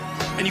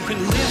And you can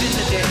live in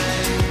the day.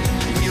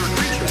 You're a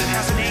creature that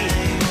has an aim.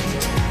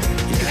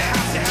 You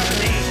have to have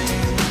an aim.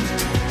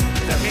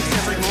 That makes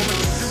every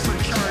moment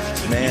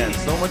supercharged. Man,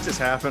 so much has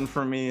happened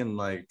for me in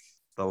like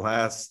the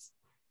last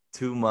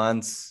 2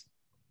 months.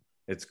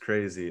 It's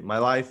crazy. My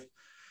life,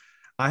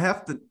 I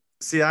have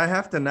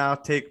to now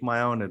take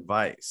my own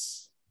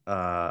advice.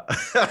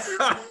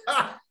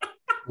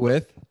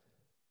 With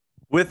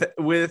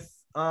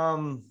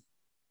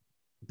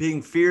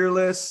being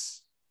fearless,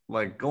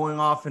 like going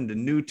off into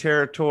new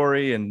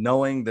territory and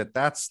knowing that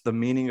that's the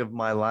meaning of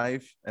my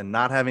life and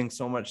not having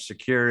so much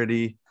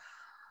security.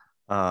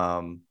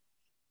 And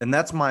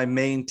that's my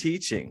main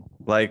teaching.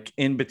 Like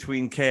in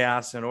between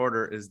chaos and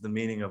order is the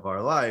meaning of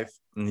our life.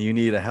 And you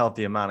need a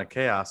healthy amount of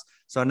chaos.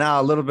 So now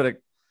a little bit of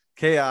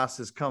chaos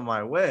has come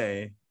my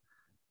way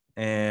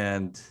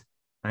and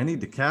I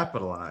need to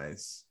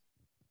capitalize,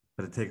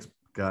 but it takes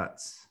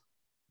guts.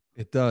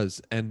 It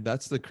does. And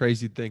that's the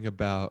crazy thing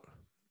about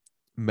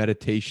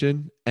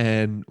meditation.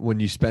 And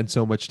when you spend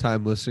so much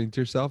time listening to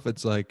yourself,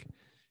 it's like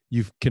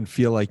you can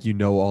feel like you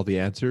know all the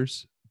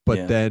answers.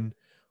 But then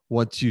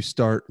once you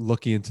start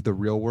looking into the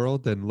real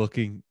world and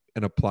looking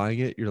and applying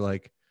it, you're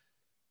like,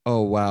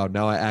 oh, wow,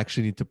 now I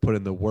actually need to put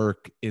in the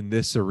work in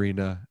this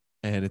arena.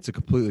 And it's a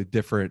completely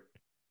different,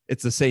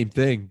 it's the same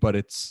thing, but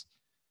it's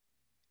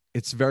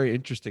very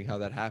interesting how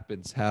that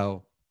happens.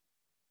 How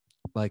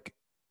like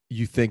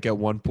you think at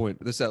one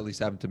point, this at least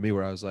happened to me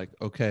where I was like,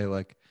 okay,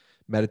 like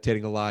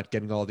meditating a lot,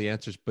 getting all the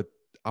answers, but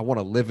I want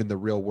to live in the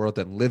real world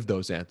and live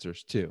those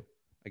answers too,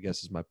 I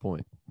guess is my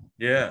point.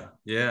 Yeah.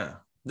 Yeah.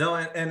 No,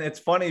 and it's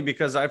funny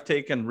because I've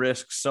taken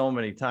risks so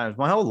many times.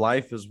 My whole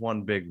life is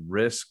one big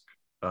risk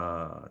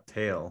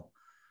tale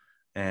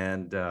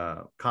and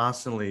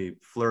constantly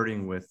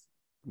flirting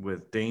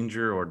with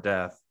danger or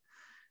death.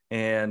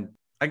 And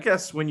I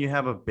guess when you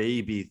have a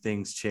baby,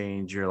 things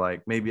change. You're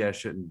like, maybe I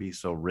shouldn't be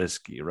so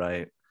risky,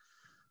 right?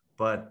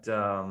 But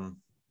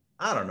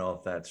I don't know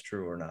if that's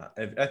true or not.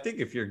 I think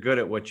if you're good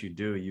at what you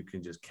do, you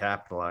can just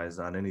capitalize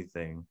on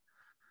anything.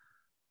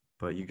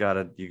 But you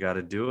gotta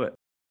do it.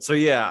 So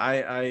yeah,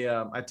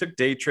 I took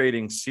day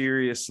trading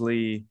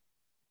seriously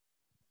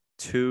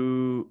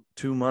two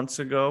months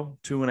ago,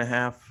 2.5.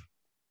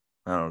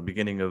 I don't know,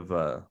 beginning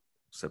of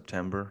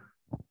September.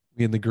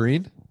 In the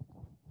green?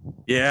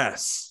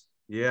 Yes.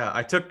 Yeah.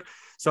 I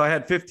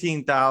had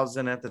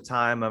 15,000 at the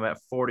time. I'm at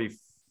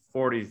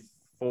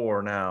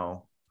 44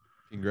 now.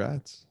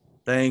 Congrats.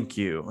 Thank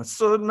you.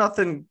 So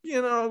nothing,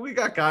 we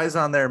got guys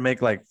on there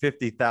make like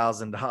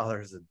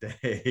 $50,000 a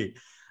day.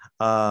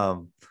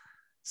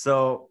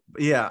 So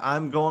yeah,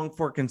 I'm going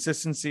for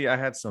consistency. I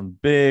had some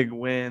big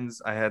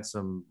wins. I had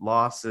some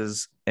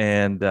losses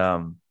and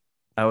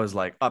I was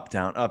like up,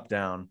 down, up,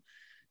 down.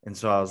 And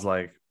so I was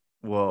like,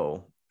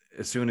 whoa,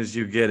 as soon as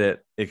you get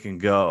it, it can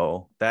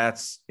go.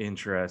 That's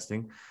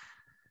interesting.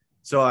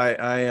 So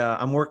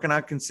I'm working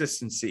on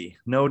consistency,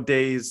 no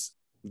days,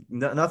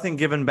 nothing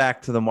given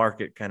back to the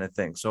market kind of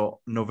thing. So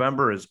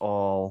November is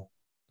all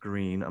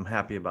green. I'm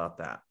happy about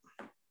that.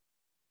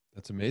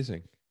 That's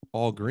amazing.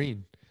 All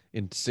green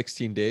in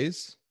 16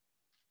 days.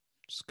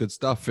 It's good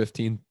stuff.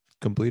 15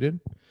 completed.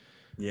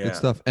 Yeah. Good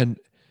stuff. And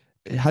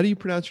how do you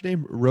pronounce your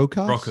name?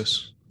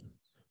 Rokas?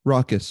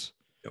 Rokas.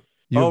 Yep.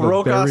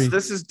 Rokas.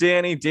 This is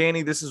Danny.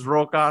 Danny, this is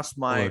Rokas,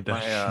 my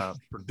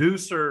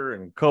producer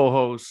and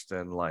co-host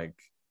and like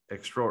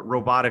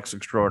robotics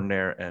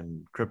extraordinaire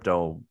and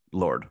crypto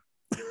lord.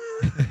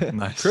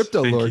 Nice.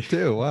 Crypto lord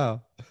too.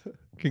 Wow.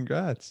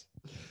 Congrats.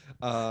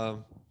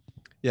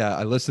 Yeah,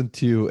 I listened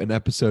to an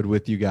episode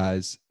with you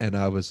guys and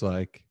I was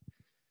like,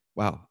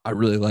 wow, I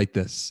really like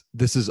this.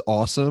 This is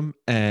awesome.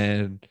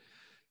 And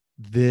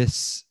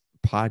this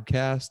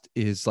podcast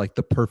is like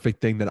the perfect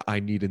thing that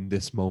I need in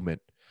this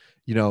moment.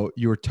 You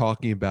were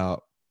talking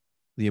about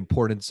the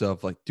importance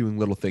of like doing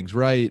little things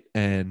right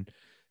and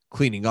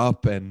cleaning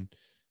up. And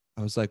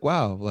I was like,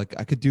 wow, like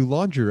I could do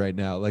laundry right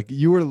now. Like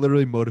you were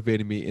literally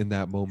motivating me in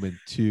that moment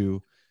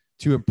to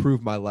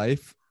improve my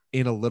life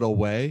in a little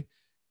way.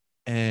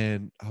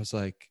 And I was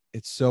like,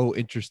 it's so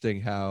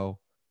interesting how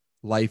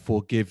life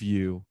will give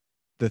you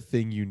the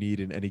thing you need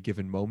in any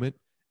given moment.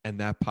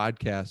 And that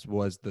podcast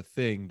was the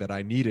thing that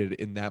I needed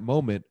in that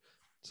moment.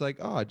 It's like,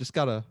 oh, I just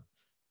gotta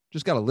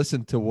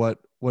listen to what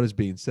is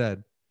being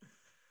said.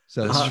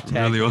 So that's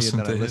really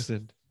awesome to hear.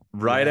 Listened.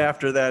 Right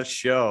after that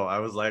show, I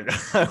was like,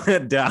 I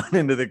went down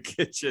into the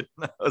kitchen.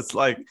 I was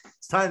like,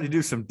 it's time to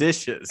do some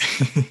dishes.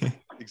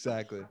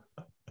 Exactly.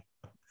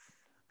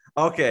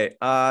 Okay.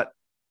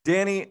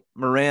 Danny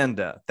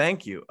Miranda,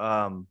 thank you.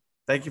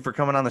 Thank you for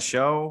coming on the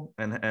show.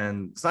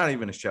 And it's not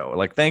even a show.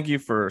 Like, thank you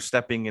for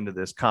stepping into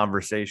this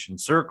conversation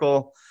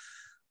circle.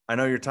 I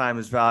know your time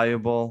is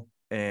valuable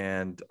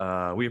and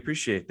we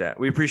appreciate that.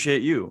 We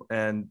appreciate you.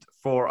 And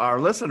for our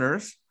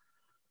listeners,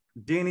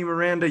 Danny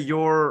Miranda,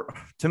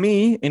 to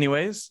me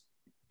anyways,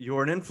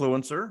 you're an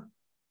influencer.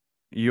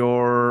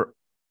 You're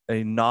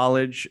a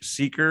knowledge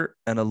seeker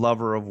and a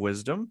lover of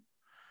wisdom,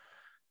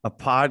 a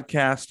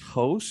podcast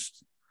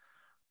host,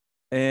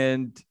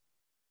 and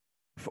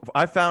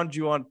I found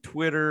you on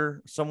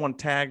Twitter. Someone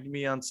tagged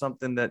me on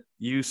something that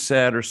you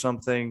said or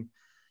something,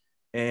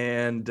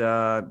 and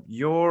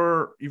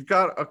you've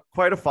got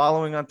quite a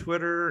following on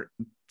Twitter.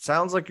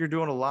 Sounds like you're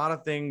doing a lot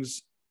of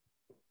things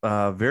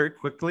very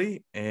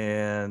quickly.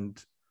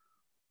 And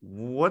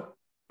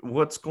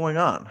what's going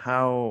on?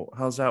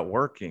 How's that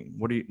working?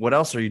 What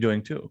else are you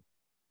doing too?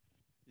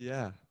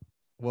 Yeah.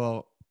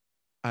 Well,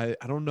 I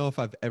don't know if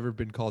I've ever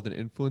been called an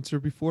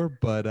influencer before,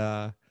 but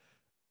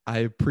I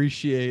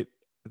appreciate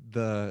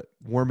the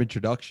warm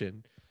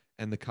introduction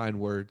and the kind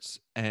words.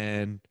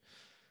 And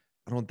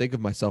I don't think of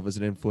myself as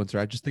an influencer.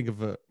 I just think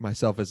of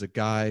myself as a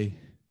guy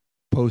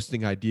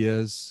posting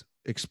ideas,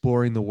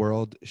 exploring the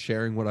world,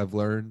 sharing what I've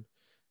learned,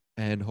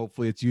 and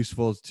hopefully it's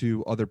useful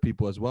to other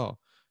people as well.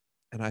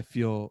 And I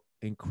feel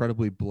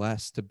incredibly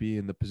blessed to be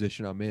in the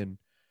position I'm in,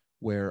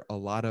 where a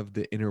lot of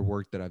the inner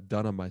work that I've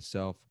done on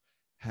myself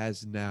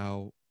has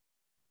now,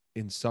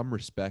 in some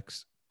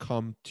respects,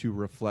 come to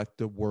reflect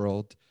the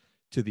world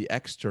to the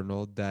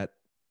external that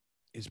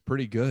is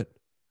pretty good.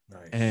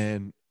 Nice.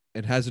 And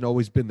it hasn't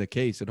always been the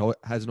case. It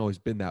hasn't always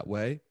been that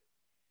way.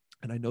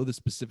 And I know the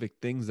specific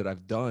things that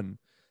I've done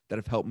that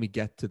have helped me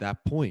get to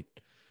that point.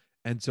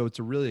 And so it's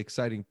a really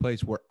exciting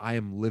place where I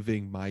am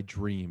living my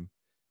dream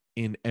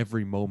in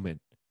every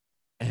moment.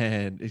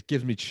 And it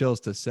gives me chills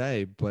to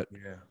say, but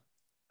Yeah.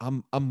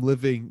 I'm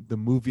living the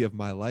movie of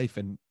my life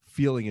and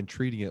feeling and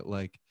treating it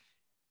like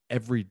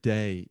every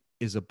day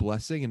is a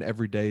blessing and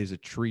every day is a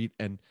treat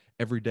and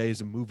every day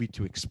is a movie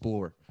to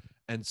explore.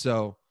 And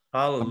so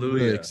I'm really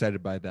Hallelujah.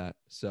 excited by that.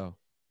 So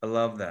I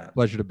love that.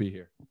 pleasure to be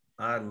here.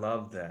 I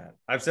love that.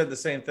 I've said the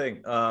same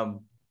thing.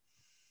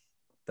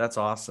 That's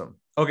awesome.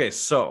 Okay,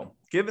 so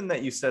given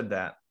that you said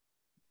that,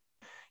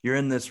 you're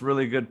in this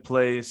really good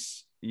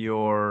place.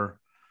 You're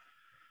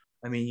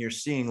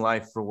seeing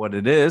life for what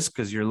it is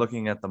because you're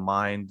looking at the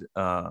mind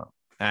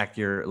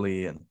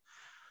accurately. And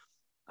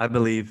I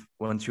believe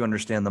once you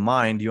understand the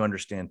mind, you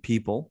understand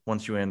people.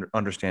 Once you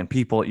understand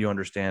people, you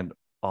understand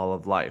all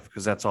of life,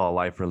 because that's all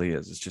life really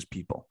is. It's just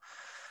people.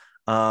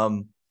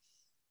 Going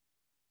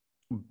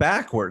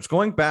back,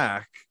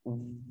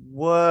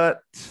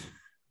 what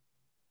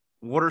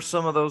are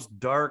some of those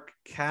dark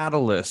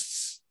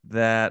catalysts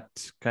that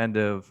kind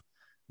of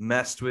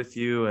messed with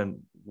you,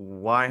 and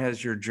why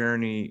has your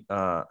journey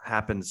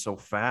happened so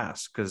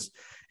fast? Because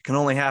it can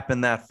only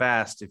happen that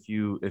fast if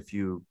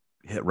you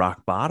hit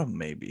rock bottom,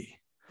 maybe.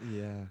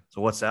 Yeah.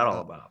 So what's that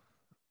all about?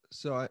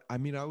 So I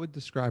mean, I would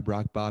describe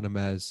rock bottom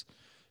as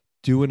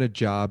doing a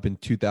job in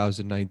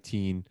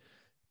 2019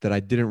 that I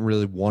didn't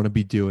really want to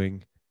be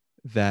doing,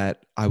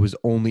 that I was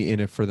only in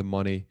it for the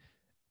money.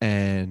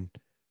 And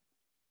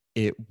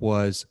it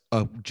was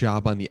a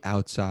job on the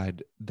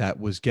outside that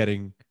was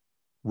getting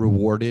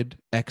rewarded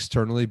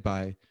externally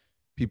by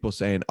people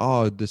saying,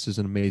 "Oh, this is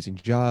an amazing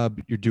job.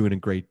 You're doing a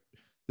great,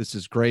 this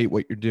is great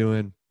what you're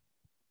doing."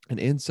 And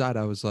inside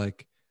I was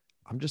like,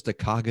 I'm just a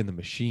cog in the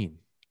machine.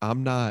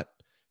 I'm not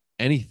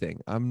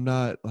anything. I'm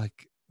not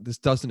like, this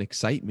doesn't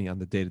excite me on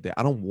the day to day.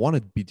 I don't want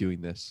to be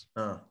doing this.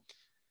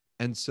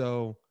 And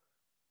so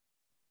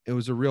it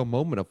was a real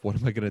moment of, what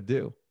am I going to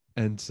do?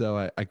 And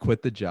so I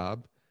quit the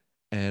job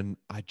and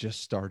I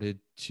just started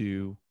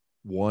to,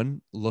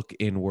 one, look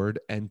inward,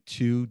 and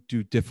two,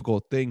 do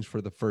difficult things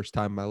for the first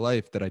time in my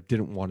life that I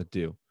didn't want to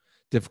do.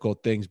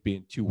 Difficult things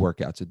being 2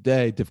 workouts a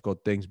day,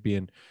 difficult things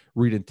being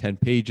reading 10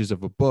 pages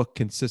of a book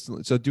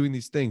consistently. So doing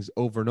these things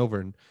over and over.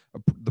 And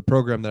the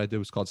program that I did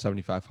was called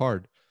 75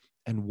 Hard.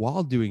 And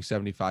while doing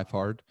 75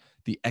 Hard,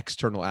 the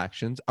external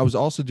actions, I was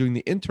also doing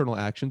the internal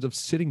actions of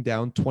sitting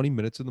down 20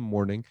 minutes in the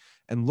morning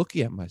and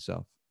looking at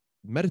myself,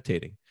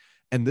 meditating.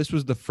 And this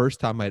was the first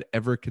time I'd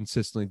ever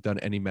consistently done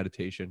any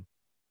meditation.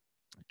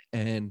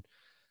 And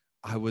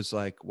I was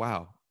like,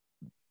 wow,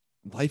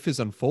 life is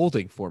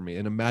unfolding for me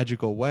in a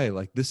magical way.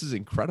 Like, this is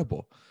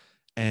incredible.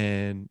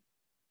 And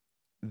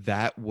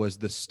that was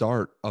the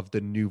start of the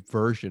new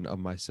version of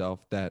myself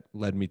that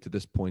led me to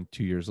this point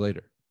 2 years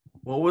later.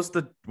 What was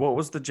the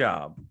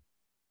job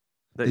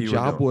that The you were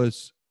job doing?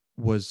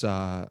 was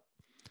I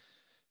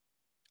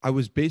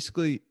was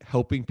basically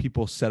helping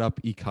people set up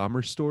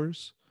e-commerce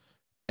stores,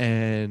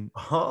 and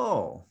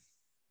Oh,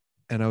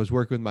 I was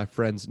working with my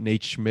friends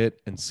Nate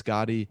Schmidt and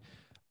Scotty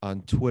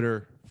on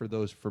Twitter, for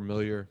those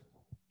familiar.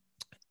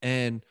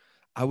 And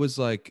I was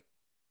like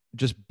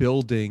just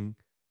building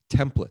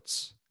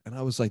templates. And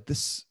I was like,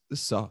 this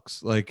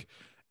sucks. Like,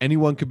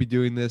 anyone could be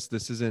doing this.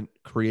 This isn't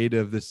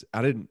creative.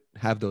 I didn't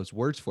have those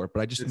words for it,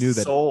 but I just knew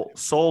that.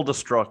 soul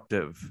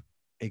destructive.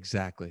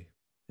 Exactly.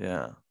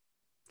 Yeah.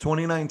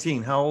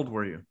 2019. How old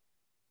were you?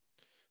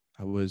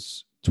 I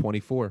was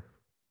 24.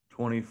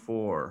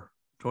 24.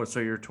 So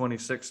you're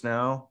 26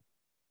 now?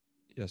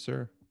 Yes,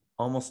 sir.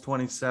 Almost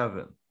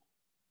 27.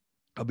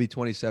 I'll be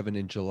 27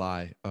 in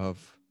July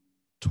of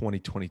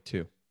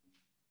 2022.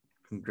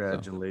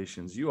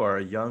 Congratulations. You are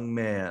a young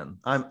man.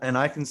 And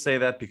I can say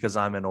that because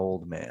I'm an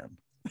old man.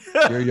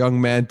 You're a young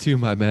man too,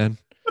 my man.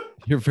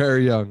 You're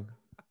very young.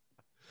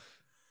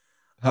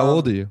 How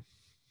old are you?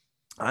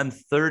 I'm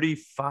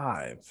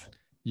 35.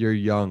 You're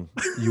young.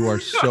 You are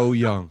so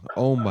young.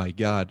 Oh my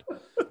God.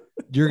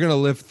 You're going to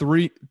live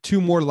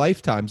 2 more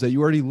lifetimes that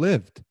you already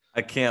lived.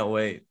 I can't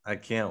wait. I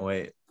can't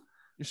wait.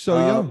 You're so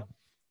young.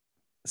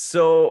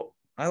 So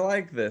I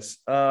like this.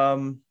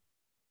 And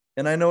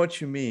I know what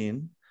you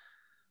mean,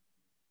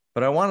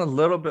 but I want a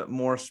little bit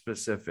more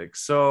specific.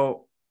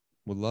 So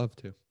Would love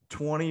to.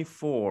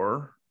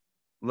 24.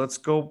 Let's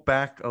go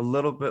back a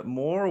little bit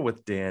more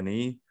with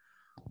Danny.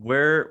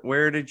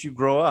 Where did you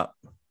grow up?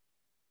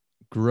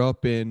 Grew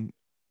up in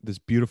this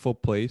beautiful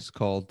place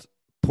called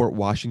Port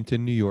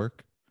Washington, New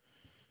York.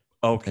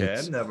 Okay,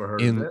 It's I've never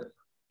heard in of it.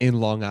 in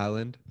Long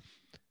Island.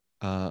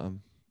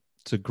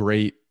 It's a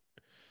great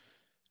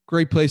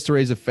place to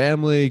raise a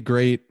family.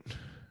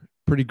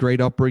 Pretty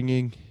great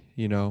upbringing.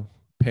 You know,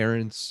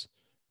 parents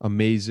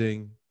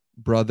amazing,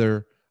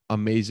 brother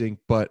amazing,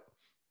 but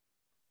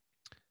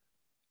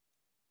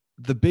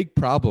the big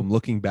problem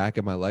looking back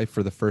at my life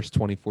for the first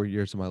 24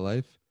 years of my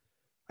life,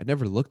 I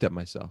never looked at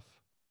myself.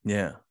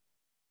 Yeah.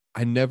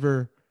 I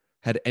never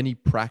had any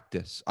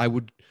practice. I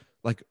would,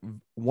 like,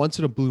 once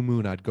in a blue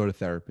moon, I'd go to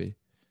therapy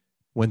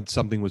when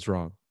something was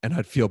wrong and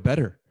I'd feel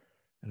better.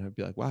 And I'd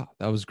be like, wow,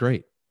 that was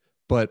great.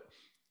 But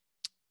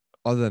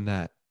other than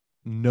that,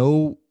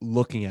 no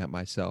looking at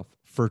myself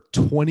for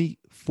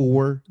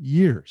 24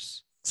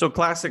 years. So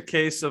classic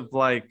case of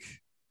like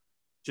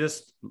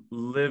just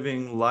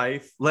living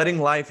life, letting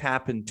life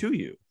happen to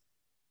you.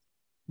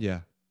 Yeah.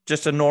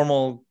 Just a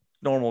normal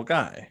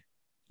guy.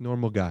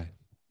 Normal guy.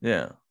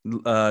 Yeah.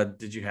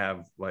 Did you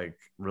have like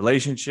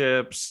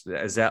relationships?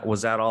 Was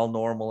that all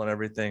normal and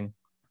everything?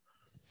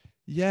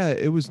 Yeah,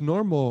 it was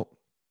normal,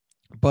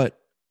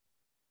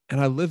 and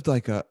I lived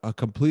like a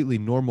completely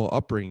normal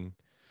upbringing,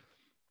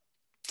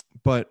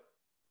 but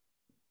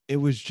it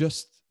was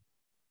just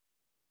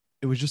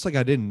like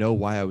I didn't know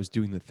why I was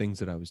doing the things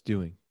that I was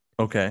doing.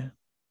 Okay.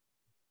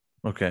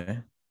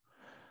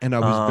 And I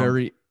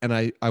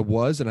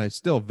was and I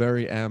still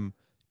very am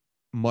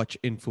much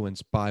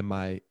influenced by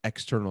my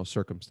external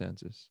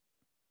circumstances.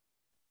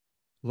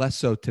 Less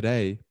so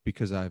today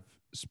because I've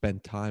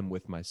spent time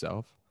with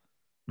myself,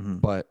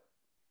 but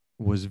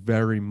was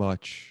very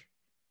much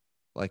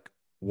like,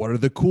 what are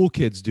the cool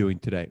kids doing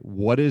today?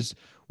 What is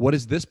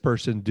this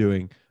person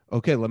doing?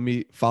 Okay, let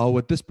me follow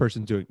what this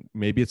person's doing.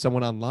 Maybe it's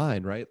someone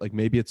online, right? Like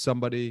maybe it's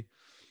somebody.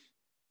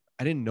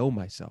 I didn't know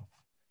myself.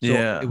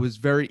 So it was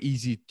very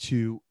easy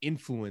to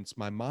influence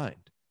my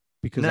mind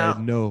because I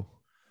had no.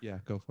 Yeah,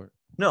 go for it.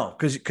 No,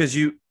 because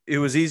it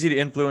was easy to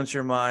influence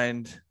your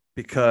mind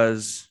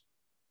because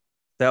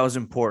that was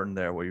important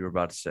there, what you were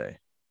about to say.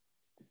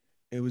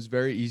 It was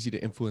very easy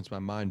to influence my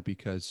mind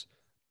because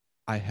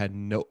I had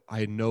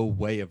no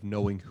way of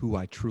knowing who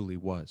I truly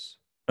was.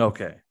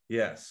 Okay.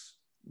 Yes.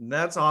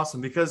 That's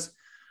awesome because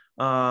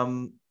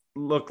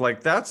look,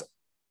 like that's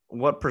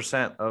what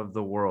percent of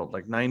the world?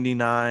 Like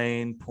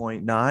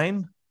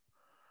 99.9?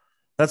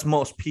 That's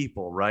most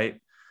people, right?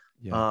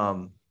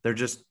 Yeah. They're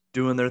just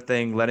doing their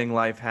thing, letting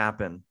life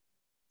happen.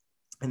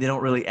 And they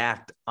don't really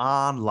act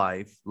on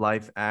life.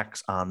 Life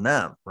acts on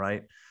them,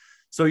 right?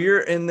 So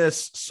you're in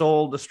this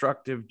soul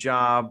destructive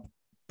job,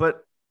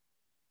 but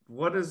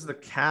what is the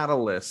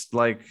catalyst?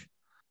 Like,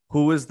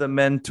 who is the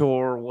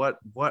mentor? What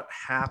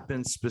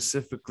happened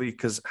specifically?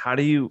 Because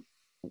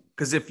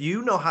if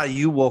you know how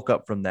you woke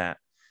up from that,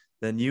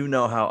 then you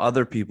know how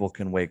other people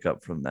can wake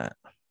up from that.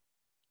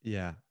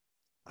 Yeah.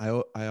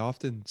 I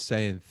often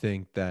say and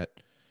think that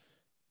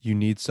you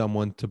need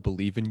someone to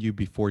believe in you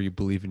before you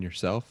believe in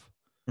yourself.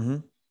 Mm-hmm.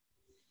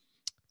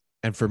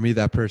 And for me,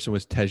 that person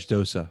was Tej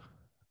Dosa.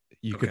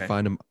 You could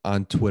find him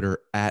on Twitter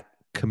at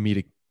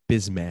Comedic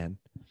Bizman.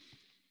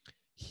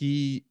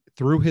 He,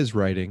 through his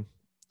writing,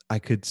 I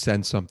could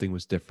sense something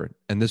was different.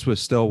 And this was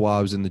still while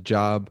I was in the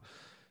job.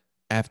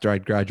 After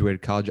I'd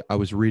graduated college, I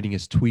was reading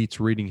his tweets,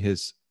 reading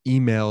his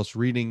emails,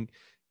 reading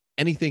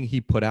anything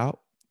he put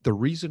out. The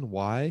reason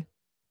why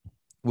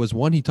was,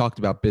 one, he talked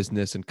about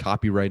business and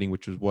copywriting,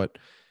 which was what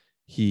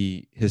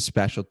his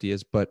specialty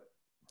is. But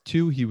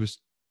two, he was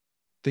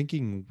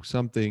thinking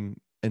something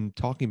and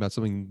talking about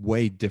something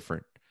way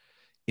different,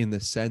 in the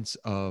sense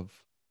of,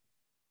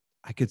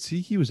 I could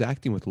see he was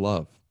acting with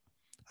love.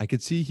 I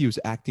could see he was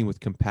acting with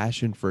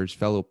compassion for his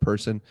fellow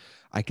person.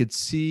 I could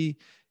see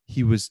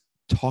he was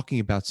talking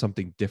about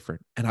something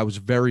different. And I was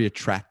very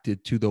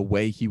attracted to the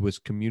way he was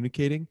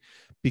communicating,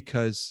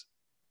 because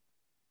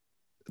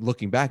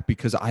looking back,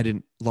 because I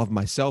didn't love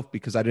myself,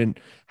 because I didn't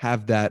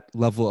have that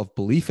level of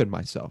belief in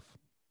myself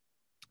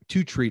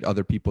to treat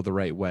other people the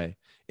right way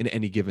in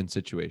any given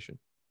situation.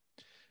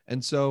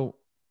 And so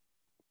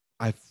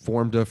I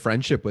formed a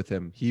friendship with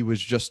him. He was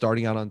just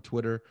starting out on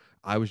Twitter.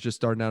 I was just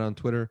starting out on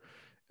Twitter,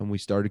 and we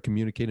started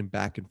communicating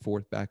back and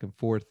forth.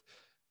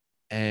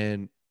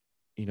 And,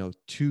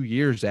 2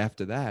 years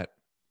after that,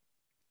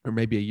 or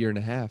maybe a year and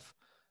a half,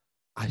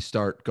 I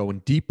start going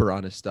deeper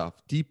on his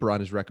stuff, deeper on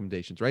his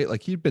recommendations, right?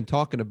 Like, he'd been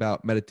talking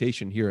about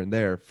meditation here and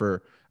there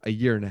for a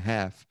year and a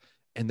half.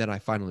 And then I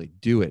finally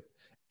do it.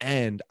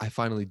 And I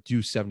finally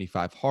do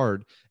 75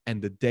 hard.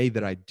 And the day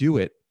that I do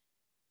it,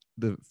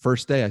 the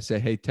first day I say,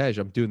 hey, Tej,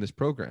 I'm doing this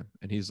program.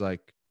 And he's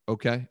like,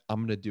 okay, I'm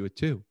going to do it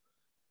too.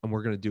 And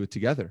we're going to do it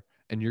together.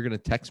 And you're going to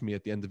text me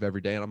at the end of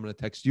every day. And I'm going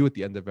to text you at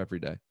the end of every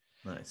day.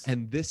 Nice.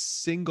 And this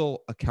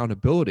single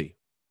accountability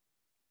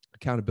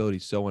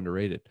is so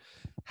underrated.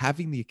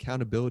 Having the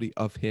accountability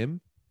of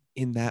him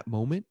in that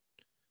moment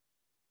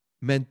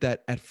meant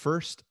that at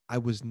first I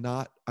was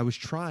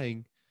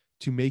trying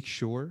to make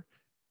sure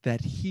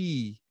that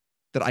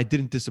I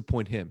didn't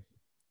disappoint him.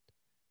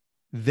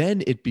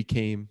 Then it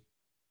became,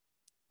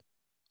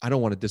 I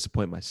don't want to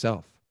disappoint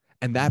myself.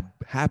 And that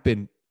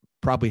happened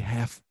probably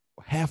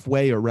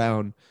halfway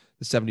around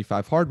the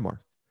 75 hard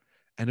mark.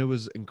 And it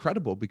was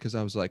incredible because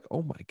I was like,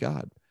 oh my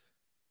God.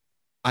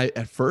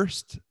 At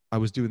first I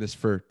was doing this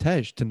for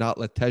Tej, to not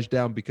let Tej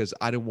down, because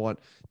I didn't want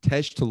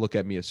Tej to look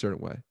at me a certain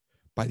way.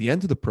 By the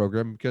end of the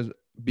program, I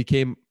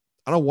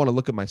don't want to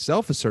look at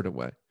myself a certain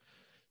way.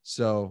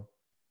 So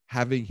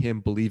having him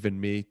believe in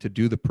me to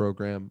do the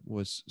program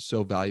was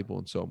so valuable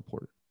and so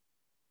important.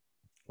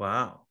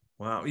 Wow.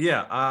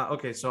 Yeah.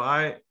 Okay. So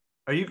are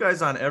you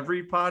guys on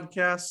every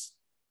podcast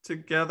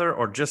together,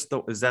 or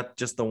is that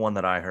just the one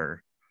that I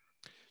heard?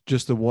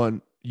 Just the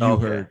one you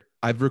heard.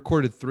 I've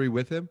recorded 3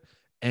 with him,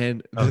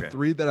 and the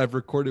 3 that I've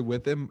recorded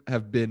with him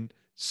have been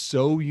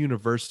so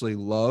universally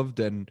loved,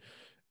 and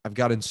I've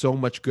gotten so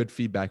much good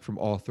feedback from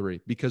all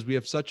 3 because we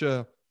have such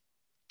a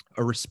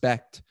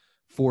respect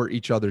for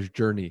each other's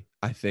journey,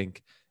 I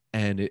think.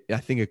 And I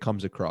think it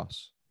comes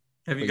across.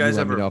 Have you guys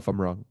let ever, me know if I'm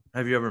wrong.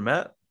 Have you ever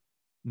met?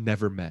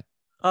 Never met.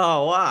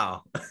 Oh,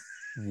 wow.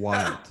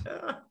 Wild.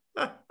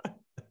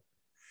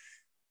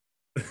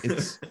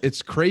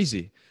 It's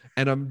crazy.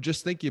 And I'm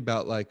just thinking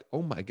about like,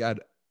 oh my God,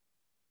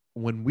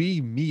 when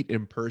we meet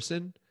in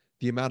person,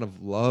 the amount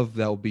of love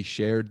that will be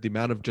shared, the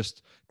amount of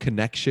just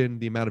connection,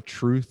 the amount of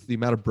truth, the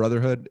amount of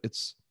brotherhood.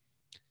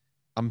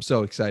 I'm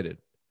so excited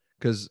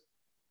because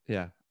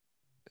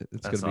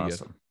it's going to be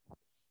awesome.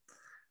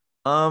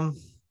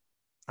 Good.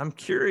 I'm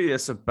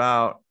curious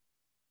about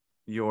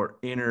your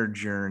inner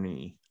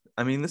journey.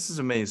 I mean, this is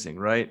amazing,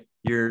 right?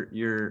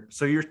 You're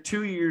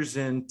 2 years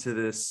into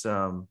this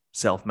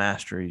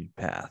self-mastery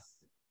path.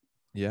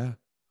 Yeah.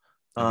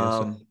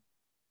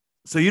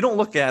 So you don't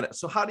look at it.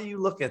 So how do you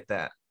look at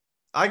that?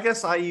 I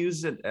guess I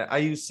use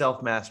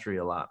self-mastery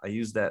a lot. I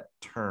use that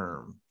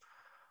term.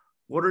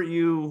 What do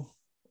you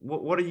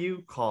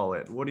call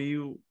it? What are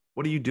you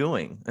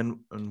doing? And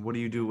what do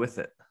you do with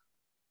it?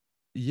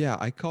 Yeah,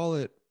 I call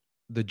it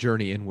the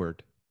journey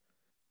inward,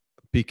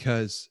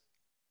 because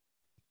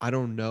I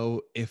don't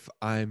know if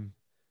I'm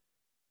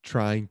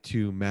trying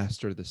to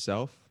master the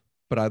self,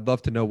 but I'd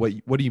love to know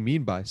what do you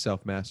mean by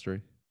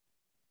self-mastery?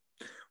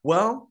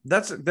 Well,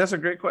 that's a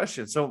great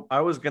question. So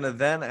I was going to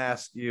then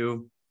ask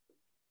you,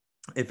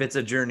 if it's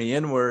a journey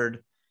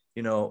inward,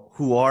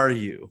 who are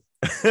you?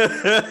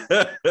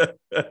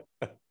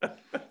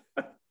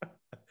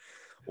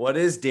 What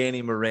is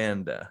Danny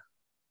Miranda?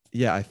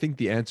 Yeah, I think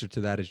the answer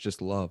to that is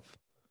just love.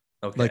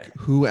 Okay. Like,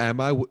 who am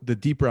I? The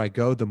deeper I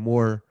go, the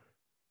more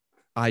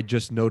I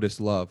just notice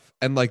love.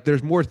 And like,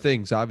 there's more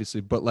things,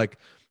 obviously, but like,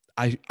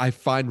 I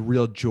find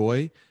real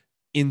joy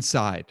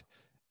inside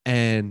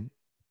and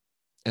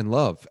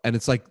love. And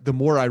it's like, the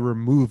more I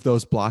remove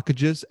those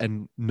blockages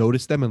and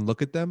notice them and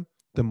look at them,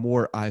 the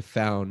more I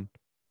found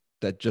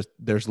that just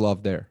there's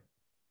love there.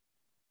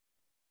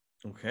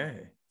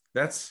 Okay.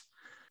 That's,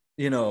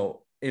 in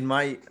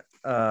my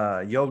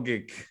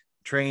yogic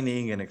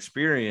training and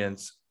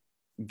experience,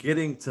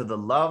 getting to the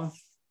love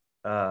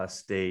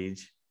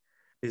stage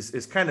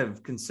is kind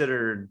of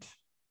considered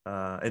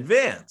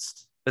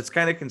advanced. It's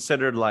kind of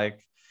considered like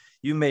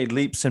you made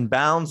leaps and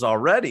bounds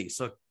already.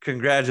 So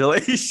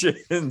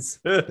congratulations.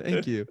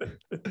 Thank you.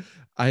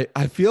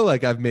 I feel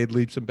like I've made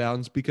leaps and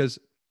bounds, because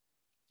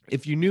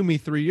if you knew me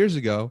 3 years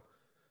ago,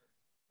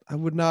 I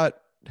would not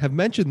have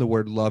mentioned the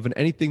word love in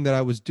anything that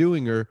I was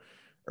doing or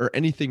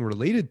anything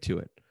related to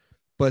it.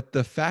 But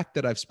the fact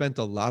that I've spent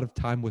a lot of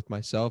time with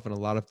myself and a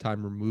lot of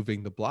time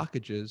removing the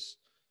blockages,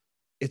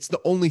 it's the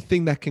only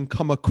thing that can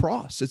come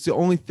across. It's the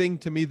only thing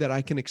to me that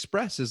I can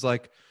express is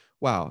like,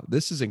 wow,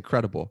 this is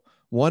incredible.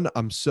 One,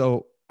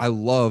 I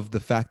love the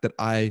fact that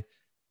I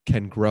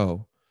can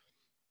grow.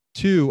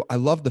 2, I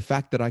love the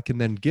fact that I can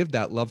then give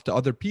that love to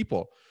other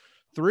people.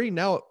 3,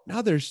 now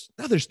there's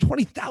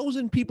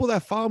 20,000 people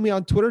that follow me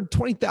on Twitter.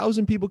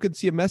 20,000 people could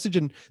see a message,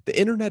 and the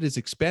internet is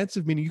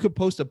expansive, meaning you could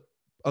post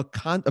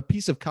a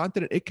piece of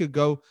content, it could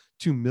go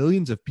to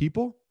millions of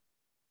people.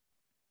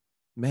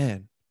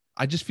 Man,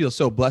 I just feel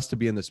so blessed to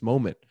be in this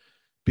moment,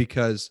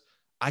 because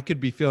I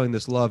could be feeling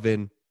this love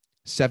in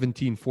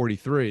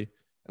 1743,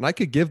 and I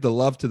could give the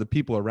love to the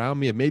people around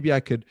me, and maybe I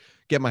could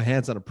get my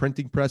hands on a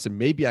printing press, and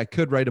maybe I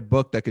could write a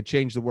book that could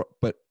change the world.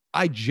 But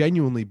I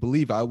genuinely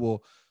believe I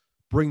will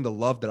bring the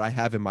love that I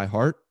have in my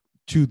heart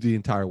to the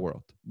entire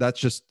world.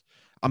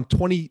 I'm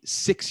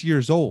 26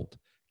 years old.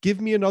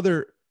 Give me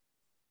another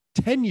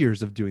 10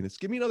 years of doing this.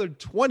 Give me another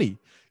 20.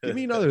 Give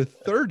me another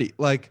 30.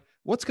 Like,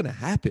 what's going to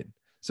happen?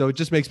 So it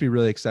just makes me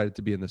really excited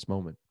to be in this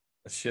moment.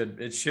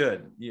 It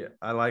should. Yeah.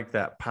 I like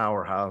that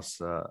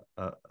powerhouse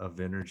of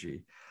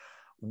energy.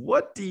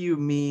 what do you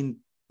mean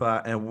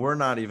by, and we're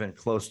not even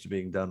close to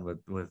being done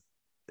with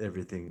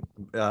everything.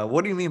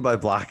 What do you mean by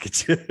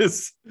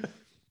blockages?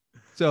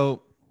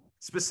 So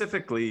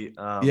Specifically,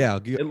 yeah,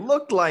 it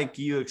looked like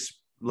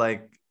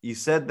like you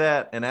said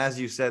that, and as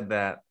you said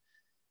that,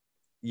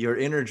 your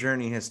inner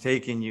journey has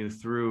taken you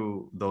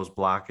through those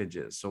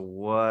blockages. So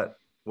what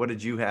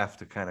did you have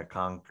to kind of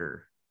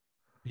conquer?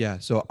 yeah.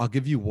 So I'll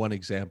give you one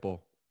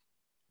example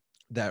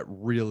that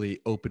really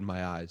opened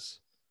my eyes.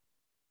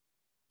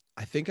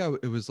 I think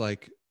it was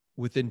like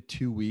within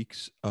 2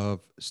 weeks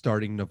of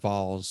starting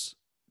Naval's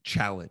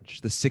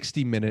challenge, the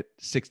 60-minute,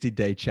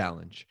 60-day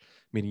challenge,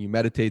 meaning you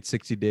meditate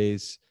 60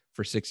 days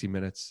for 60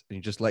 minutes and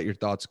you just let your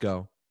thoughts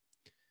go.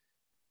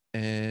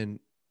 And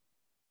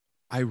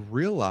I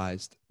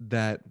realized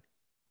that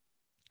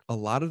a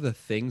lot of the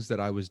things that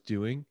I was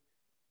doing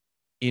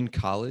in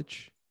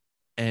college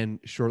and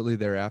shortly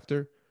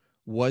thereafter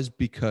was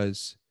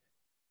because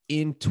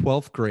in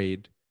 12th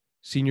grade,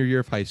 senior year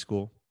of high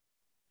school,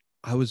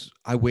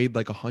 I weighed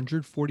like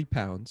 140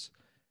 pounds,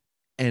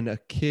 and a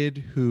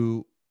kid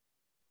who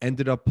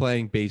ended up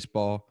playing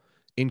baseball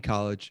in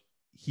college,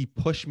 he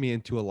pushed me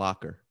into a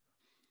locker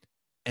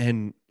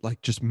and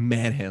like just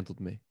manhandled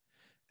me.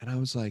 And I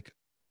was like,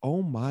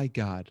 "Oh my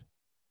God,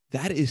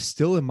 that is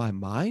still in my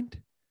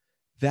mind?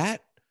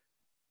 That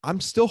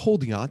I'm still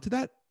holding on to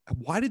that?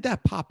 Why did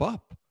that pop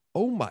up?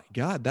 Oh my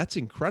God, that's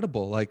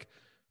incredible." Like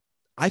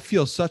I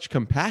feel such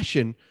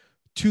compassion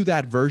to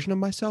that version of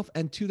myself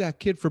and to that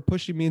kid for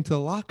pushing me into the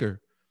locker.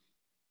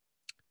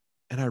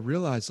 And I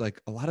realized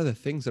like a lot of the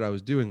things that I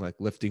was doing, like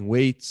lifting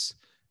weights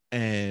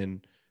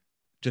and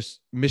just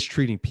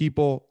mistreating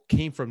people,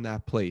 came from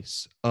that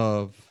place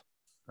of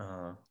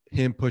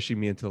him pushing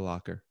me into the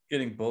locker.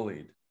 Getting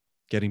bullied.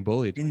 Getting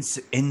bullied.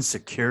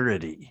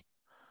 Insecurity.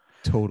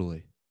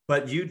 Totally.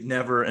 But you'd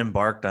never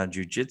embarked on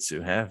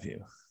jujitsu, have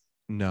you?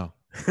 No,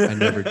 I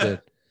never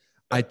did.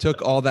 I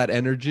took all that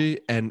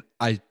energy and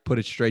I put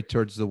it straight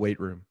towards the weight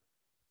room.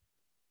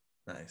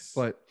 Nice.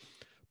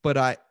 But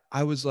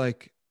I was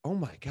like, oh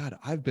my God,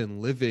 I've been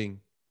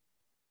living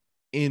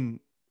in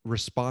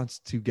response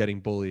to getting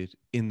bullied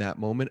in that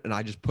moment. And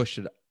I just pushed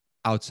it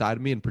outside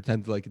of me and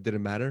pretended like it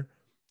didn't matter.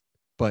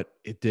 But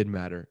it did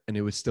matter. And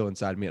it was still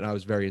inside me. And I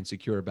was very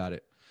insecure about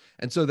it.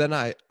 And so then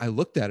I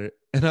looked at it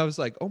and I was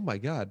like, oh my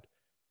God,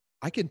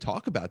 I can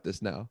talk about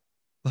this now.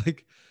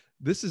 Like,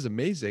 this is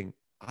amazing.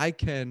 I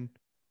can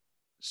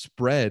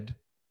spread.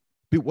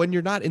 But when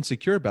you're not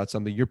insecure about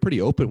something, you're pretty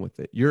open with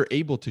it. You're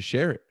able to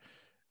share it.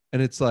 And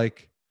it's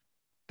like,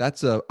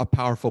 that's a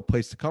powerful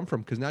place to come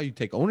from because now you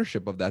take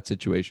ownership of that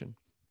situation.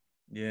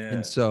 Yeah.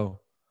 And so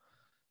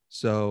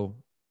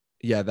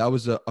yeah, that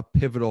was a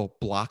pivotal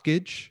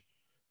blockage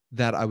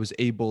that I was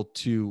able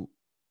to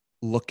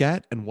look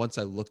at. And once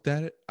I looked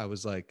at it, I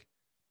was like,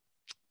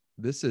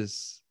 this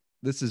is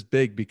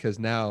big because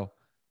now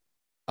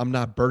I'm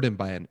not burdened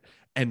by it.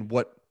 And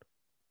what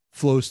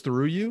flows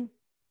through you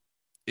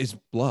is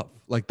love.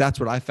 Like that's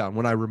what I found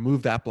when I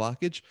removed that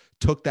blockage,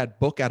 took that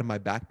book out of my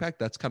backpack.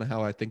 That's kind of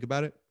how I think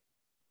about it.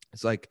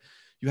 It's like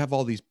you have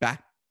all these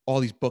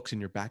books in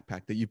your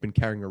backpack that you've been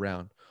carrying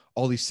around,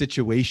 all these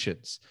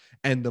situations.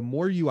 And the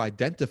more you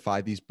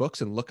identify these books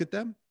and look at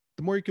them,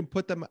 the more you can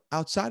put them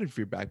outside of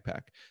your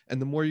backpack.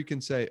 And the more you can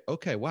say,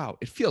 okay, wow,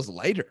 it feels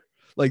lighter.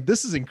 Like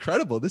this is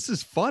incredible. This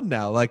is fun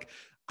now. Like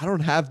I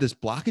don't have this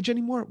blockage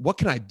anymore. What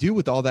can I do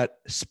with all that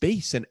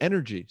space and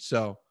energy?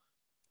 So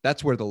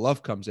that's where the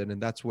love comes in.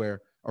 And that's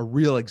where a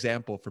real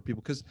example for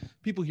people, because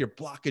people hear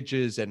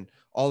blockages and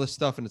all this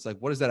stuff. And it's like,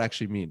 what does that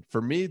actually mean?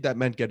 For me, that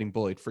meant getting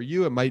bullied. For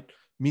you, it might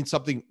mean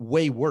something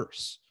way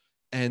worse.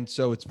 And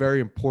so it's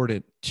very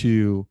important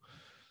to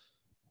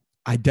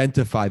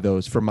identify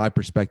those from my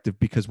perspective,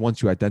 because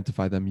once you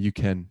identify them, you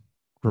can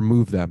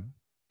remove them.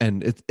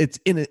 And it's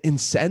in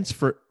sense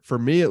for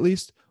me, at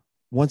least,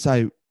 once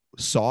I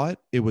saw it,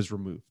 it was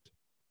removed.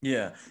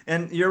 Yeah.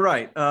 And you're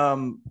right. I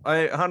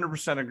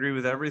 100% agree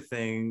with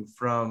everything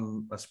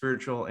from a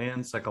spiritual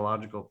and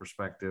psychological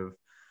perspective,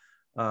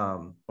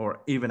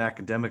 or even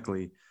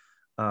academically.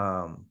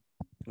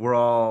 We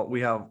all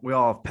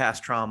have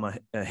past trauma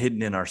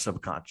hidden in our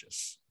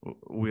subconscious.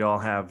 We all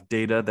have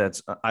data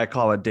I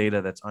call it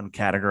data that's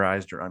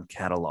uncategorized or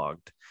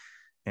uncatalogued.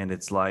 And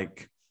it's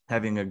like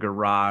having a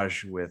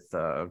garage with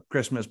a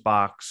Christmas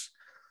box,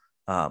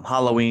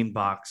 Halloween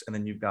box, and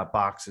then you've got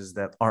boxes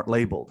that aren't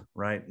labeled,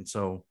 right? And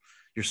so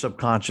your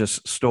subconscious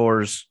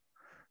stores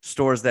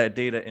that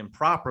data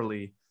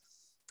improperly,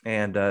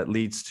 and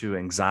leads to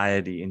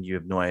anxiety, and you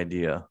have no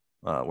idea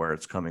where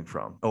it's coming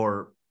from.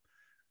 Or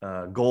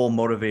goal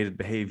motivated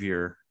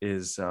behavior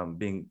is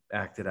being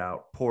acted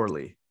out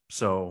poorly.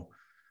 So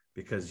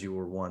because you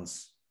were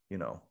once,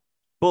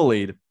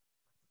 bullied,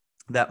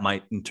 that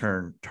might in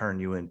turn turn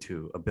you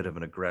into a bit of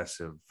an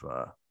aggressive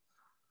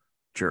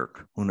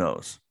jerk. Who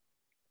knows?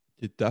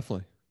 It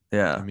definitely.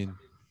 Yeah. I mean,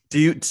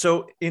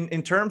 so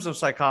in terms of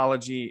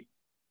psychology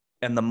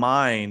and the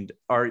mind,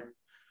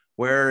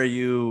 where are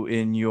you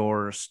in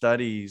your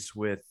studies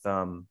with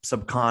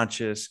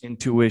subconscious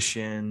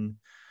intuition,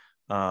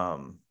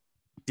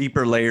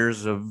 deeper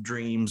layers of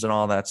dreams and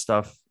all that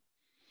stuff.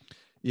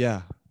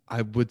 Yeah,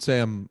 I would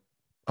say I'm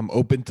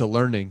open to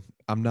learning.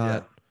 I'm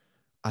not.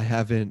 I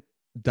haven't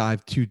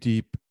dived too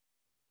deep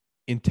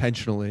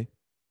intentionally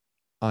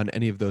on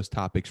any of those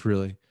topics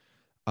really,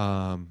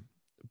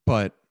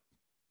 but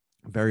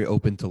very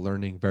open to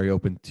learning. Very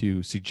open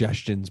to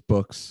suggestions,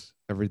 books,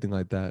 everything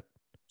like that.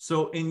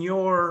 So in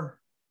your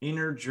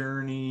inner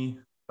journey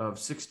of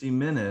 60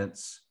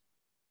 minutes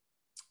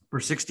for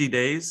 60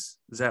 days,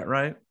 is that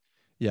right?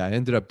 Yeah, I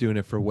ended up doing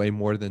it for way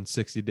more than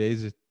 60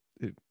 days. It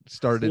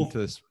started Cool. into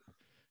this.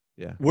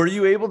 Yeah. Were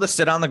you able to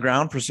sit on the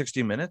ground for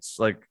 60 minutes,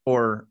 like,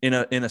 or in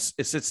a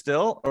sit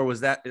still, or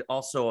was that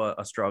also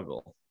a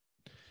struggle?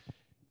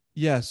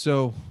 Yeah.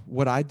 So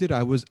what I did,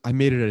 I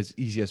made it as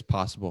easy as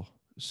possible.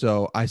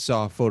 So I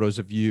saw photos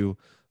of you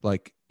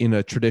like in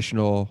a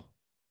traditional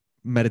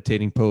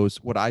meditating pose.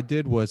 What I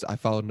did was I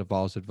followed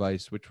Naval's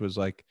advice, which was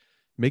like,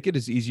 make it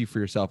as easy for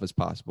yourself as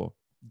possible.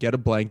 Get a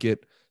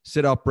blanket,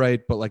 sit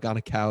upright, but like on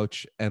a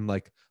couch, and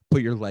like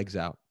put your legs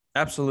out.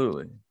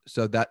 Absolutely.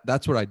 So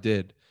that's what I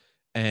did.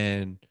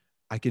 And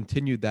I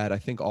continued that, I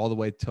think, all the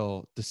way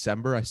till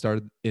December. I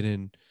started it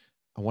in,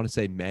 I want to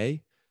say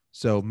May.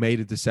 So May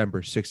to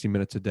December, 60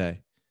 minutes a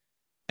day.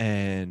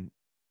 And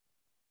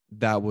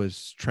that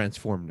was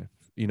transformative,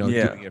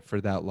 doing it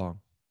for that long.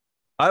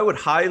 I would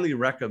highly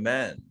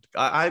recommend.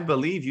 I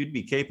believe you'd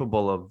be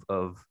capable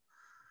of.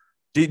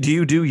 Do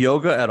you do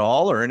yoga at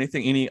all or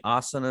anything? Any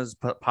asanas,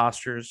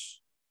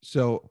 postures?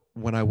 So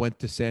when I went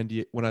to San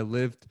Diego, when I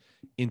lived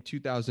in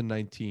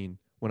 2019,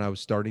 when I was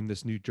starting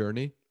this new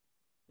journey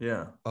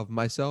of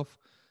myself,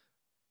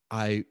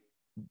 I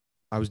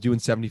was doing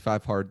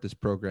 75 hard, this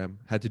program,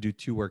 had to do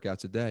 2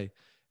 workouts a day.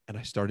 And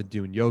I started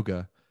doing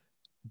yoga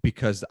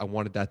because I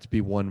wanted that to be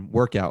one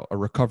workout, a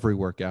recovery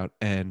workout.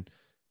 And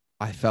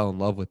I fell in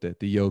love with it.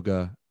 The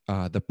yoga,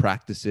 the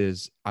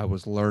practices I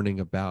was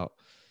learning about.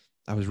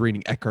 I was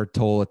reading Eckhart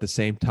Tolle at the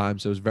same time.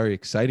 So it was very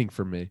exciting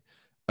for me,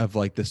 of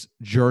like this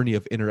journey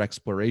of inner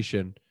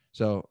exploration.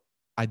 So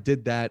I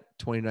did that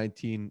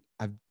 2019.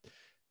 I've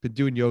been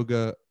doing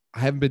yoga. I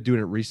haven't been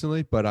doing it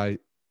recently, but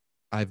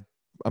I'm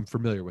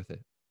familiar with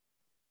it.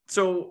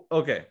 So,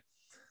 okay,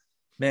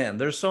 man,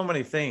 there's so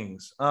many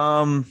things.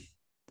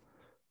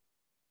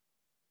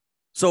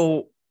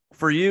 So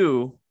for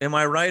you, am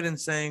I right in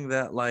saying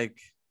that, like,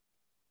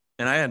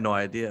 and I had no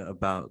idea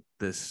about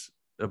this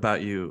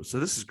about you. So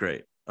this is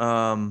great.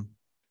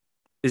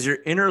 Is your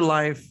inner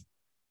life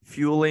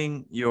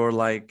fueling your,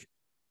 like,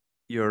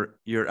 your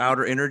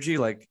outer energy?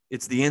 Like,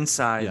 it's the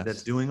inside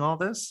that's doing all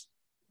this?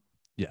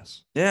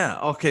 Yes. Yeah.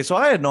 Okay. So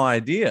I had no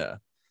idea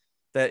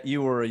that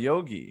you were a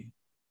yogi.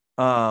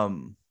 I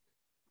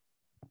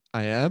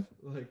am.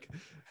 Like,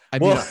 I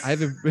Well-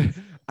 mean,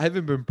 I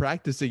haven't been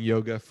practicing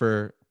yoga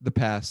for the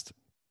past,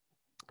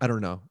 I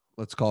don't know,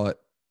 let's call it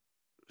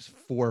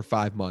 4 or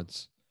 5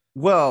 months.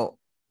 Well,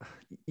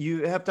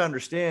 you have to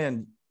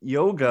understand,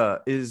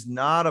 yoga is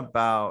not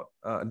about,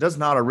 does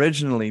not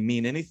originally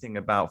mean anything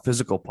about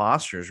physical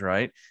postures,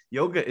 right?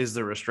 Yoga is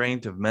the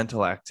restraint of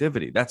mental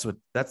activity. That's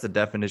the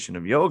definition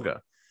of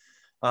yoga.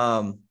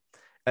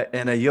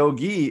 And a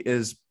yogi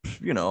is,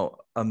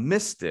 a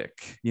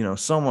mystic,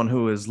 someone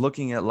who is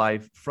looking at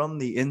life from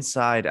the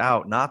inside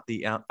out, not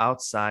the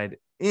outside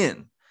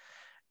in.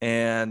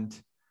 And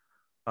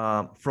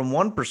from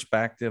one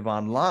perspective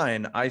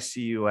online, I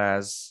see you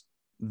as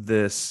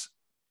this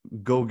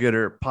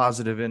go-getter,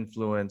 positive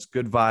influence,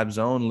 good vibes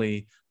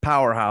only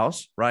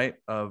powerhouse, right?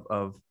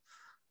 Of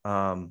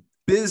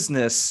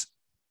business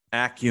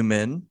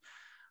acumen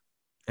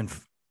and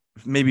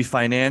maybe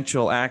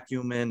financial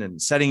acumen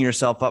and setting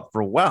yourself up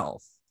for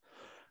wealth.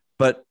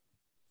 But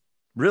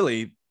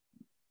really,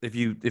 if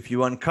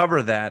you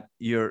uncover that,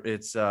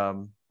 it's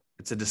a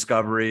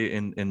discovery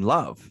in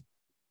love.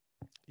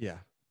 Yeah.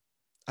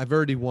 I've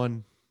already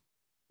won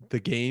the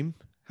game,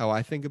 how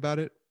I think about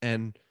it.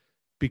 And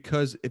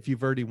because if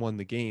you've already won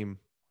the game,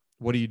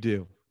 what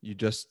do?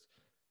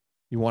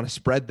 You want to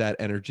spread that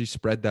energy,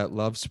 spread that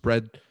love,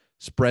 spread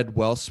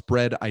wealth,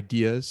 spread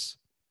ideas.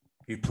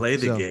 You play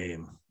the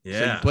game. Yeah.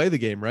 So you play the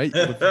game, right?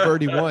 If you've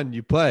already won,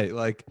 you play,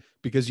 like,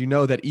 because you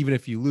know that even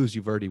if you lose,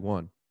 you've already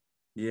won.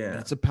 Yeah. And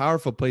it's a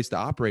powerful place to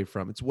operate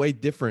from. It's way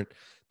different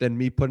than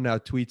me putting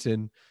out tweets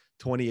in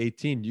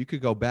 2018. You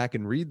could go back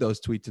and read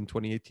those tweets in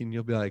 2018.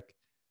 You'll be like,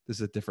 this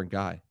is a different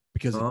guy,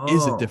 because it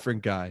is a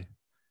different guy.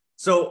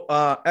 So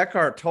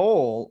Eckhart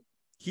Tolle,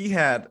 he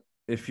had,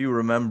 if you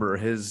remember,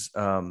 his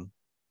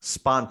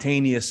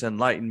spontaneous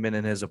enlightenment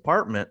in his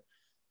apartment.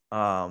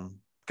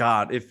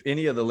 God, if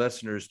any of the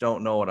listeners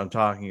don't know what I'm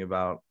talking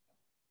about,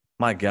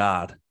 my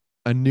God.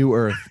 A New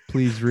Earth.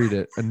 Please read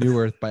it. A New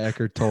Earth by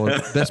Eckhart Tolle.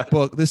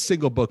 This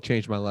single book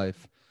changed my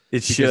life.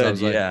 It should.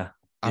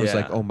 I was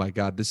like, oh my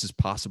God, this is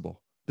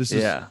possible. This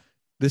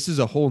is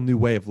a whole new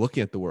way of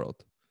looking at the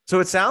world. So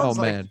it sounds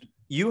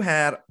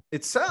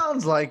it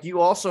sounds like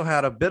you also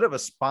had a bit of a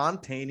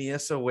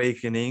spontaneous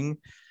awakening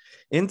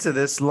into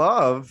this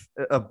love,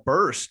 a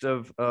burst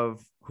of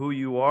who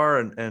you are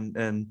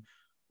and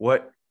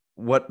what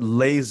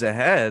lays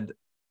ahead,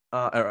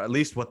 or at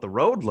least what the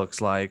road looks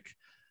like.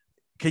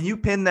 can you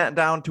pin that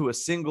down to a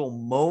single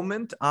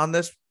moment on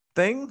this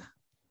thing?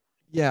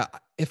 Yeah,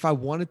 if I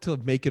wanted to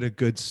make it a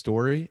good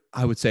story,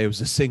 I would say it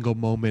was a single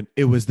moment.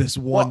 It was this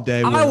one Well,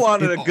 day. I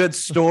wanted a good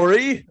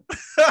story.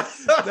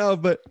 No,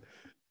 but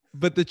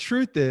the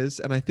truth is,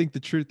 and I think the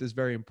truth is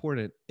very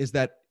important, is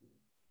that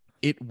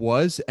it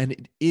was and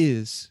it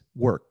is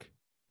work,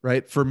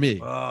 right? For me,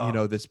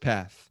 this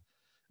path.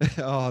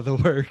 Oh, the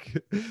work.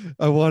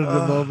 I wanted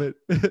a moment.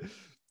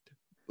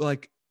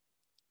 Like,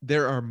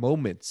 there are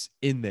moments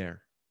in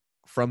there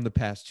from the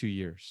past 2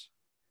 years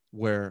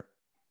where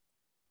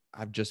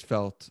I've just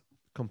felt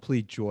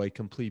complete joy,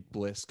 complete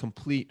bliss,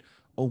 complete,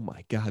 oh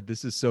my God,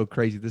 this is so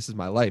crazy. This is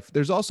my life.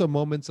 There's also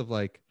moments of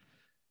like,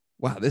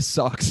 wow, this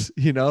sucks,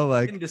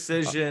 like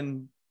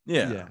indecision.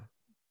 yeah.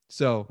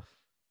 So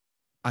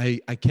I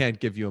can't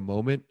give you a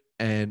moment,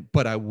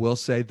 but I will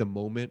say the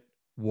moment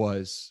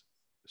was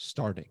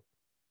starting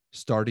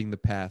the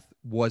path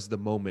was the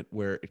moment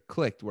where it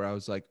clicked, where I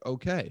was like,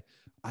 okay,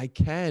 I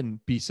can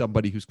be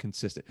somebody who's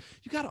consistent.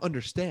 You got to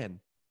understand,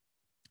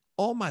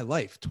 all my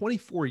life,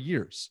 24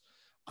 years,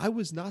 I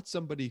was not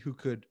somebody who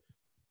could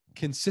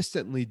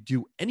consistently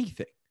do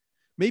anything.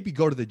 Maybe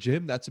go to the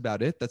gym. That's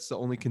about it. That's the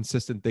only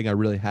consistent thing I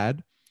really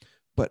had.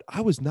 But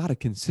I was not a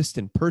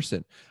consistent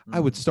person. I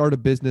would start a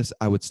business.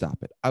 I would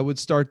stop it. I would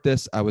start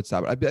this. I would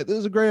stop it. I'd be like, this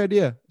is a great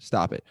idea.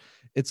 Stop it.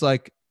 It's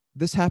like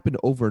this happened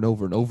over and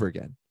over and over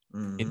again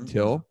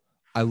until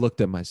I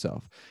looked at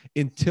myself,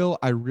 until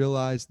I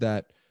realized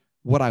that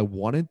what I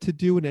wanted to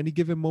do in any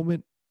given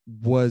moment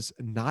was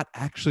not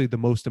actually the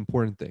most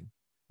important thing.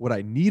 What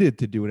I needed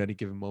to do in any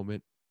given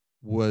moment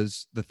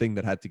was the thing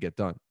that had to get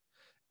done.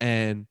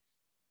 And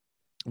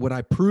when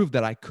I proved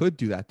that I could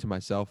do that to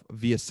myself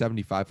via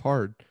 75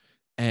 hard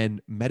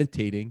and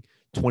meditating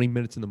 20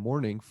 minutes in the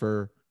morning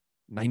for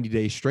 90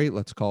 days straight,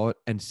 let's call it,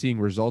 and seeing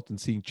results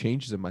and seeing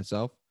changes in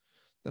myself,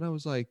 then I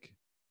was like,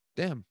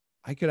 damn,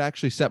 I could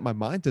actually set my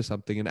mind to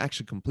something and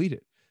actually complete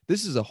it.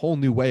 This is a whole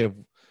new way of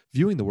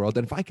viewing the world.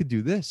 And if I could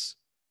do this,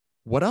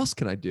 what else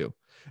can I do?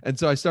 And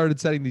so I started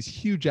setting these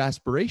huge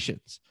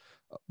aspirations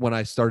when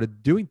I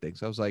started doing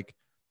things. I was like,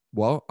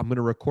 well, I'm going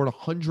to record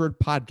 100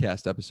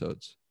 podcast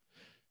episodes.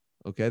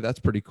 Okay, that's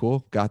pretty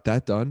cool. Got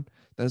that done.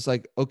 Then it's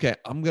like, okay,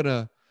 I'm going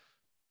to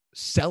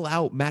sell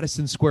out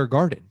Madison Square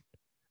Garden.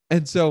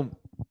 And so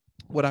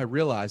what I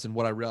realized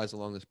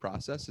along this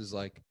process is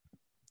like,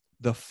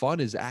 the fun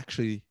is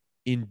actually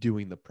in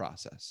doing the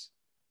process.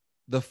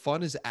 The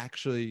fun is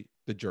actually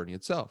the journey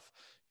itself.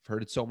 I've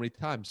heard it so many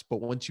times,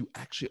 but once you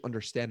actually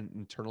understand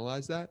and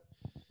internalize that,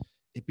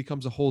 it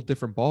becomes a whole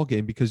different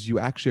ballgame, because you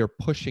actually are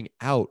pushing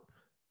out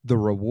the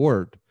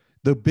reward.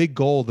 The big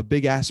goal, the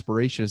big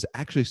aspiration is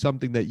actually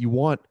something that you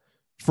want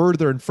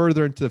further and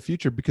further into the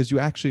future, because you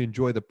actually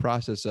enjoy the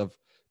process of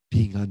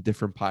being on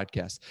different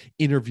podcasts,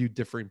 interview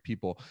different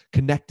people,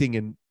 connecting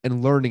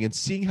and learning and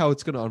seeing how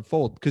it's going to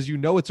unfold, because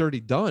it's already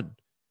done.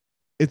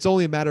 It's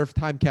only a matter of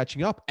time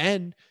catching up.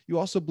 And you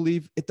also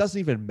believe it doesn't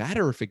even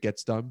matter if it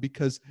gets done,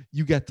 because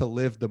you get to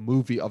live the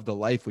movie of the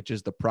life, which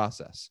is the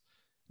process.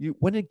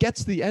 When it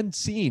gets to the end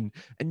scene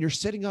and you're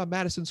sitting on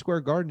Madison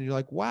Square Garden and you're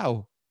like,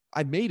 wow,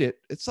 I made it.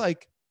 It's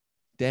like,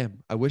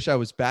 damn, I wish I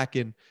was back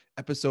in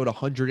episode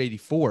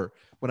 184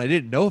 when I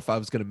didn't know if I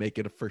was going to make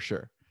it for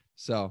sure.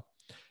 So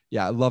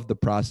yeah, I love the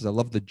process. I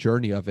love the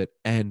journey of it.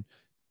 And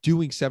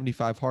doing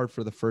 75 hard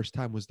for the first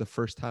time was the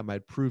first time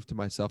I'd proved to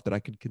myself that I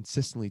could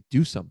consistently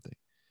do something.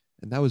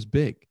 And that was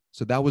big.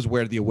 So that was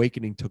where the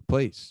awakening took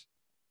place.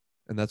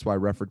 And that's why I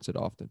reference it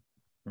often.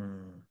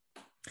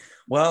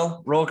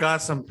 Well,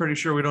 Rokas, I'm pretty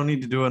sure we don't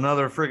need to do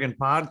another friggin'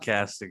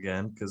 podcast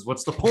again, because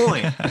what's the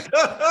point?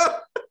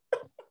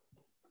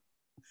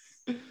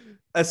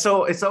 And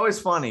so it's always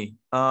funny.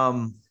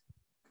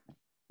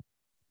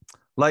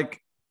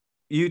 Like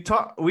we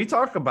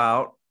talk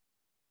about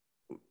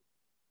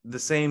the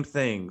same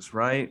things,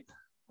 right?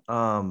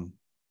 And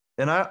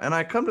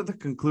I come to the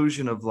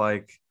conclusion of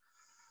like,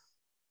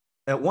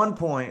 at one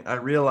point, I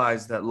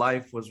realized that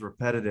life was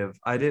repetitive.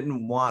 I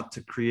didn't want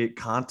to create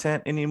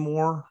content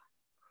anymore.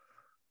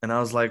 And I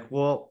was like,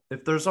 well,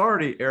 if there's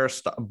already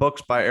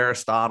books by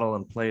Aristotle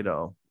and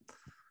Plato,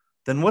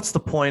 then what's the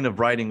point of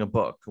writing a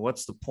book?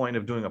 What's the point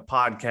of doing a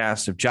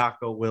podcast if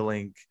Jocko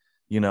Willink,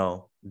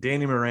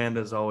 Danny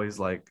Miranda's always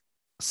like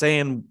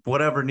saying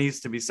whatever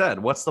needs to be said?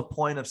 What's the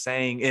point of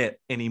saying it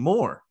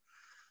anymore?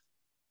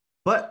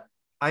 But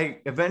I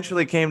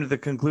eventually came to the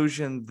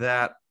conclusion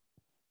that,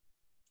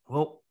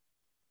 well,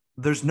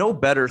 there's no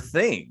better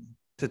thing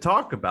to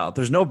talk about.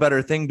 There's no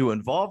better thing to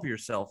involve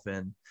yourself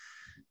in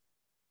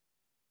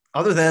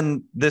other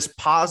than this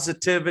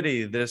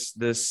positivity,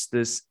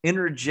 this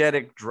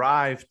energetic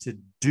drive to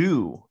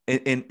do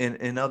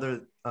in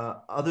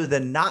other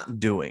than not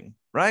doing,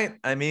 right?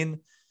 I mean,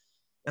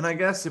 and I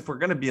guess if we're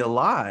going to be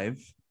alive,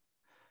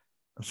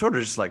 I'm sort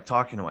of just like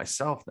talking to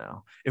myself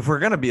now. If we're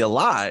going to be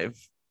alive,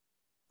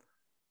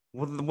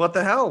 what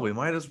the hell? We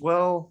might as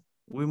well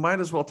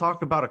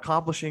talk about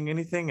accomplishing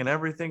anything and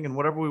everything and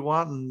whatever we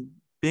want and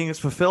being as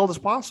fulfilled as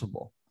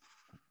possible.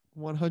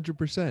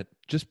 100%.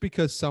 Just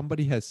because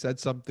somebody has said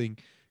something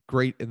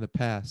great in the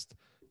past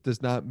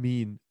does not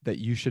mean that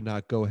you should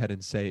not go ahead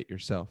and say it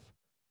yourself.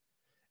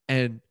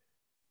 And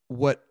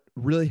what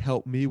really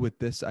helped me with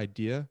this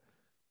idea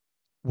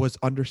was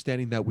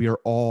understanding that we are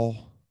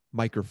all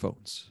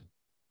microphones.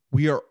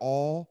 We are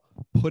all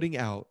putting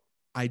out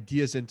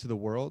ideas into the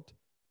world,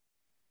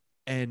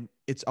 and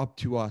it's up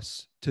to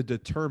us to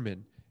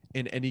determine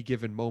in any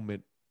given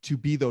moment to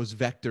be those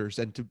vectors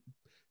and to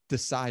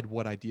decide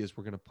what ideas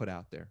we're going to put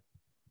out there.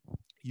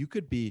 You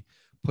could be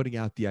putting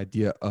out the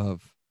idea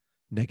of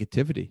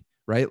negativity,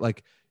 right?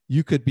 Like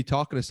you could be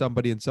talking to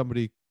somebody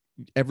and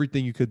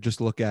everything you could just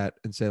look at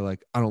and say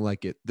like, I don't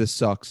like it. This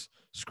sucks.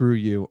 Screw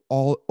you,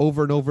 all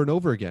over and over and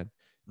over again.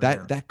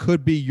 That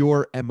could be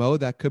your MO.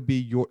 That could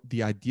be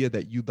the idea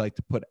that you'd like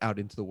to put out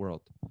into the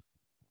world.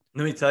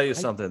 Let me tell you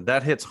something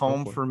that hits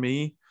home for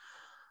me.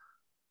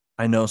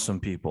 I know some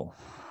people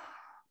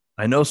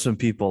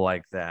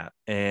like that.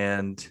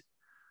 And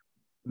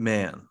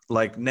man,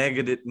 like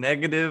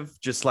negative,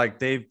 just like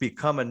they've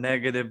become a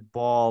negative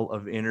ball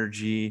of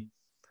energy,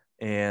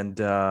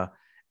 and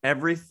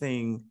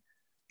everything,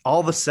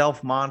 all the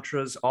self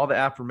mantras, all the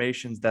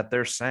affirmations that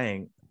they're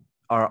saying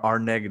are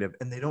negative,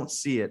 and they don't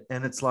see it.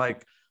 And it's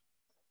like,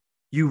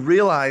 you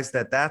realize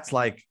that that's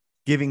like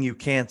giving you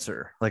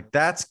cancer, like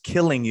that's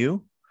killing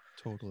you.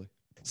 Totally.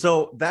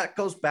 So that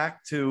goes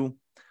back to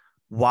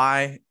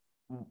why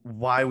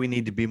we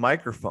need to be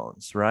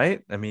microphones,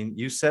 right? I mean,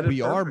 you said it.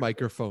 We are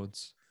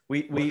microphones.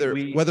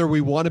 Whether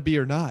we want to be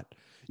or not.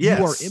 Yes.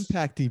 You are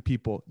impacting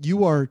people.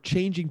 You are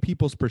changing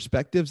people's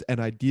perspectives and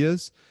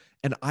ideas.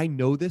 And I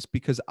know this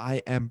because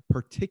I am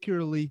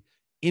particularly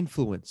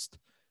influenced.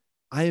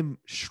 I am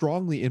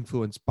strongly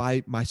influenced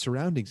by my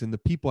surroundings and the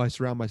people I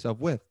surround myself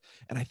with.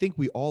 And I think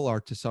we all are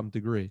to some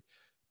degree,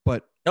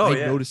 but I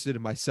noticed it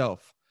in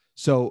myself.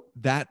 So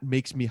that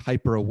makes me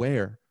hyper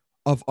aware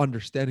of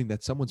understanding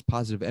that someone's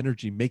positive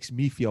energy makes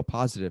me feel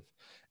positive.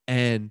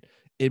 And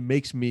it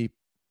makes me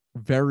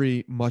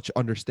very much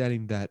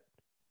understanding that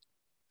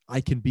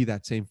I can be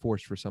that same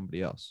force for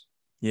somebody else.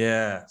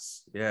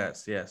 Yes.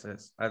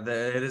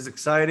 It is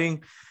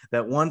exciting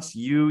that once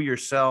you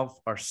yourself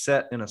are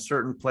set in a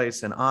certain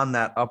place and on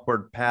that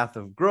upward path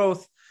of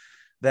growth,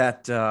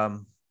 that,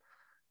 the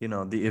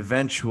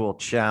eventual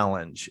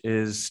challenge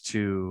is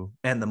to,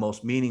 and the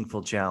most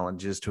meaningful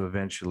challenge is to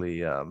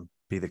eventually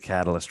be the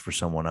catalyst for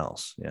someone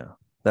else. Yeah.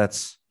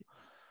 That's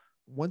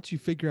once you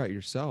figure out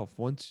yourself,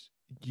 once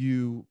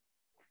you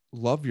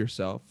love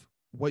yourself,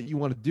 what you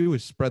want to do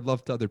is spread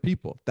love to other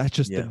people. That's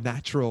just the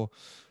natural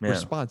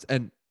response.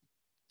 And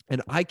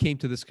I came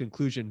to this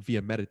conclusion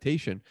via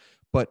meditation,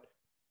 but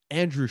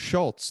Andrew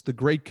Schultz, the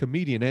great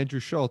comedian Andrew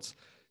Schultz,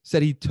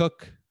 said he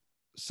took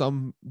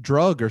some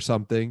drug or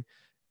something,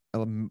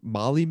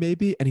 Molly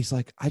maybe, and he's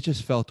like, I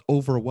just felt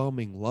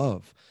overwhelming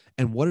love.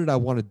 And what did I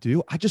want to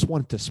do? I just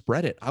wanted to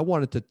spread it. I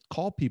wanted to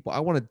call people. I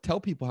wanted to tell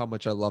people how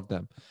much I love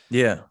them.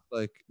 Yeah.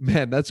 Like,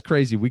 man, that's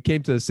crazy. We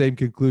came to the same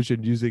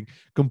conclusion using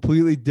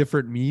completely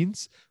different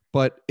means,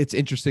 but it's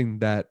interesting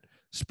that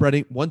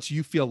spreading, once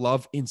you feel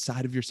love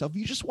inside of yourself,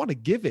 you just want to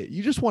give it.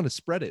 You just want to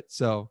spread it.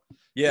 So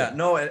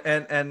no.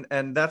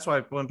 And that's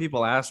why when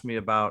people ask me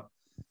about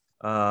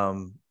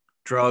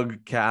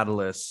drug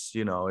catalysts,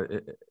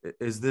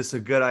 is this a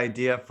good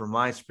idea for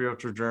my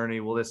spiritual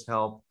journey? Will this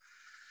help?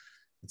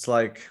 It's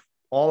like,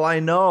 all I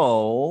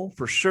know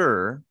for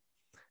sure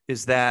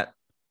is that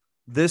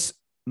this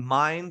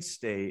mind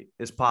state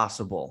is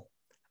possible.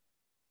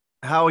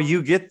 How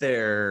you get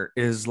there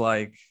is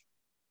like,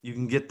 you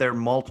can get there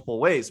multiple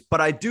ways,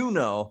 but I do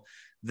know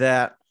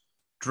that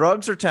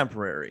drugs are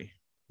temporary.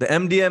 The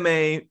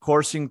MDMA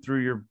coursing through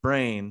your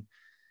brain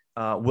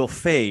will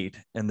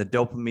fade, and the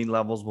dopamine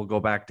levels will go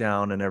back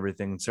down and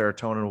everything. And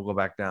serotonin will go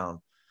back down.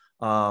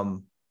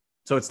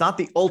 So it's not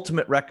the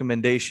ultimate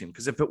recommendation,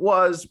 because if it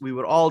was, we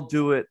would all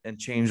do it and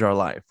change our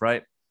life,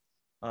 right?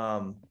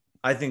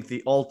 I think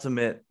the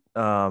ultimate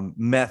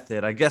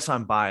method, I guess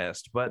I'm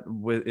biased, but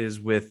is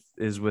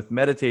with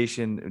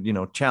meditation,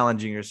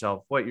 challenging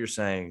yourself, what you're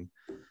saying,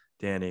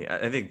 Danny.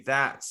 I think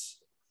that's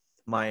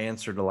my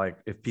answer to, like,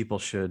 if people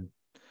should,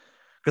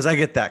 because I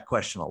get that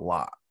question a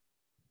lot.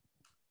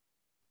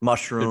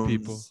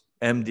 Mushrooms,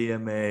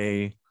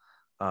 MDMA,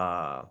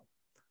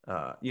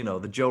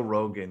 the Joe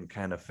Rogan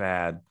kind of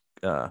fad.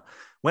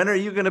 When are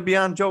you going to be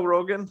on Joe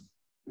Rogan?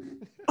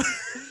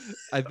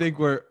 I think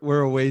we're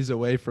a ways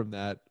away from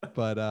that,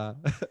 but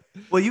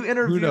well, you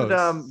interviewed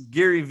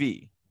Gary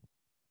Vee.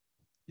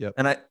 Yep.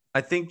 And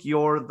I think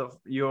you're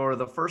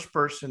the first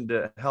person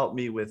to help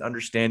me with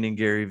understanding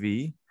Gary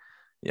Vee.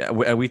 Yeah,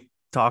 we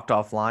talked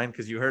offline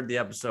because you heard the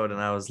episode,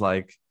 and I was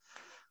like,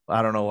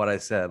 I don't know what I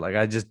said. Like,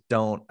 I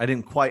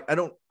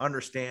don't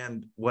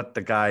understand what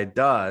the guy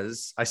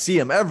does. I see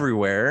him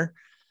everywhere,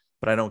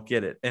 but I don't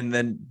get it.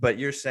 But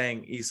you're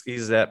saying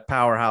he's that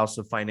powerhouse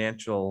of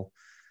financial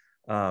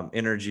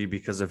energy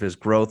because of his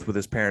growth with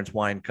his parents'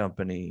 wine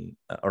company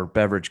or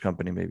beverage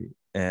company, maybe.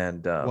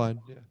 And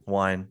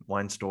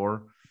wine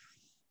store.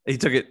 He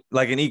took it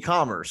like an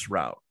e-commerce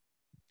route.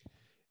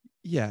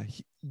 Yeah.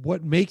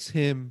 What makes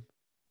him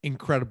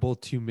incredible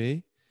to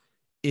me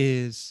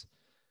is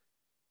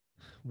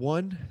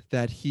One,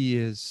 that he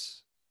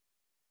is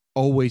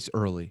always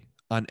early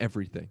on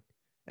everything.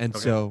 And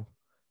Okay. so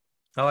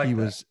I like he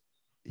that.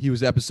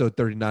 was episode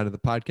 39 of the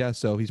podcast,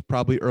 so he's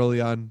probably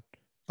early on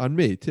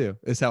me too,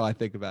 is how I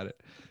think about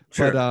it.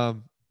 Sure.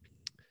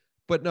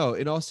 But no,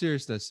 in all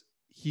seriousness,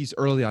 he's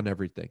early on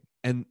everything.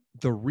 And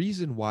the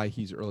reason why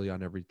he's early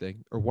on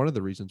everything, or one of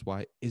the reasons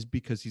why, is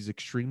because he's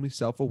extremely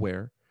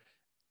self-aware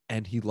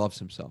and he loves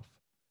himself.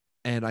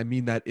 And I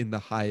mean that in the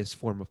highest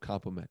form of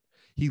compliment.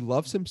 He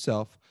loves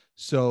himself,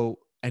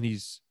 and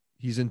he's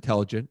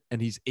intelligent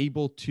and he's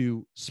able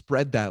to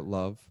spread that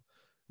love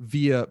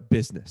via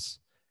business.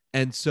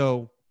 And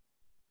so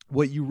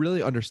what you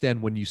really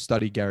understand when you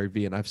study Gary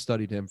Vee, and I've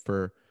studied him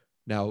for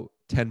now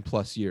 10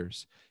 plus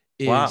years,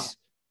 is Wow.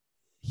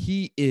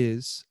 he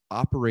is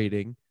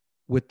operating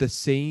with the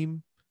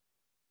same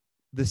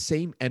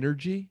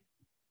energy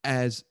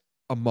as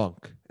a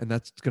monk. And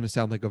that's going to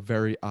sound like a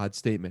very odd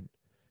statement.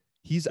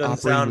 He's Doesn't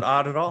operating sound with,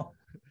 odd at all.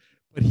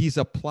 but he's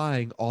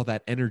applying all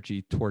that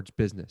energy towards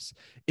business.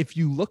 If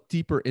you look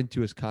deeper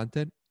into his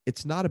content,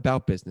 it's not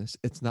about business.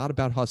 It's not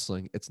about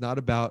hustling. It's not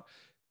about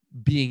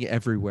being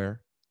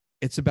everywhere.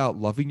 It's about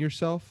loving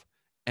yourself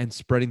and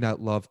spreading that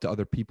love to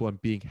other people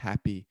and being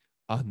happy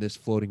on this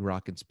floating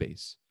rock in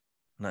space.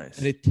 Nice.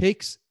 And it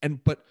takes,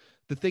 but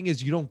the thing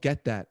is, you don't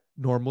get that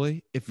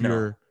normally if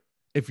No.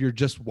 you're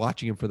just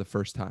watching him for the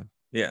first time.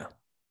 Yeah.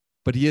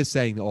 But he is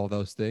saying all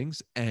those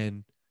things,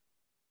 and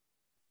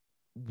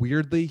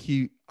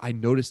weirdly, I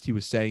noticed he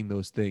was saying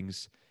those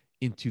things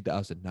in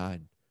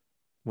 2009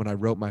 when I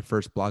wrote my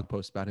first blog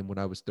post about him when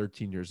I was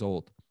 13 years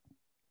old.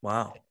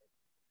 Wow.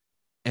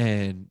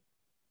 And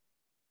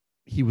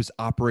he was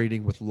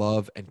operating with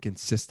love and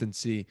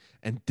consistency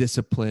and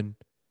discipline.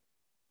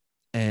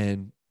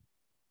 And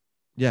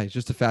yeah, he's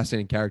just a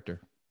fascinating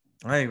character.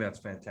 I think that's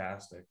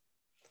fantastic.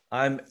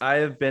 I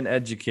have been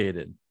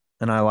educated,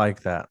 and I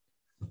like that.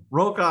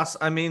 Rokas,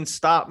 I mean,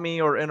 stop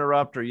me or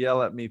interrupt or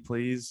yell at me,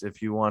 please,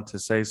 if you want to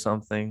say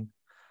something.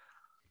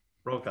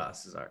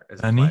 Rokas is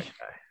Danny? my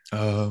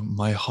guy.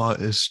 My heart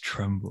is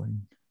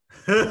trembling.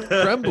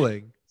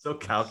 Trembling. So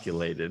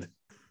calculated.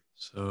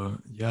 So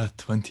yeah,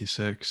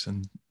 26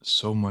 and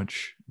so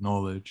much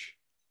knowledge.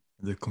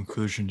 The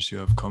conclusions you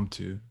have come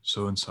to,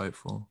 so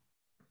insightful.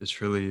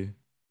 It's really,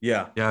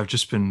 Yeah. I've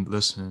just been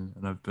listening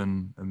and I've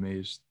been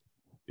amazed.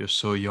 You're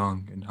so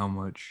young and how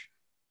much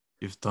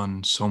you've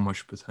done, so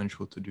much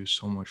potential to do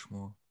so much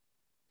more.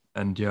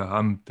 And yeah,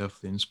 I'm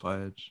definitely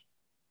inspired.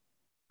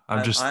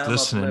 I'm just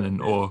listening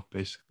in awe,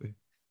 basically.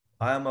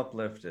 I am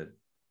uplifted.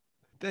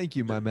 Thank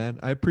you, my man.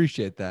 I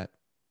appreciate that.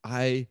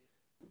 I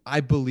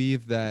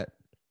believe that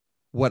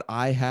what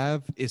I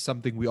have is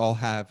something we all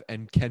have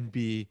and can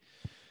be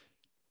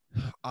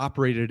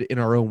operated in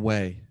our own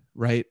way,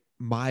 right?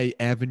 My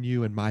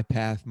avenue and my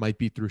path might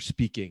be through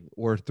speaking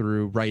or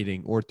through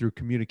writing or through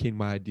communicating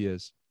my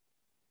ideas.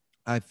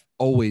 I've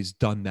always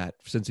done that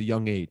since a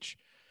young age.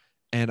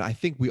 And I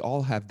think we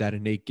all have that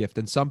innate gift.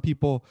 And some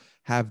people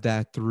have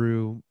that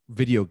through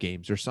video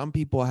games, or some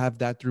people have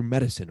that through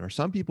medicine, or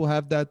some people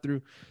have that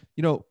through,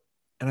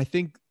 and I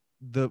think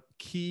the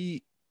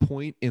key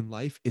point in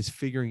life is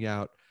figuring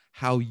out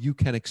how you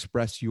can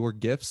express your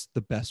gifts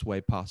the best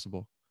way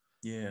possible.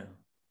 Yeah.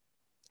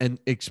 And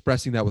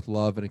expressing that with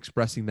love and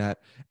expressing that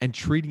and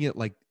treating it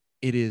like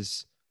it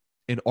is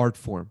an art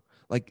form.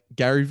 Like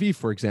Gary Vee,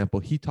 for example,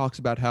 he talks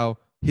about how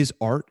his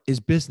art is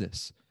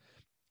business.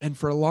 And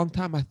for a long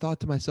time, I thought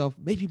to myself,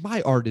 maybe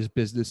my art is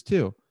business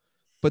too.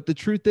 But the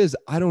truth is,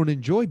 I don't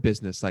enjoy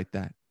business like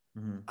that.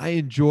 Mm-hmm. I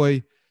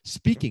enjoy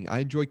speaking. I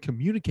enjoy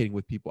communicating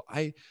with people.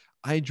 I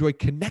enjoy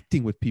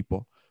connecting with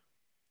people.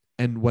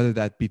 And whether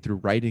that be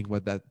through writing,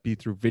 whether that be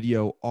through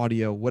video,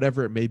 audio,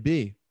 whatever it may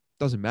be,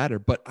 doesn't matter.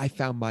 But I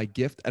found my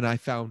gift and I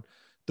found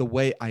the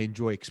way I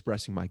enjoy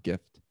expressing my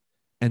gift.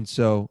 And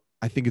so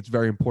I think it's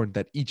very important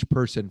that each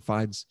person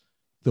finds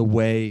the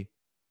way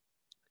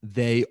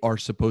they are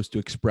supposed to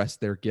express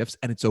their gifts.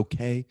 And it's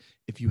okay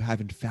if you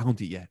haven't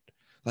found it yet.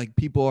 Like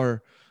people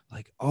are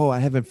like, oh, I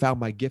haven't found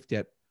my gift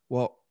yet.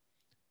 Well,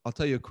 I'll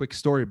tell you a quick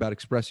story about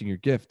expressing your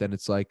gift. And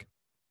it's like,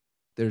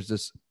 there's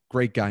this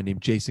great guy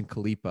named Jason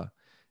Khalipa,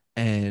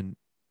 and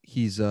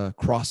he's a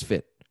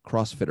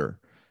CrossFitter.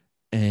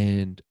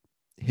 And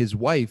his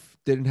wife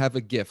didn't have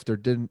a gift, or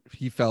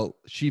she felt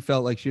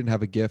like she didn't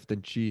have a gift,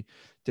 and she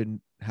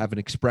didn't have an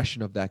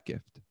expression of that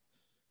gift.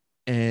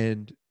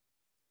 And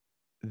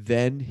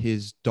then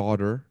his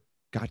daughter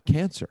got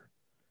cancer.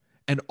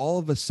 And all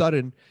of a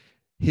sudden,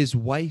 his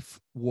wife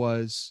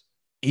was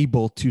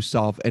able to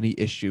solve any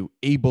issue,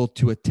 able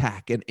to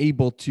attack, and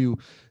able to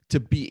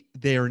be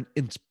there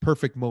in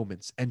perfect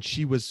moments. And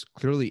she was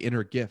clearly in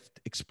her gift,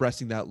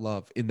 expressing that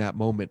love in that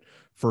moment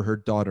for her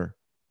daughter.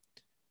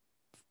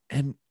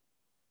 And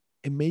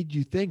it made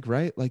you think,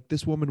 right? Like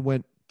this woman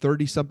went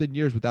 30 something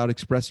years without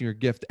expressing her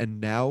gift.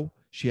 And now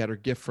she had her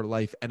gift for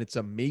life. And it's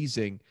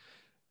amazing.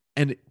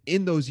 And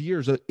in those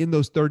years, in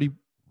those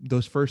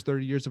first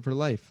 30 years of her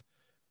life,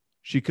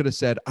 she could have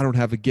said, I don't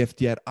have a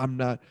gift yet. I'm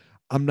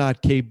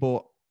not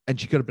capable. And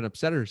she could have been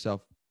upset at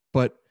herself,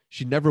 but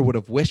She never would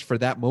have wished for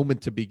that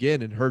moment to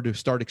begin and her to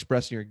start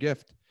expressing her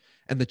gift.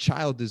 And the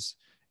child is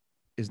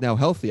now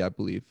healthy, I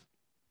believe.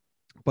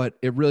 But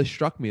it really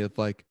struck me of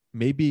like,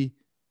 maybe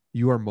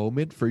your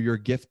moment for your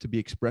gift to be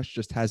expressed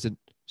just hasn't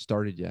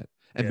started yet.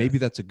 And maybe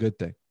that's a good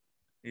thing.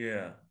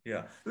 Yeah.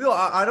 Yeah. Well,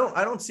 I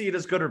don't see it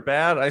as good or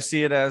bad. I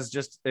see it as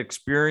just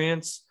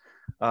experience.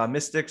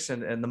 Mystics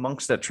and the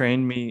monks that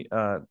trained me,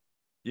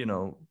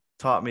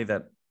 taught me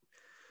that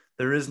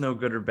there is no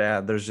good or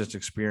bad. There's just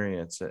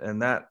experience.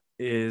 And that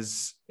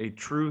is a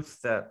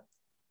truth that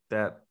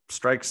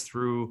strikes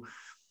through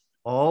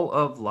all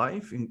of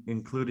life,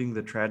 including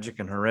the tragic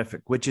and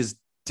horrific, which is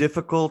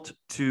difficult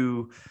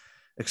to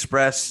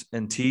express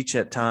and teach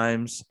at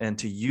times and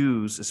to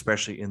use,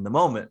 especially in the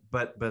moment.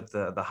 But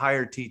the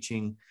higher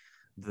teaching,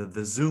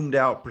 the zoomed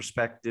out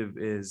perspective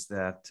is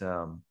that,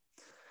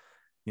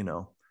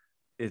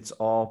 it's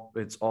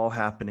all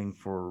happening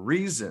for a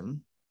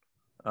reason.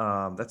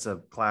 That's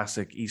a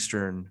classic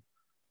Eastern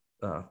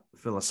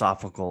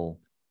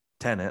philosophical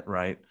tenet,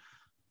 right?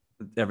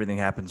 Everything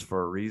happens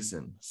for a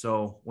reason.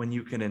 So when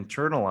you can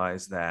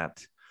internalize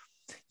that,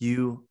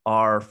 you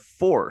are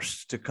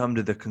forced to come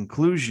to the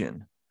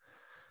conclusion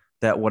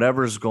that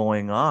whatever's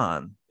going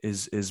on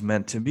is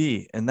meant to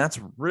be. And that's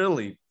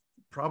really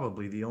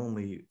probably the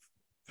only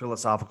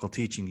philosophical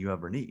teaching you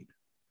ever need.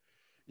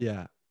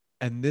 Yeah.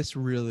 And this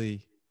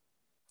really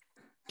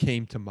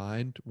came to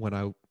mind when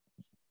I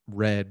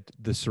read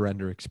The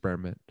Surrender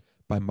Experiment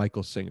by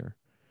Michael Singer.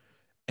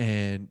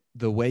 And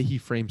the way he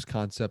frames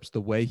concepts,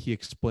 the way he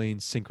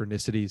explains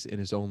synchronicities in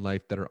his own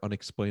life that are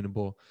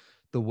unexplainable,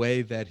 the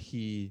way that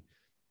he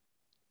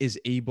is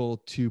able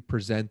to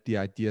present the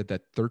idea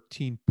that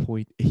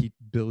 13.8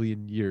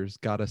 billion years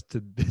got us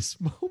to this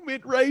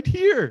moment right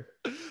here.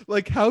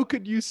 Like, how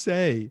could you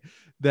say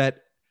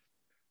that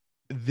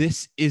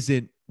this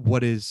isn't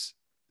what is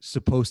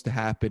supposed to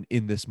happen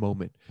in this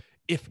moment?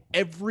 If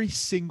every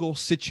single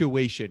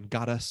situation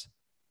got us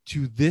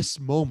to this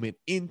moment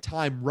in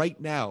time right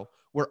now,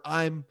 where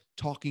I'm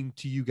talking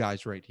to you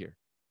guys right here,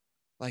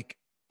 like,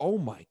 oh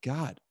my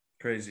God,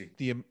 Crazy.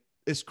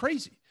 It's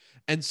crazy.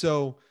 And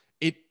so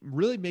it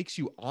really makes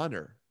you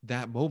honor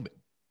that moment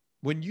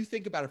when you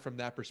think about it from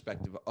that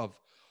perspective of,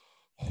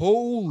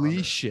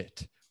 holy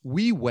shit,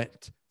 we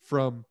went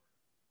from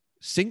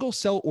single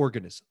cell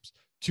organisms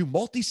to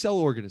multi-cell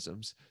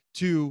organisms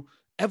to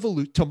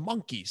evolute to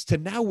monkeys to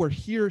now we're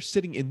here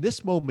sitting in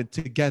this moment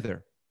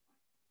together.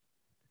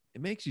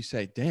 It makes you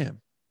say,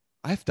 damn,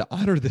 I have to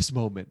honor this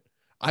moment.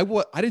 I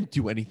didn't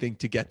do anything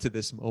to get to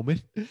this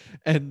moment,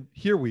 and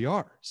here we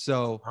are.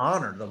 So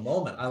honor the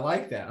moment. I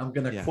like that. I'm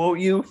going to quote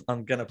you.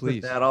 I'm going to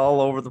put that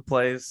all over the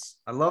place.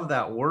 I love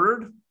that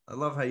word. I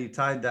love how you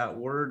tied that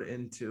word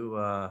into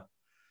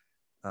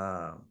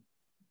putting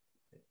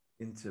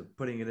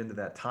it into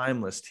that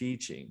timeless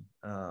teaching.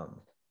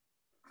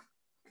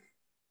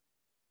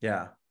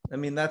 Yeah. I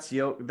mean, that's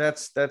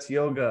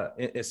yoga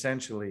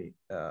essentially,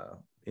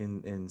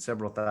 in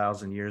several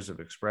thousand years of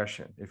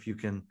expression. If you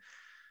can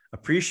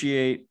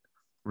appreciate,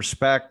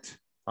 respect,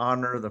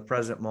 honor the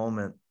present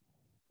moment,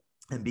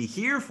 and be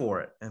here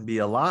for it and be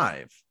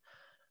alive,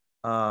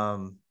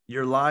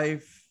 your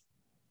life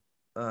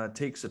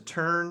takes a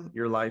turn.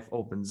 Your life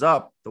opens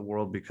up. The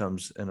world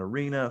becomes an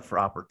arena for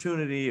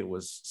opportunity. It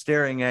was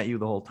staring at you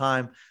the whole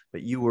time,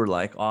 but you were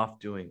like off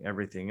doing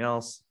everything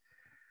else.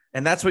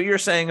 And that's what you're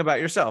saying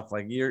about yourself.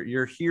 Like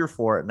you're here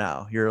for it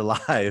now. You're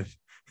alive.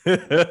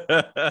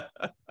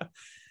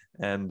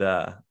 And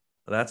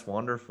that's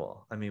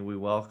wonderful. I mean, we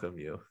welcome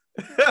you.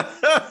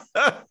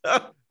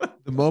 The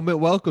moment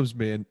welcomes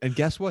me. And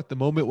guess what? The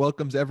moment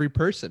welcomes every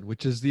person,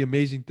 which is the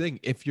amazing thing.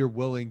 If you're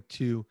willing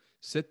to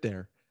sit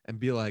there and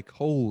be like,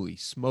 holy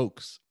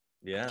smokes.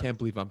 Yeah. I can't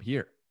believe I'm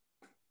here.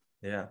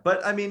 Yeah.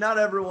 But I mean, not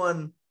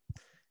everyone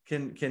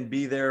can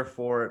be there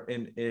for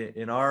it.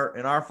 In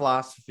our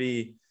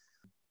philosophy,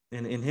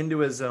 in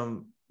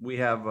Hinduism, we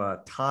have a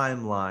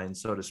timeline,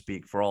 so to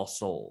speak, for all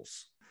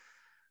souls.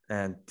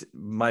 And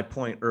my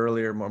point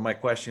earlier, or my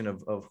question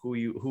of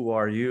who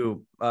are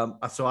you?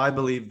 So I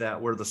believe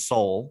that we're the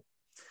soul,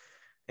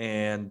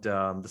 and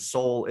the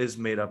soul is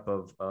made up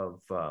of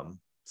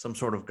some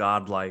sort of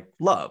godlike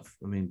love.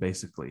 I mean,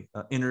 basically,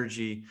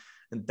 energy,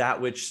 and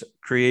that which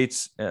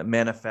creates,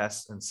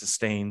 manifests, and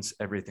sustains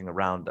everything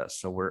around us.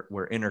 So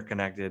we're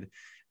interconnected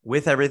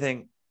with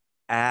everything,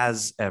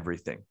 as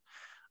everything.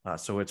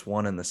 So it's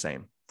one and the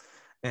same.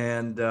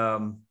 And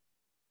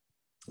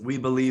we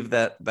believe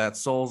that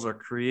souls are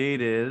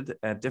created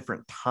at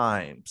different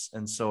times.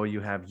 And so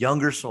you have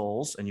younger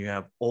souls and you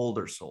have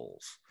older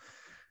souls.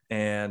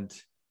 And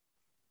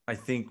I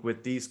think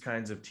with these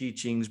kinds of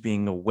teachings,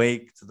 being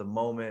awake to the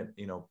moment,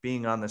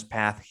 being on this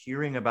path,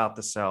 hearing about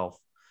the self,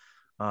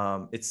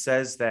 it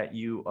says that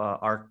you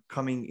are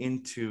coming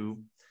into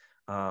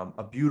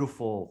a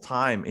beautiful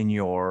time in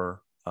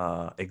your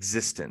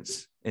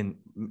existence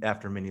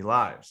after many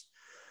lives.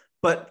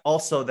 But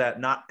also that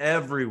not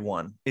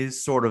everyone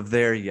is sort of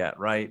there yet,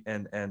 right?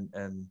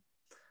 And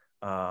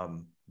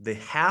they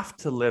have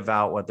to live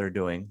out what they're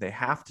doing. They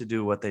have to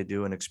do what they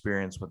do and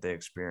experience what they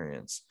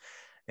experience.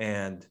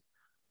 And,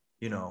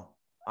 you know,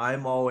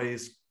 I'm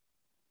always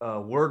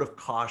a word of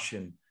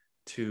caution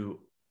to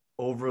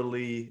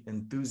overly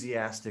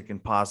enthusiastic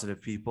and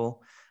positive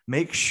people.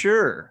 Make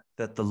sure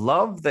that the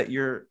love that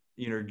you're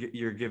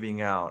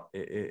giving out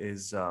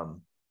is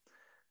to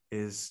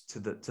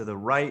the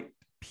right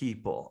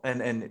people,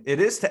 and it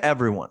is to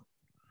everyone.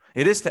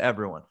 It is to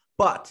everyone.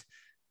 But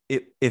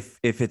if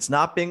it's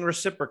not being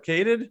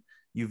reciprocated,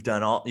 you've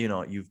done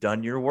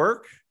your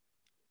work,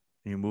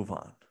 and you move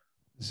on.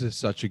 This is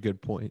such a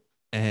good point,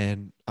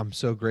 and I'm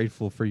so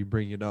grateful for you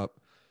bringing it up.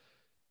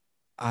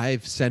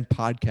 I've sent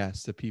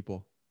podcasts to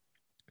people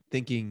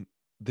thinking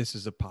this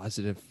is a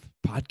positive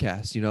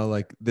podcast,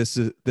 like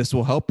this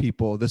will help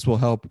people. This will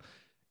help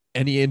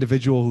any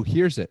individual who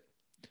hears it.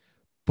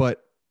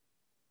 But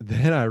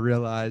then I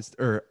realized,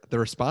 or the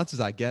responses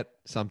I get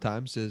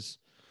sometimes is,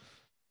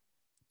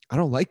 I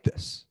don't like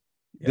this.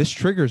 Yeah. This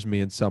triggers me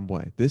in some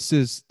way. This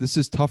is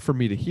tough for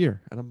me to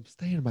hear. And I'm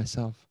saying to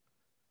myself,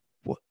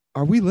 what,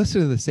 are we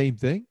listening to the same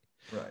thing?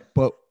 Right.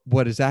 But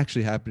what is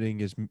actually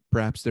happening is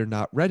perhaps they're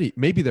not ready.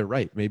 Maybe they're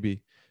right.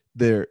 Maybe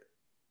they're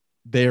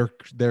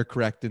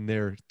correct in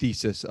their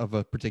thesis of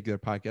a particular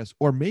podcast,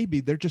 or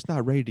maybe they're just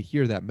not ready to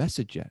hear that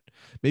message yet.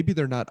 Maybe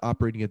they're not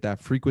operating at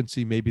that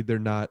frequency. Maybe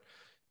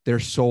their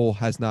soul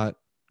has not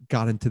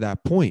gotten to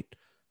that point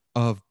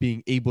of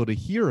being able to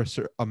hear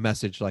a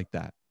message like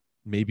that.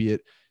 Maybe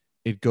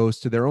it goes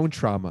to their own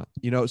trauma,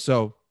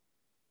 so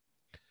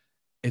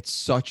it's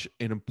such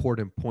an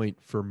important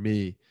point for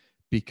me,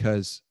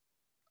 because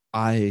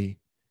I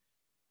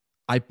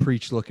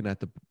preach looking at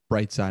the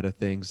bright side of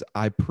things.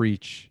 I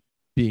preach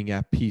being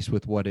at peace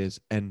with what is,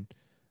 and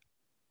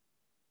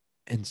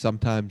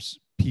sometimes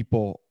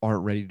people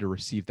aren't ready to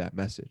receive that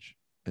message.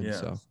 And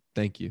so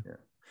thank you.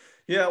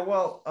 Yeah.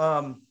 Well,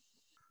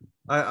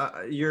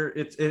 and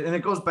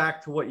it goes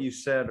back to what you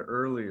said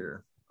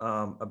earlier,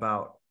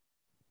 about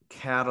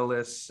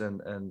catalysts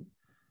and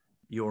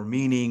your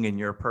meaning and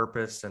your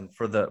purpose. And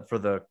for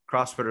the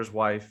CrossFitter's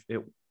wife,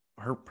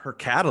 her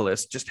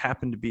catalyst just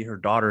happened to be her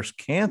daughter's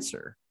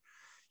cancer.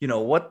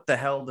 What the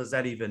hell does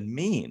that even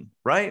mean?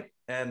 Right.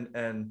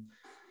 And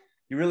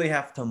you really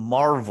have to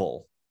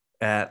marvel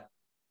at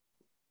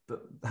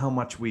how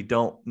much we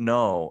don't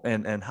know,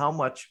 and how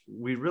much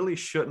we really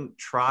shouldn't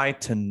try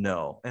to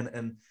know.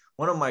 And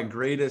one of my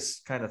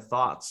greatest kind of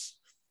thoughts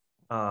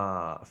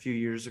a few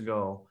years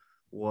ago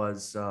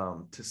was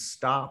to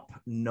stop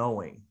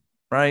knowing,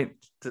 right?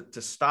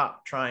 To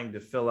stop trying to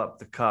fill up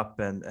the cup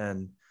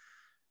and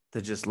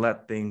to just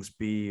let things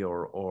be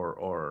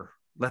or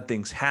let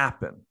things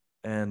happen.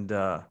 And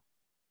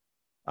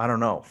I don't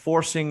know,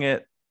 forcing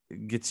it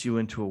gets you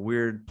into a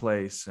weird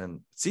place, and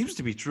it seems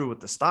to be true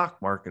with the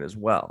stock market as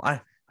well.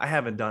 I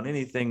haven't done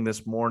anything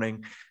this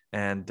morning,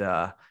 and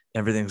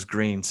everything's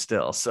green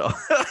still. So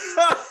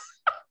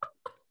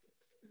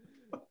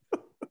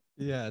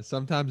yeah,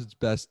 sometimes it's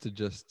best to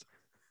just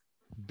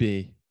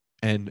be,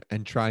 and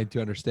trying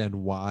to understand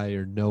why,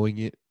 or knowing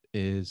it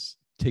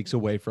takes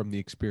away from the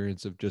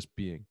experience of just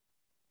being.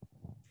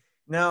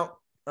 Now,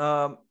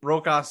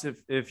 Rokas,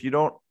 if you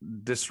don't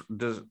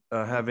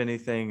have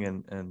anything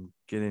and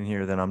get in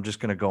here, then I'm just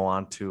going to go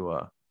on to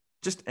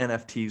just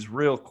NFTs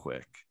real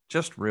quick.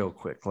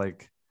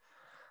 Like,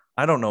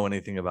 I don't know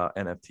anything about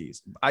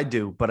NFTs. I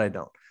do, but I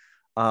don't.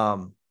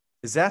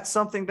 Is that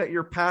something that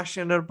you're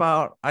passionate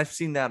about? I've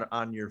seen that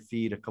on your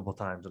feed a couple of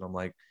times, and I'm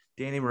like,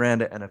 Danny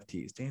Miranda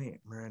NFTs.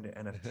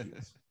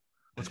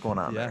 What's going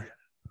on there?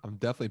 I'm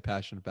definitely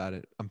passionate about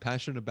it. I'm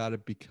passionate about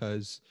it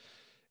because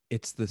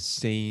it's the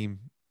same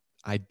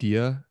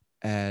idea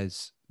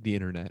as the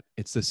internet.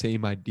 It's the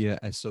same idea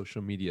as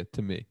social media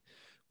to me,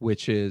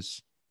 which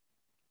is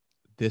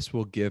this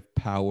will give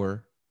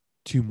power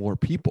to more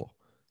people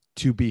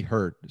to be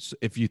heard. So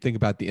if you think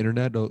about the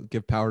internet, it'll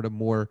give power to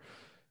more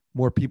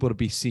people to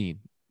be seen.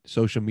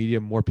 Social media,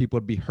 more people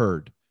to be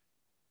heard.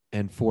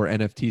 And for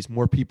NFTs,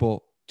 more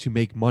people to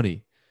make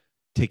money,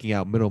 taking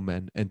out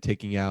middlemen and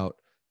taking out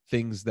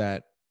things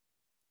that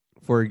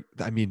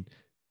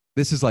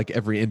this is like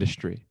every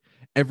industry.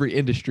 Every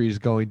industry is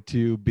going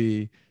to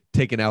be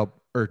taken out,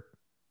 or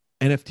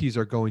NFTs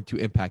are going to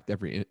impact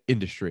every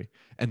industry.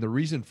 And the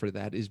reason for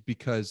that is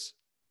because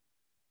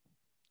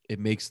it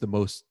makes the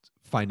most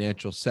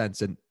financial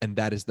sense. And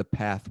that is the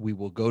path we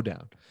will go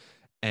down.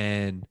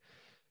 And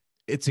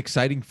it's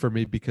exciting for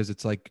me because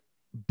it's like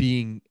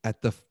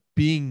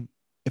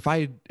if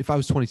I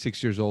was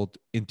 26 years old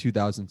in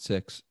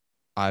 2006,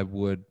 I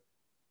would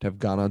have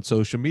gone on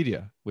social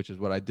media, which is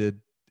what I did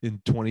in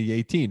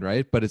 2018.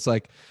 Right. But it's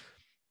like,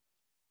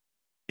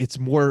 it's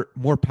more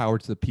power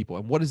to the people.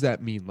 And what does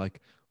that mean?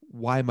 Like,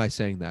 why am I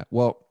saying that?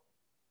 Well,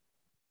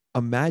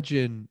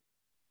 imagine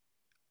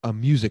a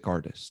music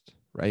artist,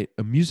 right?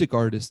 A music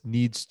artist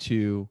needs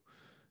to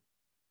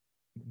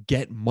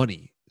get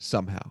money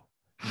somehow.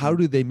 How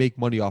do they make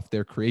money off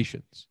their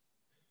creations?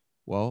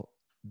 Well,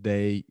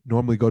 they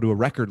normally go to a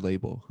record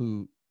label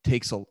who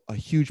takes a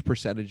huge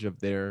percentage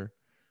of their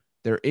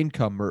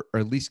income, or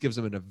at least gives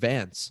them an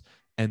advance.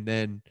 And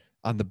then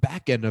on the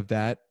back end of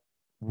that,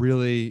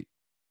 really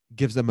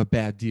gives them a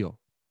bad deal.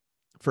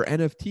 for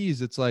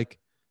NFTs, it's like,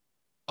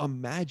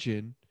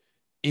 imagine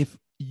if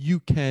you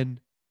can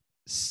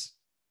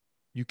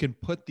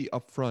put the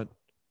upfront,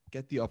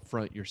 get the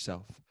upfront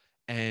yourself.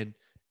 And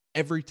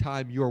every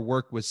time your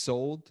work was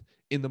sold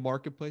in the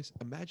marketplace,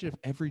 imagine if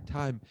every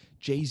time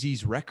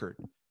Jay-Z's record,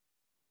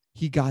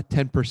 he got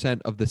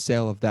 10% of the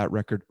sale of that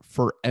record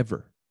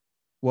forever.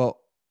 Well,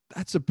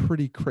 that's a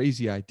pretty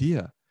crazy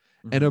idea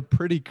and a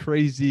pretty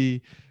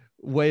crazy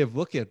way of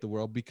looking at the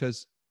world,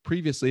 because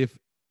previously, if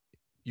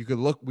you could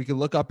look, we could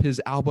look up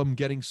his album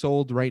getting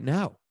sold right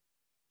now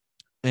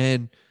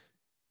and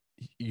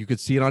you could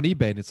see it on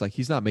eBay, and it's like,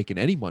 he's not making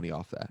any money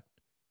off that,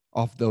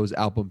 off those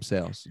album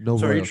sales. No.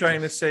 So are you royalties.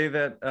 trying to say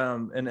that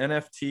an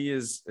NFT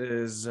is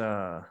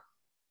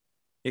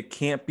it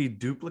can't be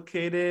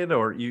duplicated,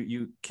 or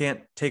you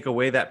can't take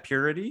away that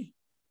purity?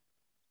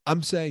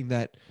 I'm saying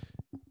that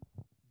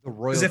the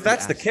royalty, Because if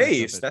that's the aspect of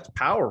case, it- that's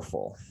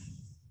powerful.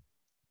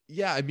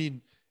 yeah, I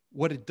mean,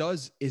 what it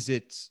does is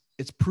it's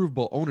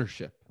provable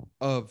ownership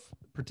of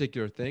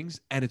particular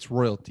things, and it's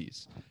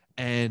royalties.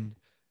 And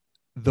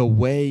the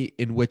way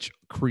in which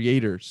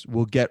creators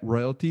will get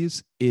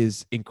royalties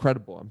is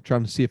incredible. I'm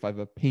trying to see if I have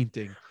a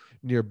painting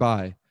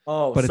nearby.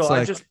 Oh, But so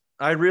it's like-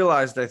 I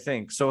realized, I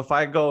think so. If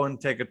I go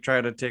and try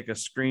to take a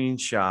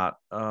screenshot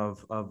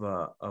of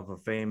a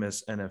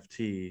famous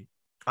NFT,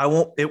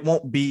 it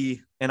won't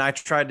be, and I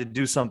tried to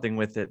do something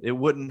with it, it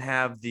wouldn't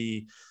have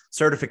the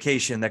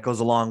certification that goes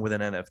along with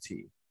an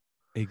NFT.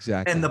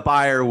 Exactly. And the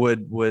buyer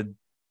would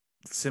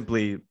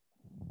simply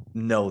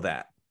know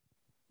that.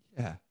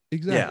 yeah,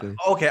 exactly.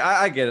 Yeah. Okay.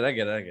 I get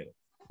it.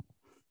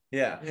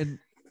 Yeah. And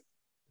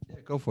yeah,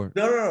 go for it.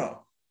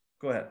 No.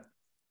 Go ahead.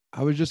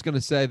 I was just going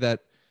to say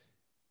that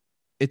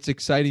it's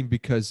exciting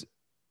because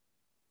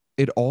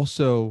it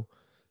also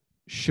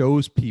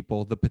shows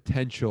people the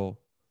potential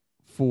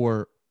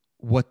for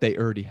what they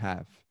already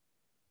have.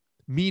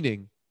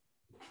 Meaning,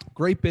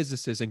 great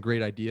businesses and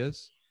great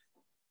ideas,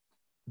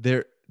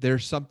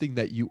 there's something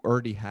that you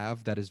already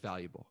have that is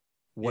valuable.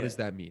 What does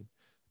that mean?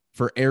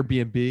 For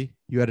Airbnb,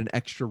 you had an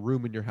extra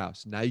room in your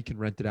house. Now you can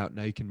rent it out.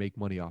 Now you can make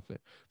money off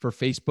it. For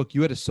Facebook,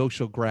 you had a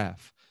social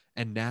graph,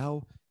 and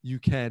now you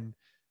can,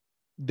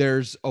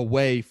 there's a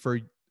way for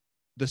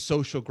the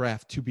social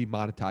graph to be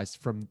monetized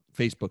from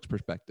Facebook's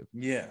perspective.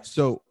 Yeah.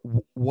 So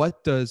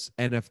what does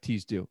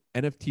NFTs do?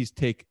 NFTs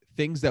take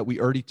things that we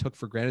already took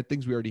for granted,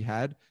 things we already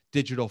had,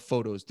 digital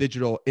photos,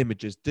 digital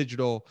images,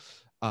 digital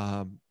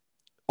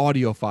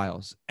audio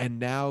files, and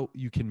now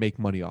you can make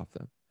money off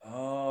them.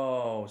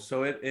 Oh,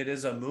 so it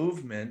is a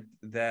movement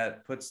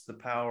that puts the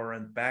power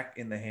back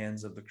in the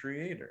hands of the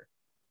creator.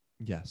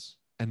 Yes.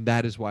 And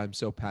that is why I'm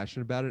so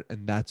passionate about it.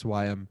 And that's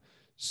why I'm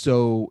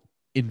so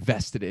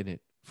invested in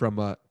it from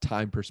a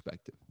time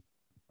perspective.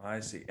 I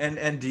see.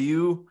 And do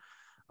you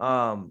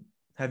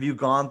have you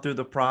gone through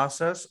the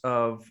process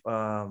of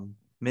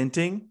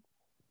minting?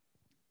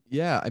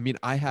 Yeah. I mean,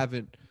 I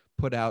haven't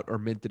put out or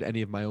minted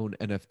any of my own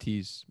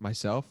NFTs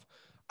myself.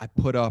 I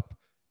put up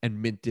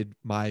and minted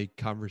my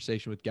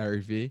conversation with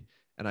Gary Vee,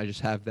 and I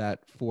just have that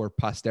for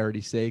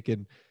posterity's sake.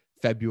 In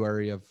I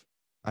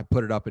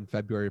put it up in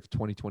February of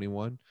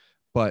 2021.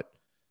 But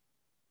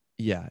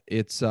yeah,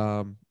 it's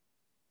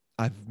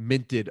I've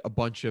minted a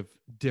bunch of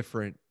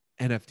different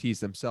NFTs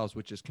themselves,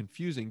 which is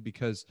confusing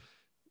because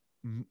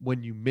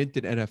when you mint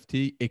an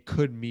NFT, it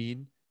could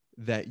mean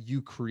that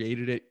you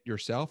created it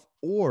yourself,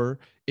 or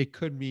it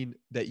could mean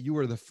that you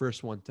were the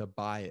first one to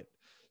buy it.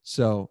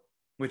 So,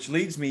 which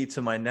leads me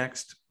to my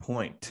next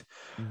point.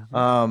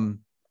 mhm.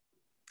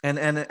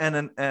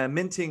 And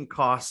minting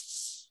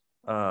costs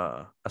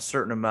a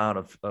certain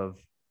amount of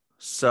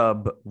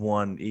sub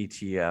one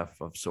ETF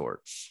of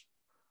sorts.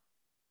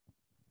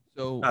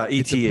 So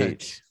ETH.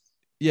 depends.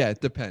 Yeah, it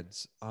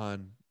depends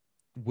on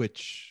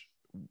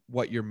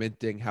what you're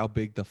minting, how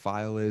big the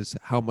file is,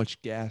 how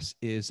much gas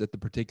is at the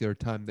particular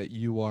time that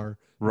you are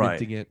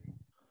minting it.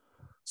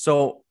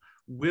 So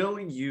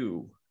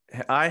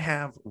I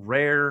have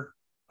rare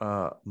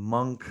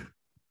monk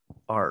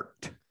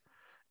art.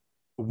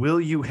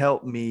 Will you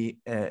help me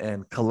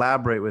and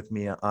collaborate with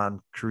me on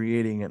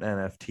creating an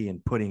NFT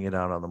and putting it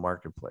out on the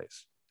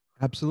marketplace?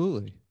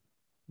 Absolutely.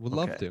 Would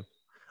love Okay. to.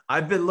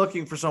 I've been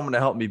looking for someone to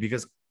help me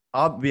because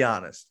I'll be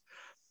honest,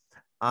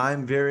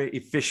 I'm very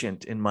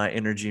efficient in my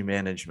energy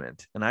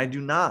management, and I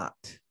do not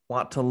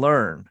want to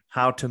learn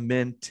how to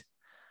mint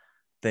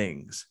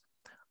things.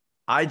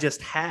 I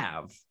just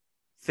have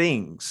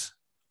things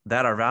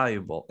that are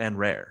valuable and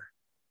rare.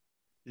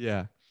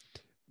 Yeah.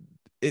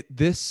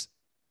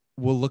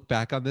 We'll look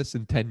back on this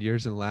in 10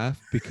 years and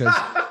laugh because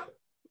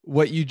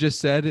what you just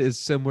said is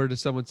similar to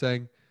someone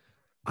saying,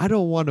 I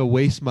don't want to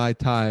waste my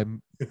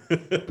time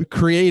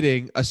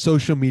creating a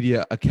social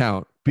media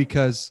account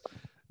because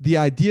the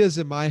ideas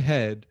in my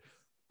head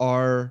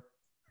are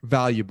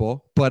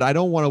valuable, but I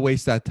don't want to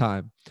waste that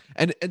time.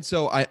 And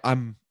so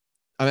I'm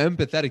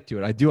empathetic to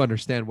it. I do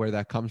understand where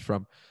that comes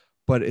from,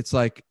 but it's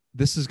like,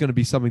 this is going to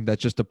be something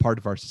that's just a part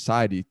of our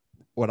society.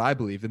 What I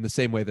believe, in the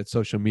same way that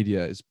social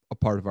media is a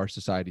part of our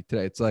society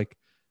today. It's like,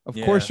 of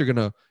course you're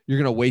going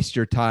to waste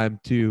your time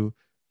to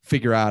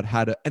figure out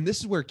how to, and this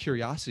is where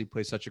curiosity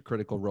plays such a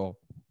critical role,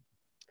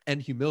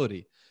 and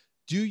humility.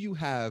 Do you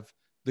have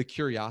the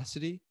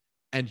curiosity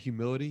and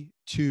humility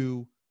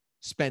to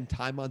spend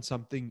time on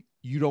something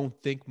you don't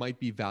think might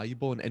be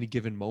valuable in any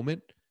given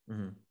moment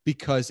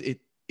because it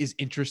is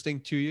interesting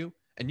to you?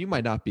 And you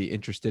might not be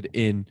interested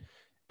in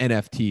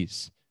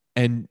NFTs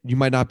and you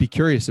might not be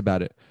curious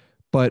about it.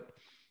 But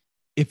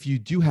if you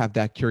do have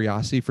that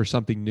curiosity for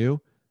something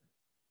new,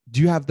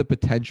 do you have the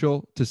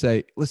potential to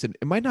say, listen,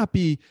 it might not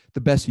be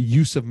the best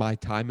use of my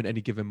time in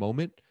any given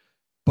moment,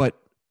 but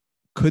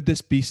could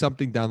this be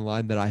something down the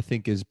line that I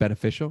think is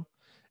beneficial?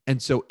 And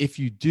so if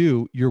you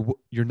do,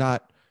 you're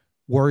not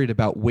worried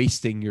about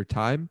wasting your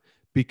time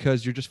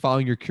because you're just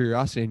following your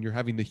curiosity and you're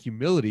having the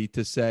humility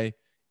to say,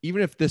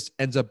 even if this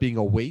ends up being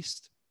a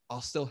waste,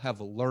 I'll still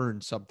have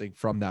learned something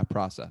from that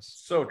process.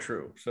 So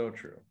true. So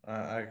true.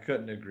 I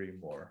couldn't agree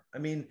more. I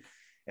mean,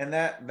 and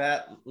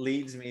that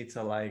leads me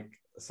to like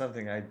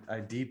something I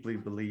deeply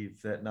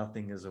believe, that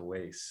nothing is a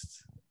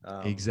waste.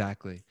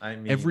 Exactly. I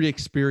mean, every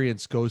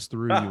experience goes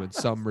through you in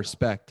some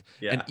respect.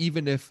 Yeah. And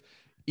even if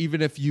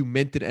you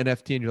minted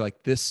NFT and you're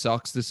like, this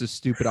sucks, this is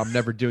stupid, I'm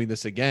never doing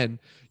this again,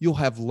 you'll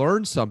have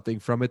learned something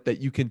from it that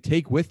you can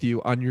take with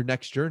you on your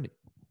next journey.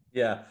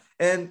 Yeah.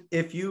 And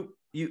if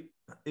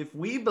if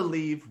we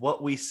believe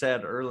what we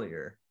said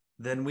earlier,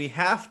 then we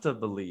have to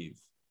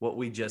believe what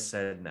we just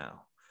said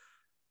now.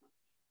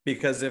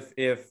 Because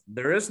if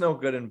there is no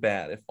good and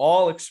bad, if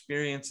all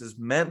experience is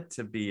meant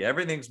to be,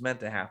 everything's meant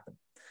to happen,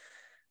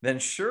 then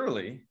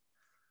surely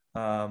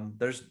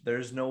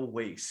there's no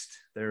waste.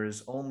 There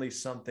is only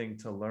something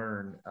to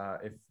learn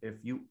if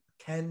you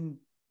can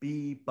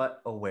be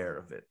but aware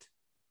of it.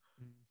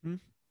 Mm-hmm.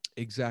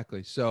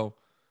 Exactly. So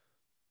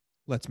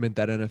let's mint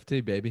that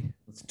NFT, baby.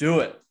 Let's do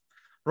it.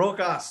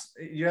 Rokas,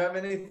 you have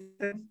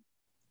anything?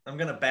 I'm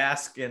gonna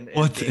bask in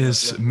what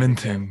is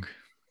minting?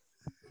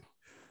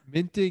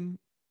 Minting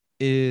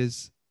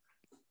is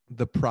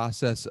the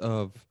process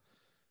of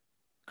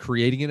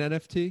creating an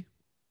NFT.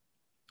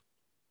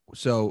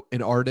 So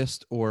an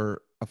artist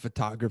or a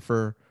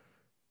photographer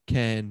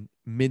can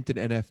mint an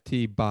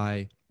NFT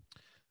by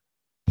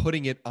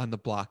putting it on the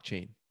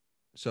blockchain.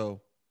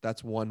 So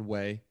that's one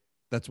way.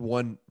 That's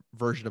one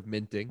version of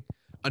minting.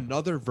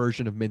 Another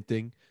version of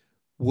minting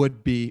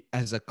would be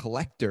as a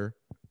collector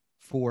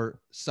for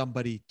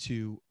somebody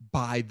to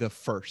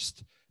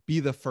be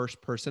the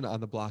first person on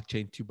the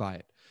blockchain to buy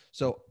it.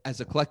 So as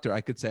a collector, I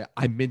could say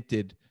I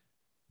minted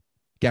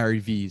Gary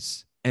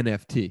V's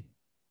NFT,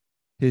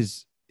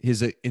 his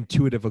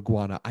intuitive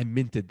iguana. I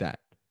minted that.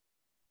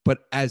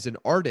 But as an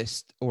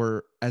artist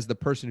or as the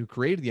person who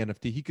created the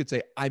NFT, he could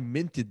say, I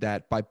minted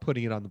that by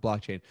putting it on the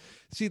blockchain.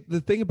 See,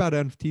 the thing about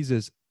NFTs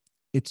is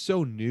it's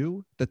so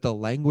new that the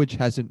language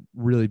hasn't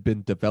really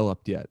been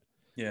developed yet.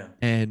 Yeah.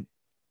 And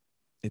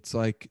it's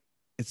like,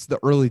 it's the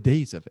early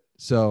days of it.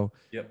 So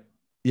yep.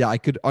 Yeah, I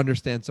could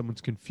understand someone's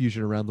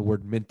confusion around the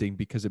word minting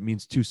because it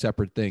means two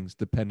separate things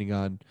depending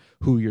on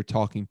who you're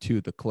talking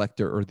to, the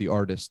collector or the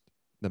artist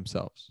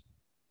themselves.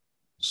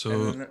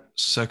 So,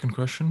 second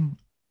question,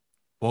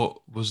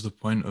 what was the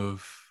point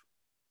of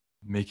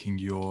making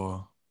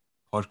your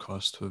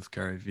podcast with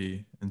Gary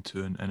Vee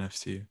into an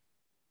NFT?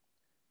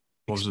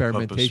 What was the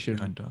purpose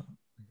behind that?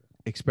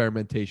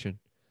 Experimentation.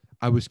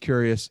 I was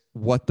curious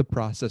what the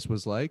process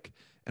was like,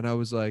 and I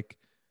was like,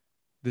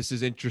 this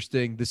is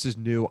interesting. This is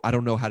new. I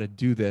don't know how to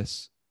do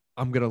this.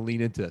 I'm going to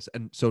lean into this.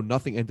 And so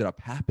nothing ended up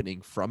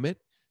happening from it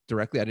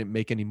directly. I didn't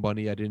make any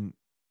money.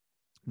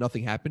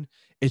 Nothing happened.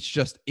 It's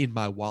just in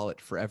my wallet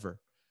forever.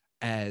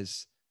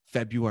 As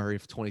February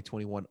of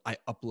 2021, I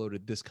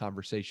uploaded this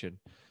conversation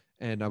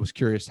and I was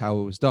curious how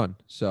it was done.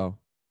 So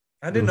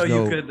I didn't know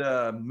you could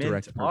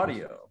mint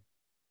audio.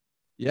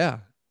 Yeah,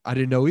 I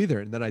didn't know either.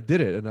 And then I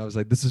did it and I was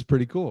like, this is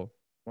pretty cool.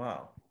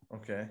 Wow.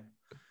 Okay.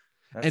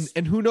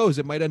 And who knows,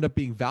 it might end up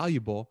being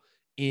valuable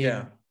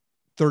in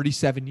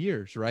 37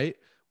 years, right?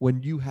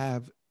 When you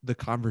have the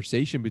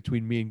conversation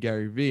between me and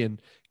Gary Vee,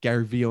 and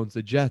Gary Vee owns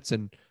the Jets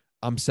and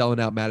I'm selling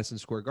out Madison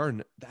Square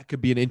Garden, that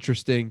could be an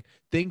interesting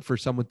thing for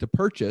someone to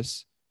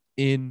purchase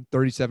in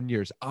 37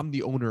 years. I'm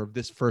the owner of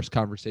this first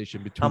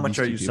conversation between. How much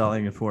are you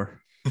selling it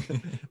for?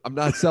 I'm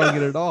not selling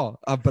it at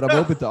all, but I'm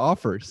open to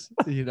offers,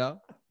 you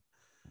know?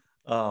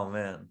 Oh,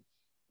 man.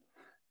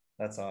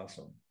 That's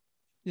awesome.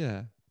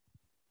 Yeah.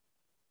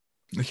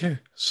 Okay,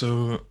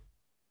 so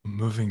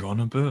moving on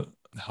a bit,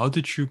 how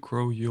did you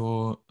grow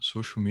your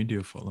social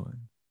media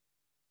following?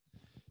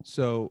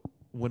 So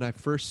when I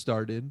first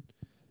started,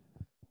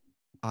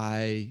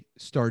 I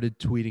started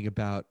tweeting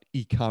about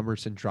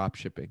e-commerce and drop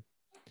shipping.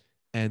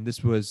 And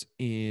this was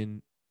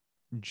in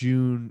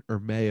June or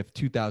May of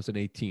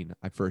 2018,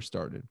 I first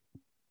started.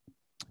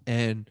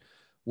 And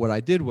what I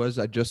did was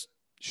I just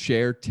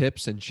share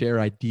tips and share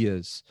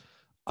ideas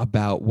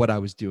about what I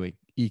was doing,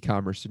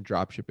 e-commerce and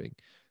drop shipping.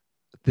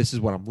 This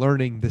is what I'm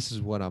learning. This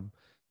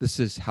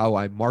is how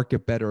I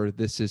market better.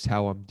 This is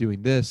how I'm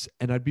doing this.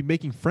 And I'd be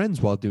making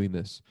friends while doing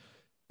this.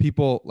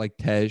 People like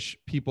Tej,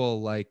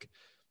 people like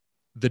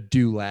the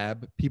Do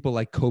Lab, people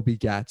like Kobe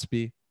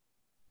Gatsby.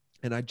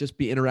 and I'd just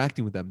be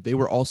interacting with them. They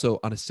were also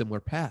on a similar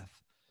path.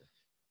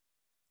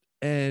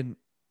 And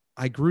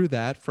I grew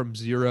that from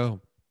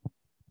 0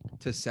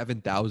 to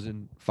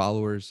 7,000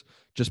 followers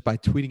just by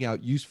tweeting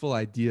out useful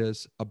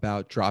ideas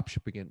about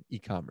dropshipping and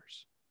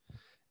e-commerce.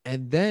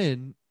 And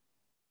then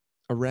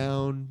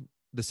around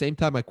the same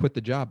time I quit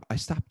the job, I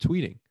stopped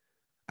tweeting.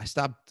 I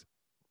stopped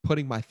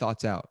putting my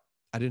thoughts out.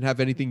 I didn't have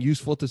anything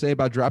useful to say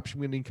about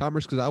dropshipping and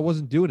e-commerce because I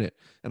wasn't doing it.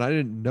 And I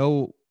didn't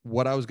know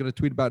what I was going to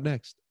tweet about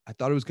next. I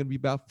thought it was going to be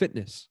about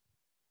fitness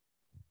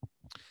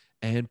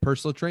and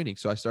personal training.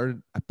 So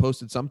I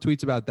posted some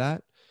tweets about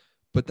that,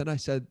 but then I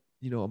said,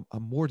 I'm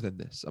more than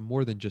this. I'm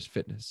more than just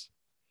fitness.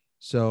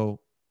 So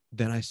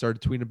then I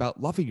started tweeting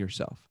about loving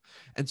yourself.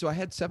 And so I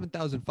had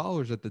 7,000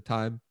 followers at the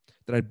time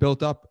that I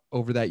built up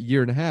over that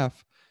year and a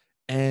half.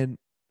 And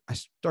I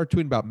started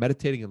tweeting about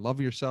meditating and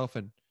loving yourself.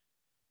 And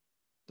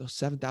those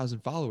 7,000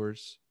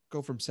 followers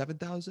go from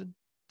 7,000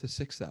 to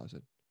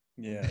 6,000.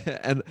 Yeah.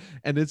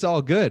 and it's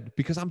all good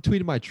because I'm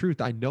tweeting my truth.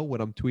 I know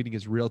what I'm tweeting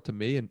is real to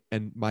me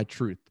and my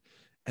truth.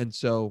 And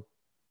so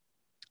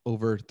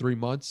over 3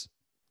 months,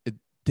 it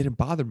didn't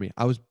bother me.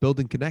 I was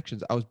building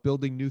connections. I was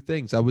building new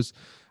things. I was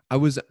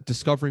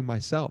discovering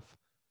myself.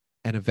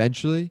 And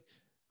eventually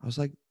I was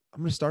like,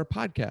 I'm going to start a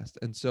podcast.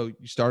 And so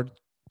you start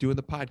doing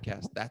the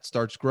podcast. That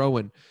starts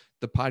growing.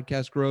 The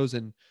podcast grows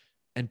and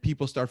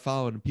people start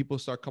following and people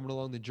start coming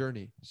along the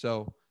journey.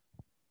 So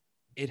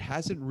it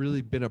hasn't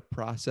really been a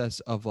process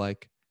of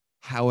like,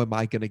 how am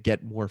I going to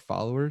get more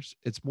followers?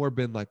 It's more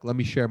been like, let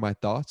me share my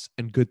thoughts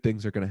and good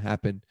things are going to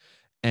happen.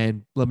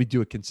 And let me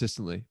do it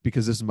consistently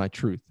because this is my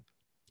truth.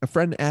 A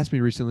friend asked me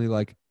recently,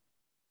 like,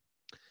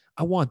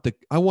 I want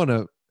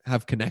to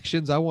have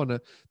connections. I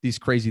want these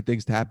crazy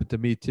things to happen to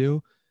me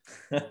too.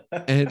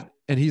 And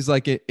he's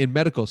like in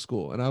medical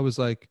school. And I was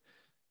like,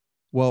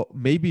 well,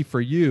 maybe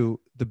for you,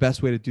 the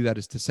best way to do that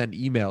is to send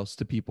emails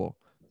to people,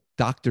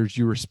 doctors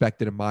you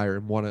respect and admire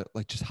and want to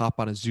like just hop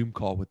on a Zoom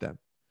call with them.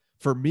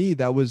 For me,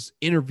 that was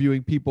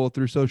interviewing people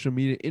through social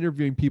media,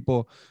 interviewing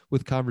people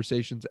with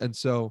conversations. And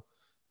so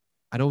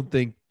I don't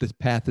think this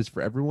path is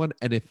for everyone.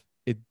 And if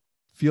it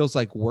feels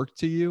like work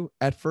to you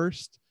at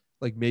first,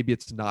 like maybe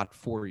it's not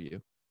for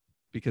you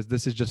because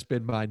this has just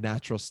been my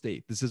natural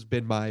state. This has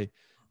been my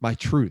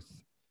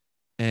truth.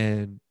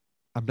 And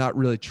I'm not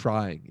really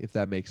trying, if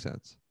that makes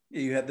sense.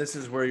 Yeah, this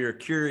is where your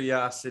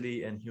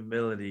curiosity and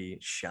humility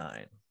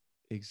shine.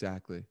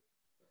 Exactly.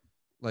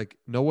 Like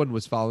no one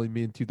was following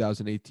me in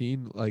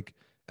 2018. Like,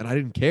 and I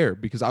didn't care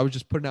because I was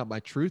just putting out my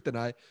truth and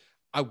I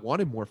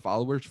wanted more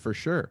followers for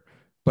sure.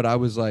 But I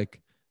was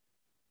like,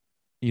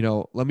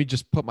 let me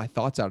just put my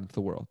thoughts out into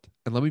the world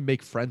and let me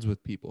make friends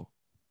with people.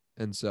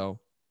 And so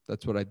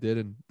that's what I did.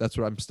 And that's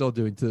what I'm still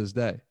doing to this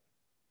day.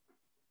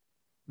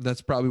 And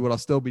that's probably what I'll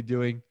still be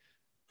doing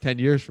 10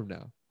 years from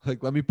now.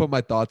 Like, let me put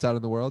my thoughts out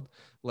in the world.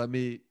 Let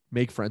me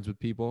make friends with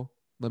people.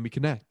 Let me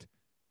connect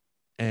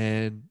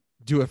and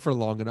do it for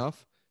long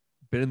enough.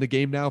 Been in the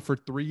game now for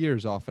 3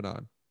 years off and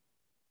on.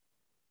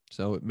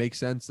 So it makes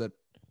sense that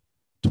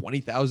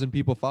 20,000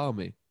 people follow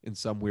me in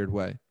some weird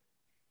way.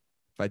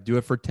 If I do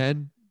it for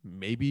 10,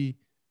 maybe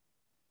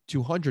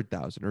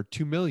 200,000 or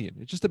 2 million.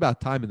 It's just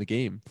about time in the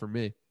game for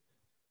me.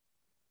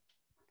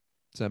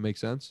 Does that make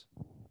sense?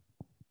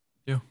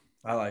 Yeah.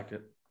 I like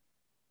it.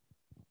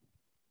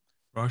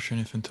 Rosh,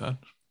 anything to add?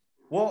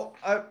 Well,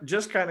 I'm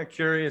just kind of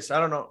curious. I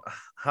don't know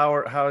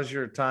how's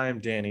your time,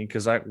 Danny?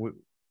 Because I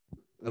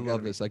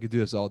love this. I could do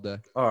this all day.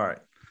 All right.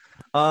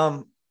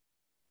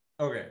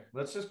 Okay,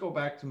 let's just go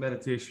back to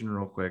meditation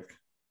real quick.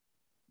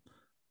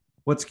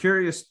 What's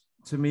curious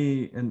to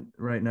me and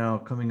right now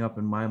coming up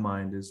in my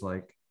mind is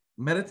like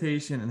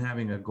meditation and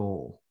having a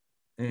goal.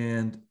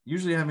 And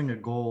usually having a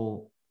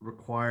goal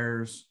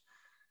requires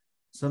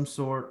some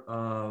sort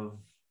of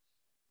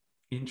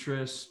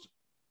interest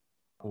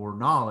or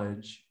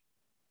knowledge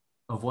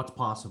of what's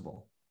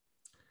possible.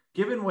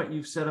 Given what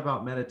you've said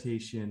about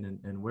meditation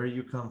and where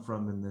you come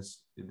from in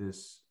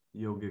this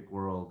yogic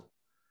world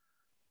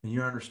and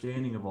your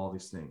understanding of all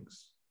these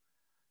things,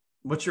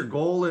 what's your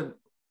goal? And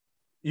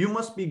you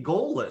must be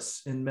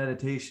goalless in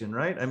meditation,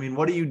 right? I mean,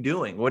 what are you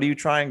doing? What are you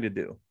trying to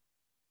do?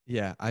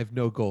 Yeah, I have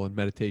no goal in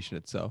meditation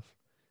itself.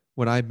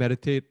 When I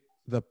meditate,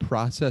 the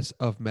process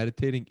of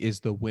meditating is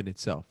the win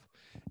itself.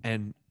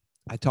 And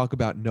I talk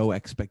about no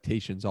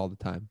expectations all the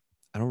time.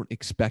 I don't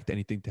expect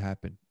anything to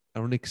happen. I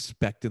don't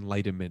expect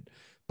enlightenment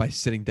by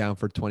sitting down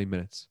for 20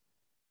 minutes.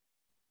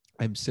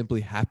 I'm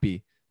simply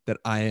happy that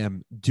I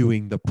am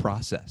doing the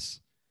process.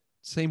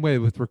 Same way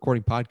with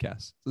recording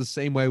podcasts. It's the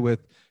same way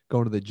with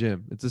going to the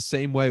gym. It's the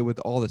same way with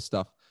all this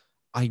stuff.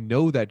 I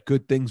know that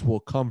good things will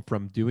come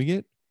from doing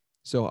it.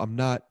 So I'm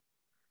not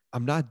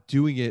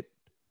doing it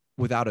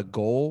without a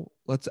goal.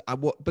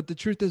 But the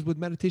truth is with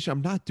meditation,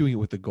 I'm not doing it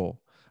with a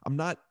goal. I'm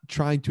not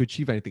trying to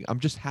achieve anything. I'm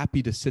just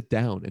happy to sit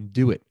down and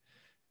do it.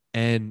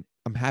 And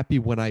I'm happy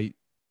when I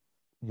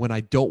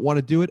don't want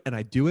to do it and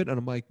I do it and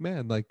I'm like,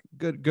 man, like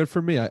good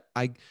for me.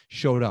 I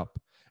showed up.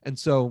 And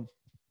so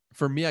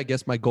for me, I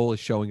guess my goal is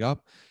showing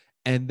up.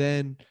 And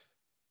then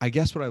I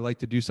guess what I like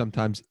to do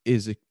sometimes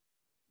is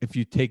if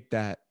you take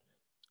that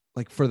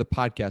like for the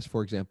podcast,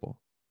 for example,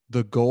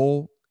 the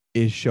goal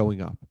is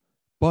showing up,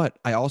 but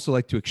I also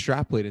like to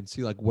extrapolate and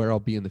see like where I'll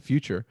be in the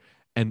future.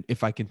 And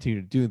if I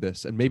continue to do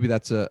this, and maybe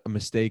that's a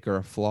mistake or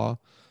a flaw,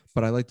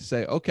 but I like to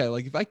say, okay,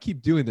 like if I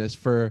keep doing this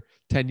for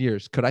 10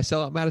 years, could I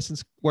sell out Madison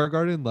Square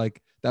Garden?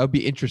 Like that would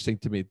be interesting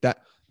to me. That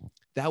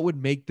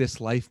would make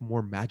this life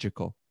more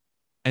magical.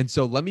 And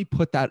so let me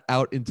put that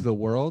out into the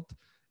world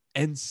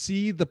and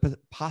see the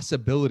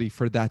possibility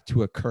for that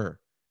to occur.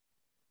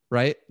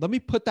 Right? Let me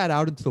put that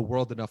out into the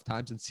world enough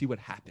times and see what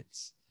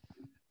happens.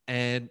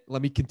 And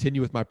let me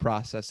continue with my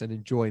process and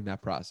enjoying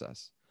that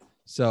process.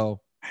 So,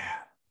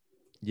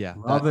 yeah,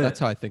 that's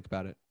how I think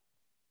about it.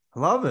 I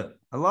love it.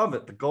 I love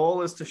it. The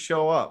goal is to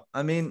show up.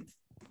 I mean,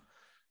 I'm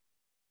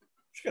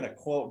just gonna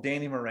quote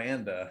Danny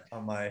Miranda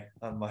on my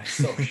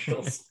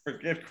socials.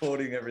 Forget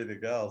quoting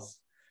everything else.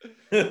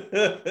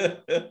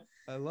 I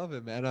love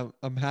it, man.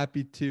 I'm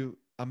happy to.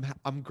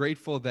 I'm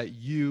grateful that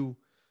the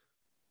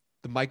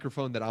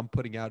microphone that I'm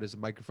putting out is a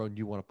microphone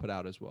you want to put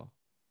out as well.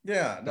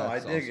 Yeah, no,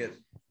 That's I dig awesome. it.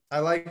 I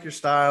like your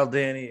style,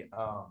 Danny.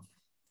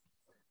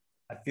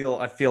 I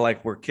feel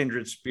like we're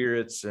kindred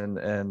spirits, and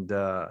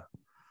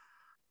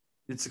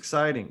it's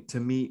exciting to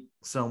meet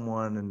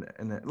someone,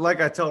 and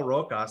like I tell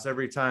Rokas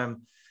every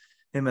time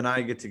him and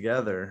I get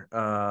together,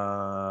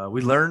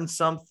 we learn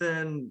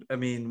something. I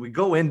mean, we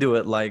go into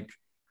it like,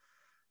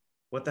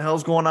 what the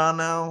hell's going on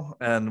now,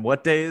 and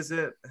what day is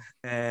it?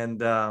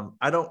 And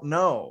I don't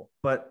know,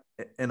 but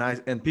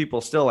and people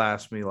still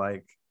ask me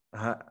like,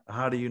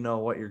 how do you know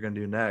what you're going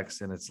to do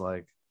next? And it's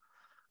like,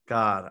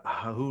 God,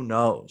 who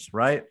knows,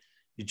 right?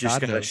 You just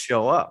God got to knows.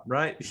 show up,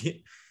 right?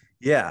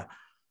 Yeah.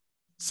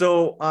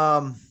 So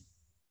I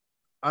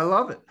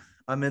love it.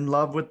 I'm in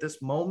love with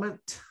this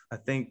moment. I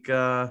think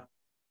I'm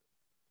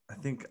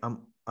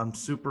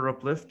super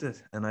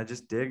uplifted, and I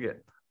just dig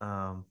it.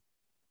 Well,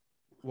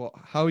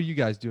 how are you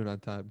guys doing on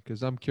time?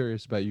 Because I'm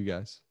curious about you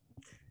guys.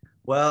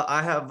 Well,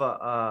 I have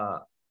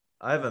a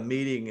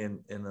meeting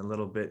in a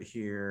little bit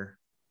here,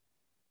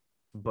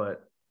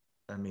 but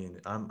I mean,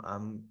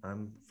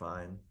 I'm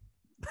fine.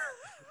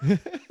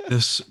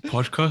 This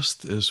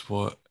podcast is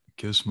what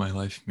gives my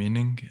life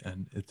meaning,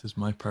 and it is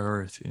my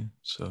priority.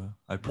 So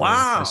I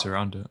prioritize Wow.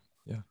 around it.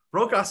 Yeah.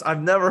 Rokas,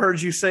 I've never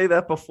heard you say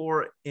that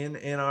before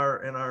in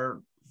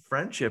our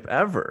friendship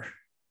ever.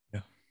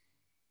 Yeah.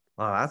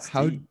 Wow, that's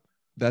How deep.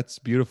 That's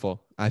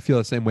beautiful. I feel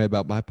the same way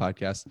about my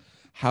podcast.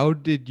 How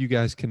did you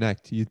guys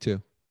connect, you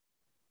two?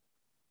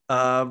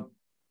 Rokas,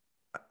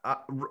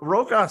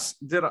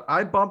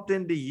 I bumped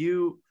into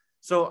you?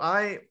 So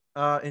I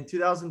in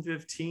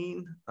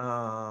 2015,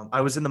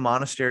 I was in the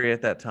monastery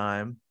at that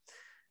time,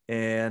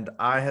 and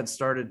I had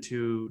started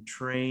to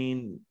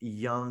train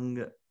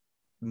young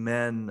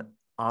men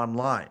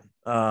online.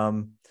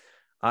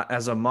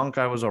 As a monk,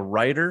 I was a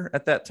writer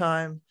at that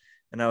time,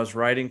 and I was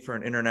writing for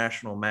an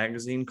international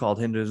magazine called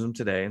Hinduism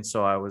Today. And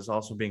so I was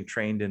also being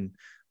trained in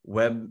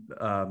web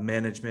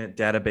management,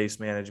 database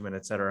management,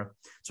 etc.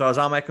 So I was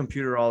on my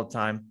computer all the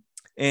time,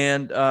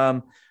 and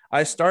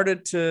I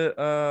started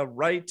to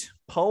write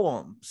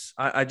poems.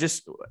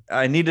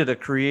 I needed a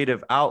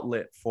creative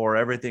outlet for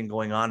everything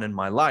going on in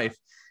my life,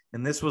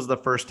 and this was the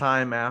first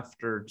time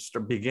after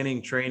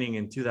beginning training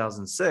in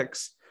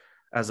 2006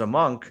 as a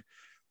monk,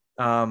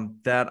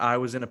 that I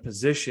was in a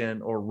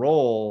position or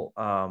role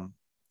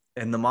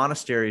in the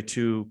monastery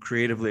to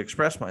creatively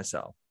express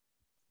myself.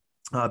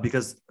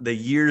 Because the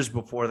years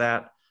before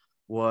that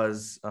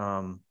was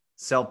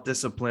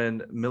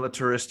self-discipline,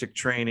 militaristic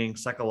training,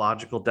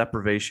 psychological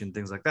deprivation,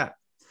 things like that.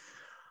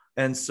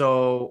 And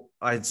so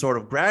I sort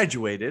of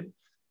graduated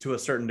to a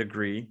certain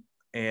degree,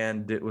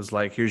 and it was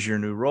like, here's your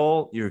new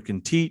role. You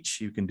can teach,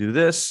 you can do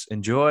this,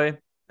 enjoy,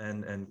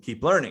 and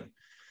keep learning.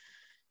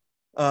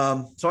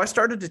 So I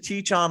started to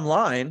teach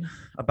online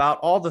about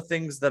all the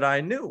things that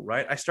I knew,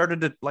 right? I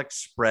started to like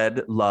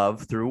spread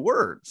love through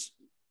words.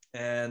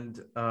 And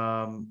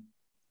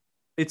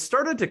it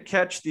started to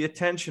catch the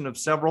attention of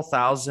several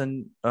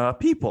thousand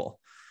people.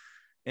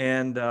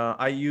 And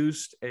I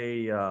used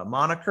a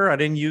moniker. I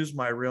didn't use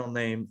my real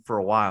name for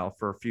a while,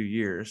 for a few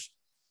years.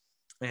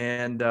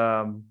 And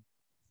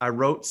I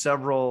wrote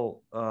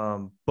several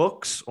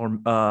books, or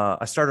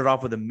I started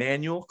off with a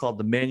manual called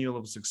The Manual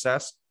of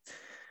Success.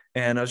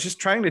 And I was just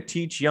trying to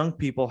teach young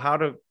people how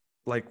to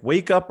like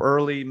wake up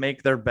early,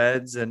 make their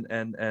beds,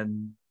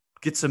 and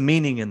get some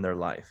meaning in their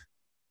life.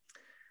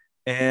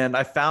 And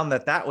I found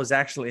that was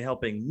actually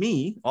helping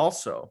me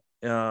also.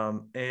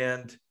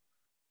 And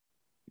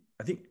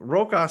I think,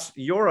 Rokas,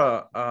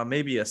 you're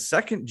maybe a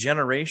second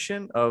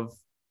generation of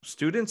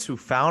students who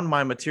found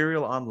my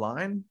material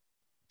online.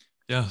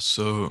 Yeah.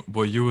 So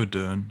what you were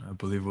doing, I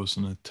believe, was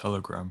in a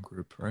Telegram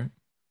group, right?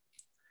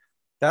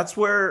 That's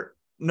where,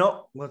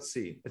 no, let's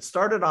see. It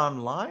started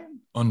online.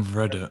 On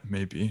Reddit,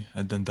 maybe.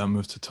 And then that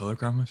moved to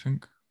Telegram, I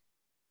think.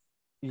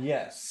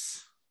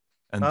 Yes.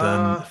 And then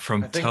I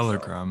from think so.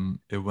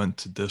 Telegram, it went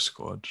to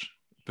Discord,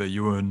 but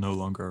you were no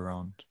longer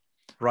around.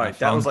 Right.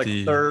 That was like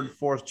third,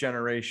 fourth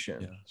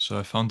generation. Yeah. So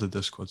I found the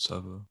Discord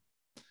server,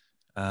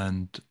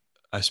 and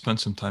I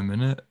spent some time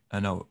in it,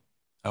 and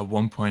at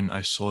one point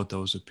I saw there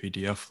was a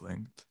PDF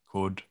linked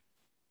called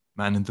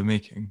Man in the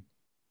Making,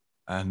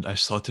 and I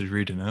started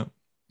reading it,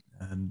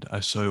 and I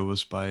saw it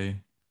was by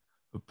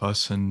a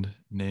person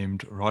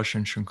named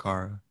Rajan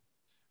Shankara,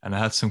 and I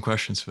had some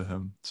questions for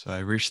him. So I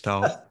reached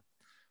out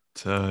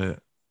to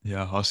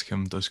ask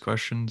him those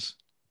questions.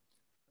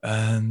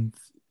 And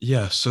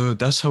yeah, so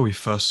that's how we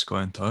first got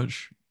in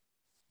touch.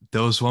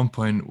 There was one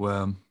point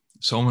where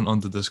someone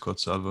on the Discord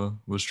server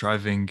was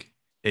driving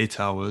 8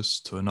 hours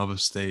to another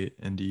state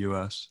in the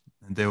US,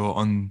 and they were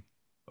on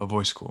a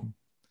voice call.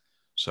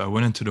 So I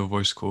went into the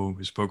voice call,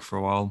 we spoke for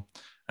a while,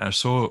 and I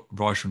saw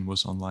Rajan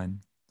was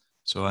online.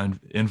 So I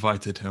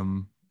invited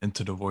him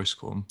into the voice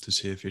call to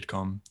see if he'd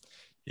come.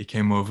 He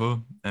came over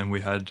and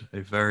we had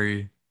a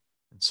very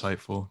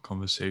insightful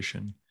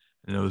conversation.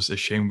 And it was a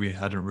shame we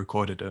hadn't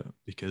recorded it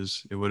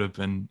because it would have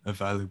been a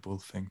valuable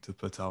thing to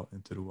put out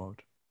into the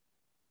world.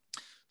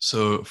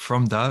 So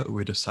from that,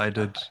 we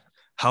decided,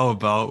 how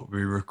about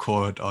we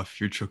record our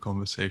future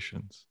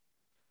conversations?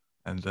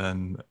 And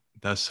then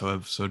that's how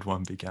episode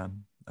 1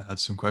 began. I had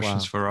some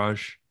questions for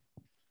Raj.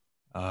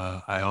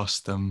 I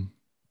asked them,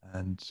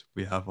 and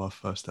we have our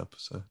first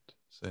episode.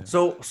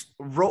 So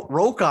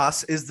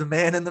Rokas is the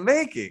man in the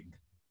making.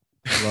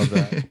 I love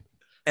that.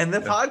 And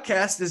the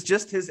podcast is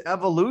just his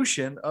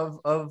evolution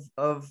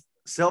of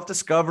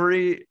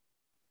self-discovery,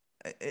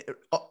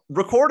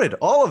 recorded,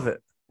 all of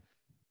it.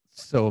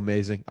 So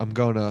amazing. I'm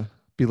going to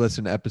be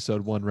listening to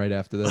episode 1 right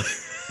after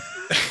this.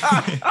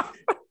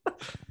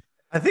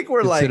 I think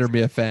we're Consider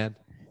me a fan.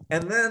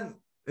 And then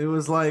it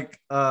was like,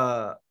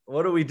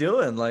 what are we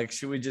doing? Like,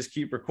 should we just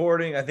keep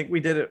recording? I think we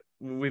did it.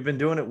 We've been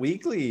doing it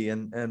weekly.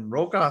 And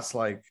Rokas,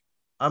 like,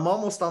 I'm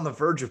almost on the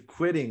verge of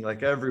quitting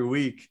like every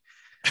week.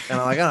 And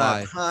I'm like, I don't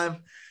have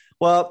time.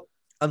 Well,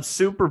 I'm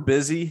super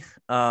busy.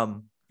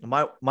 My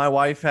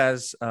wife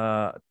has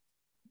a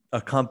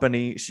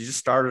company. She just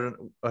started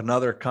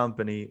another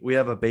company. We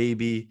have a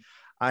baby.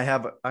 I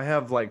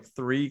have like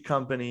 3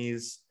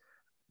 companies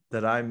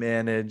that I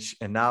manage,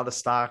 and now the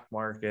stock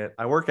market.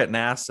 I work at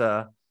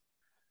NASA.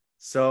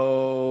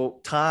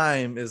 So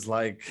time is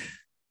like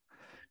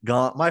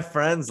gone. My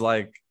friends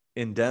like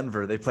in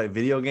Denver, they play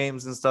video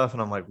games and stuff.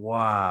 And I'm like,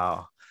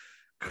 wow,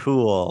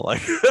 cool.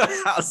 Like,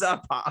 how's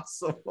that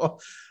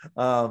possible?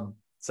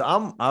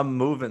 So I'm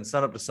moving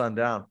sun up to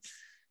sundown.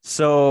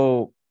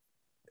 So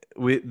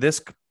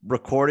this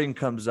recording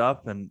comes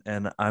up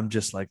and I'm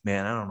just like,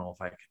 man, I don't know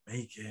if I can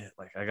make it.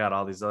 Like, I got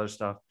all these other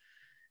stuff.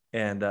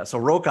 And so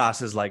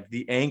Rokas is like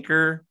the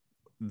anchor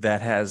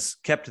that has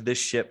kept this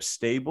ship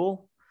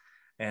stable.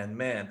 And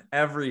man,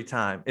 every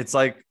time it's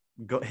like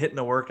hitting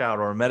a workout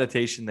or a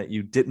meditation that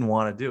you didn't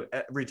want to do.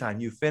 Every time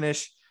you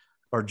finish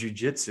or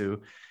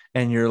jujitsu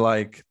and you're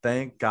like,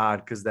 thank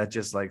God, because that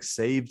just like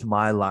saved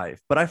my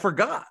life. But I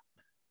forgot.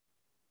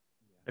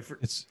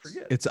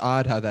 Forget. It's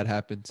odd how that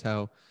happens,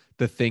 how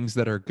the things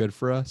that are good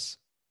for us,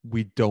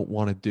 we don't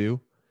want to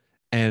do.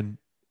 And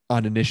our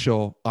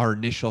initial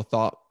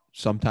thought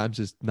sometimes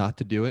is not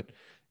to do it.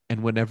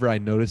 And whenever I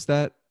notice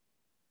that,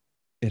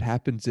 it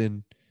happens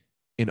in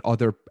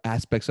other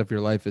aspects of your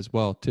life as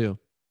well too.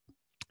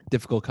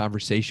 Difficult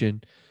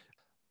conversation,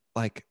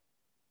 like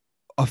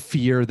a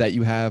fear that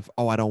you have.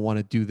 Oh, I don't want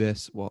to do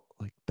this. Well,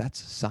 like that's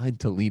a sign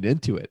to lean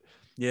into it.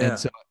 Yeah. And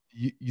so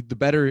the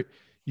better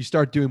you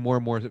start doing more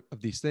and more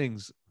of these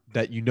things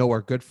that you know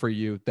are good for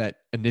you that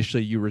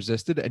initially you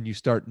resisted, and you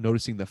start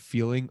noticing the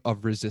feeling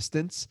of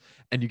resistance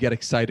and you get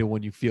excited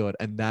when you feel it.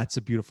 And that's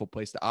a beautiful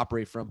place to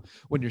operate from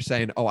when you're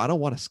saying, oh, I don't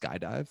want to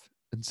skydive.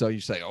 And so you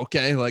say,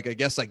 okay, like, I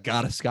guess I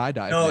got to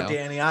skydive. No, now.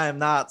 Danny, I am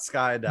not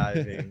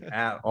skydiving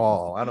at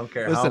all. I don't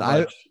care. Listen, how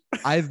much.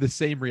 I have the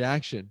same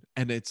reaction,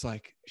 and it's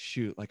like,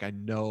 shoot, like I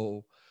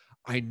know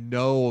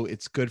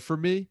it's good for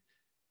me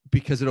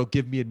because it'll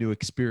give me a new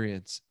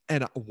experience.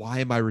 And why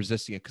am I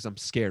resisting it? Because I'm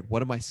scared.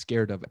 What am I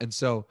scared of? And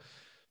so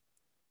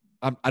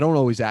I don't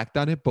always act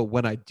on it, but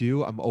when I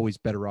do, I'm always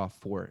better off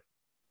for it.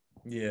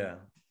 Yeah.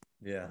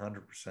 Yeah.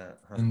 100%.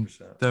 100%. And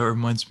that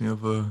reminds me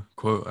of a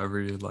quote I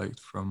really liked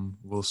from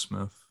Will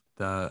Smith,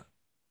 that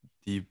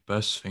the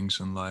best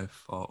things in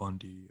life are on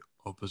the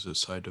opposite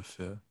side of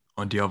fear,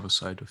 on the other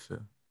side of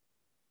fear.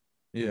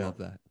 Yeah. I love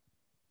that.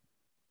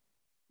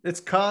 It's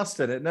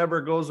constant. It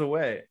never goes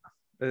away.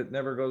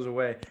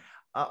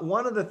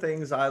 One of the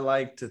things I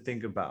like to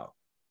think about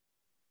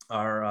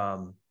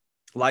are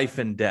life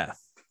and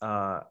death.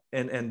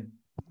 And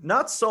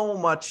not so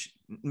much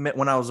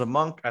when I was a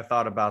monk, I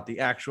thought about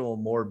the actual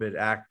morbid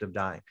act of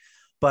dying,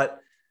 but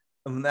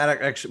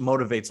that actually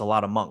motivates a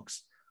lot of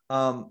monks.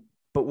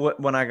 But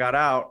when I got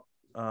out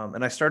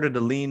and I started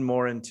to lean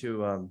more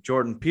into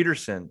Jordan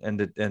Peterson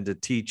and to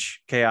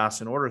teach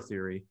chaos and order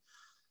theory,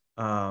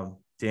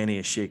 Danny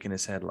is shaking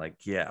his head like,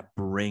 yeah,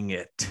 bring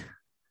it.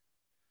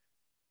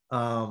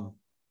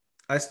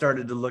 I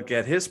started to look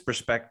at his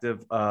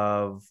perspective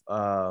of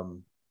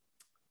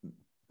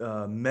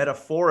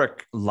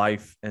metaphoric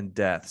life and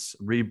deaths,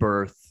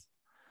 rebirths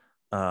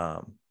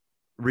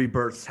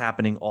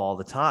happening all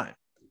the time.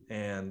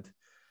 And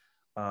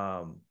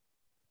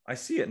I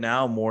see it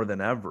now more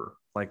than ever.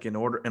 Like in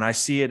order, and I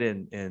see it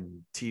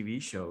in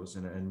TV shows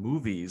and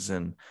movies,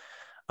 and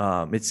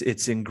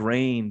it's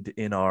ingrained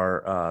in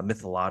our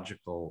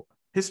mythological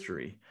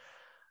history,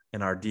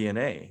 in our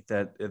DNA,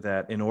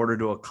 that in order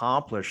to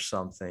accomplish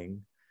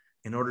something,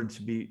 in order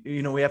to be,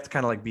 we have to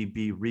kind of like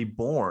be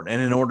reborn,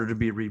 and in order to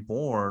be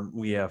reborn,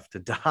 we have to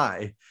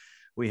die.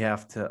 We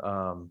have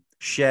to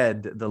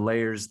shed the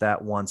layers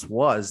that once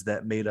was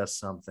that made us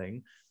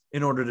something,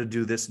 in order to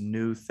do this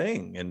new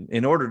thing, and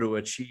in order to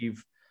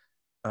achieve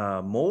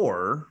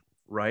more,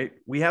 right?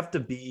 We have to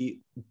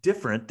be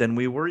different than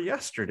we were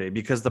yesterday,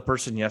 because the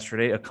person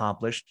yesterday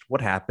accomplished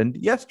what happened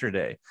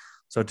yesterday.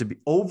 So to be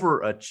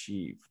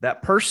overachieve,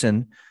 that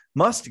person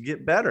must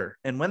get better.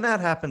 And when that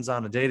happens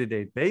on a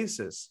day-to-day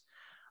basis,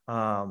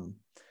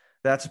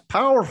 that's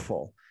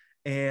powerful.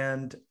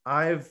 And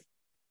I've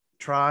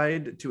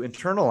tried to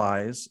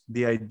internalize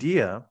the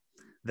idea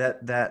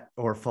that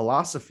or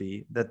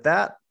philosophy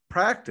that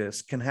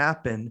practice can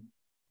happen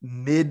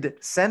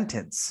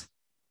mid-sentence.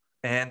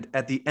 And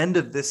at the end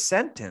of this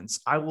sentence,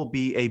 I will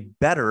be a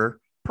better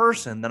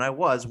person than I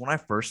was when I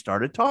first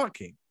started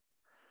talking.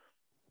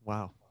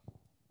 Wow.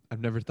 I've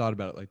never thought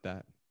about it like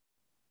that.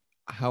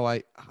 How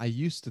I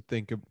used to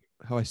think of,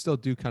 how I still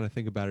do kind of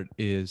think about it,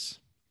 is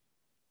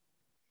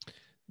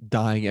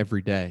dying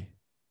every day.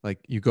 Like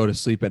you go to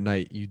sleep at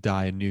night, you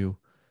die anew,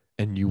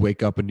 and you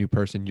wake up a new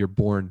person. You're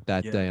born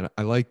that day. And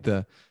I like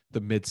the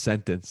mid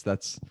sentence.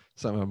 That's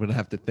something I'm going to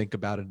have to think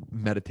about and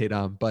meditate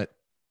on. But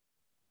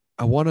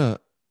I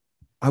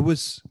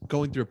was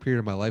going through a period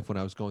of my life when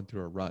I was going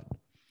through a rut.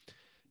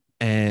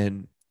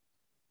 And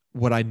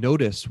what I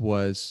noticed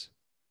was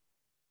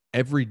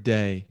every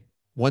day,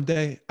 one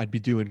day I'd be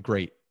doing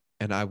great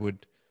and I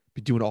would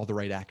be doing all the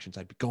right actions.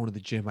 I'd be going to the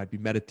gym, I'd be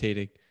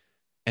meditating.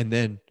 And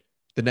then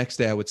the next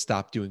day I would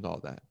stop doing all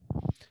that.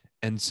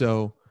 And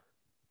so,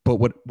 but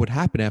what would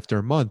happen after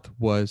a month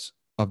was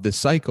of this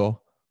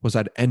cycle was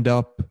I'd end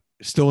up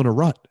still in a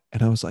rut.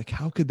 And I was like,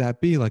 how could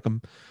that be? Like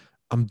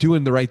I'm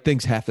doing the right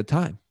things half the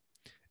time.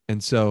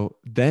 And so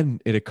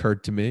then it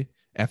occurred to me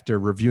after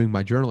reviewing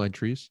my journal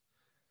entries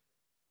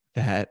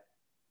that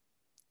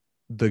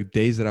the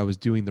days that I was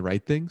doing the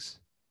right things,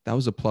 that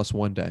was a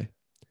 +1 day.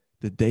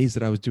 The days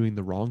that I was doing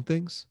the wrong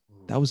things,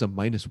 that was a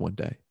 -1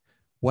 day.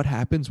 What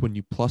happens when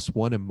you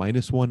 +1 and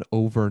 -1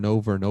 over and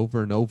over and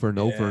over and over and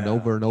over and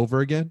over and over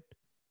again?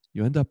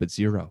 You end up at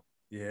 0.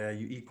 Yeah,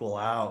 you equal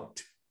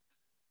out.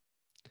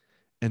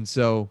 And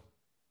so,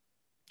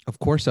 of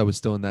course, I was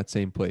still in that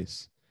same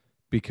place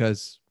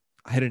because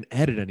I hadn't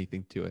added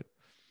anything to it.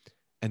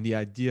 And the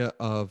idea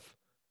of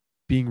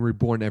being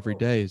reborn every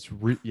day is,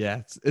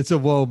 it's a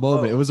whoa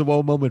moment. It was a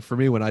whoa moment for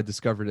me when I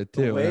discovered it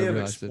too. The way of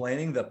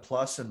explaining the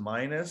plus and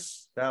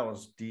minus, that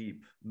was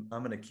deep.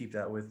 I'm going to keep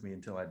that with me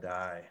until I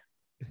die.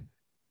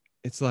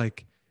 It's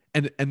like,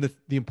 and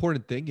the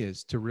important thing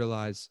is to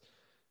realize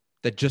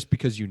that just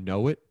because you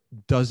know it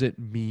doesn't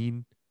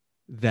mean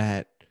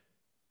that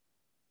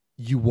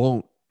you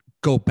won't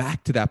go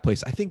back to that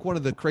place. I think one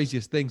of the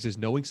craziest things is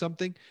knowing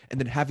something and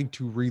then having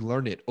to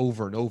relearn it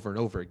over and over and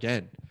over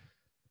again.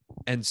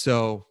 And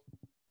so,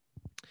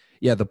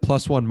 yeah, the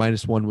 +1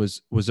 -1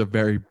 was a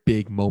very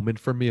big moment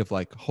for me of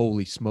like,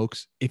 holy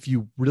smokes. If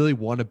you really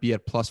want to be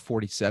at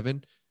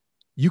 +47,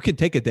 you can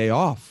take a day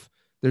off.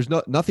 There's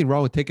nothing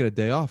wrong with taking a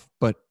day off,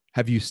 but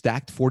have you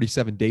stacked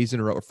 47 days in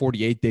a row, or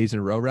 48 days in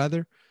a row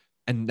rather?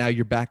 And now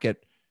you're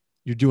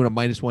doing a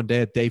 -1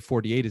 day at day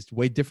 48 is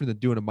way different than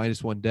doing a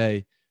 -1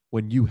 day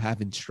when you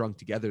haven't strung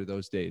together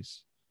those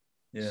days.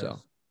 Yeah.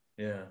 So.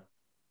 Yeah.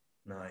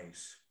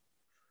 Nice.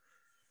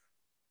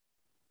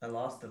 I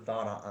lost the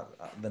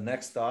thought the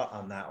next thought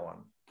on that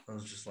one. I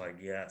was just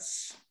like,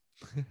 yes.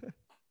 Yeah.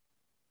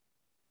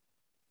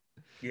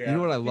 You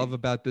know what I love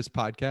about this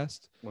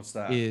podcast? What's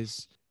that?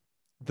 Is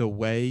the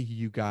way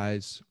you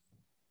guys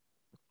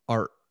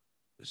are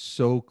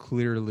so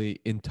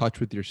clearly in touch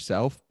with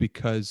yourself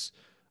because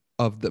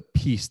of the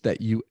peace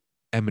that you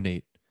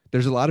emanate.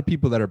 There's a lot of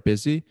people that are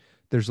busy.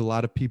 There's a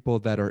lot of people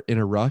that are in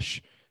a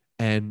rush.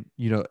 And,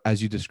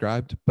 as you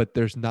described, but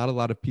there's not a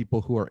lot of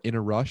people who are in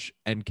a rush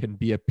and can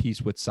be at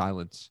peace with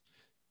silence.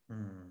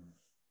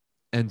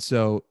 And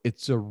so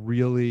it's a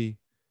really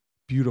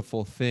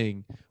beautiful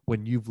thing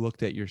when you've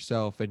looked at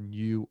yourself and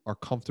you are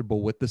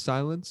comfortable with the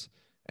silence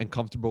and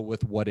comfortable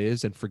with what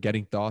is and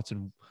forgetting thoughts,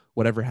 and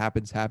whatever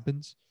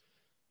happens.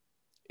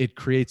 It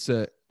creates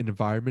an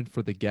environment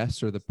for the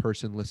guest or the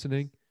person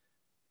listening.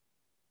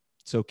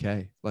 It's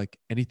okay. Like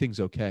anything's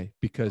okay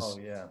because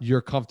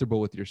you're comfortable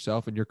with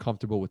yourself and you're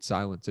comfortable with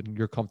silence and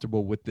you're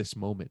comfortable with this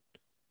moment.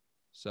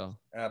 So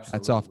absolutely,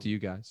 that's off to you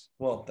guys.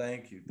 Well,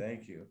 thank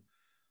you.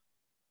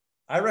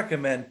 I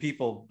recommend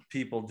people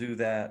do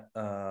that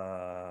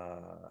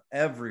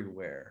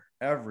everywhere,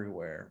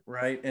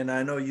 right? And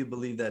I know you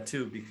believe that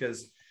too,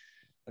 because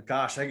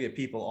gosh, I get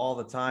people all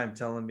the time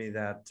telling me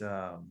that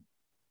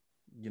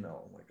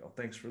like, oh,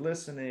 thanks for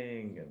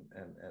listening,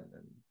 and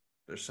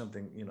there's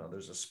something,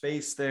 there's a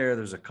space there,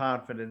 there's a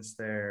confidence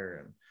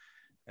there,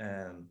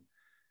 and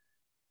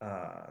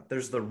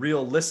there's the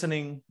real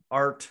listening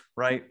art,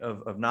 right?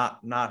 Of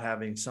not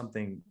having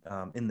something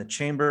in the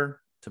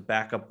chamber to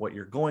back up what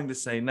you're going to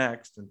say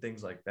next and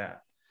things like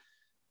that.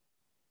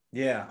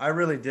 Yeah, I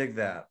really dig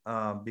that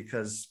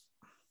because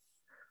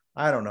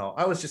I don't know.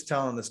 I was just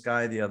telling this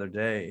guy the other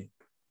day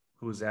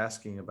who was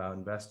asking about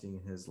investing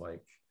in his,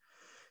 like,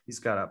 he's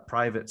got a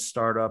private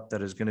startup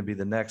that is going to be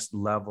the next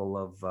level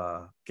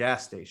of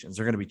gas stations.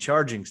 They're going to be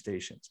charging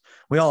stations.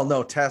 We all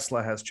know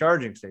Tesla has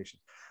charging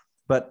stations,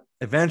 but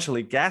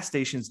eventually gas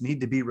stations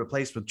need to be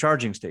replaced with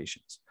charging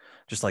stations,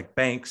 just like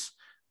banks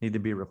need to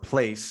be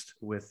replaced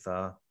with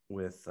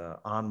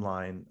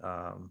online,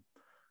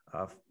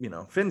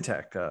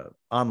 fintech,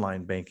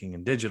 online banking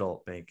and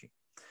digital banking.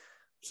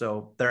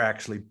 So they're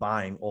actually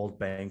buying old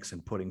banks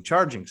and putting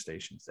charging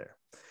stations there.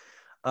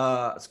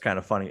 It's kind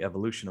of funny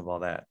evolution of all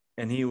that.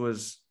 And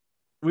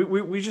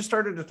we just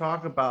started to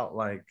talk about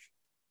like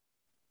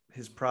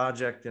his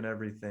project and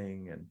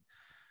everything. And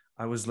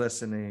I was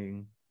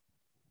listening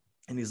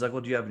and he's like,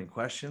 well, do you have any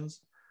questions?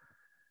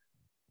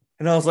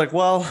 And I was like,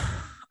 well,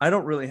 I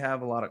don't really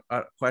have a lot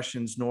of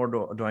questions, nor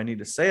do I need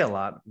to say a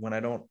lot when I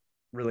don't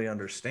really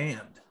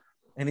understand.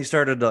 And he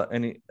started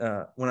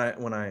to, when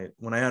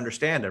I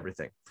understand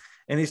everything,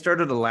 and he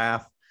started to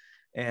laugh.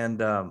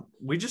 And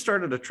we just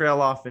started to trail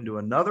off into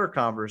another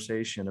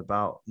conversation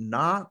about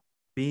not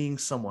being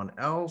someone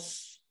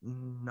else,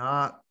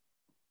 not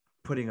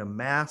putting a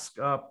mask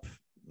up,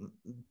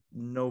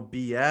 no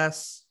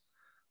BS.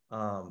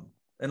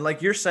 And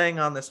like you're saying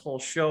on this whole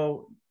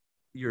show,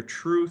 your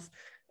truth,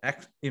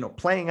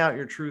 playing out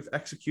your truth,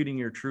 executing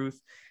your truth.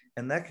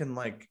 And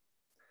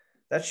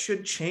that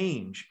should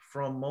change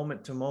from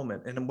moment to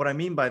moment. And what I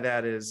mean by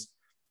that is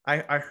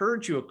I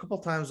heard you a couple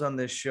times on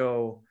this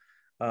show,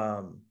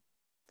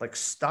 like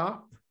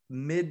stop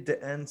mid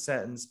to end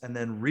sentence and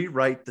then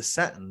rewrite the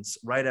sentence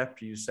right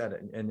after you said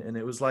it. And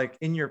it was like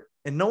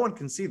and no one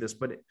can see this,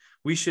 but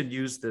we should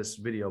use this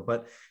video,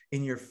 but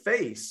in your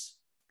face,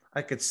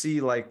 I could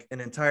see like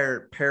an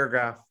entire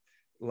paragraph,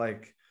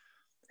 like,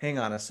 hang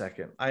on a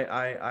second.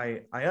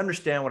 I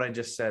understand what I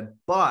just said,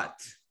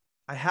 but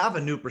I have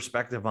a new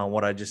perspective on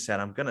what I just said.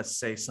 I'm going to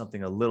say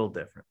something a little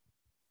different.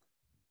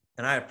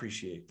 And I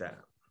appreciate that.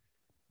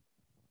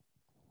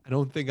 I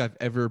don't think I've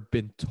ever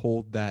been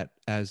told that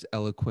as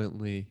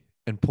eloquently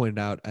and pointed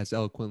out as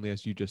eloquently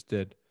as you just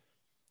did.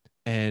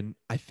 And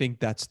I think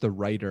that's the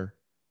writer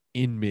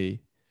in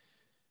me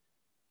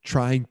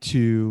trying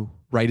to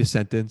write a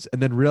sentence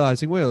and then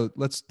realizing, well,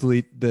 let's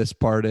delete this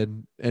part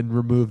and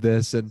remove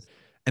this. And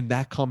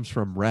that comes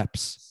from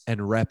reps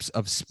and reps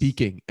of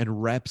speaking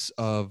and reps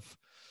of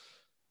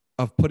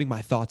putting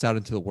my thoughts out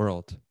into the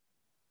world.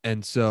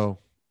 And so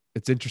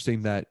it's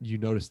interesting that you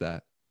notice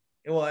that.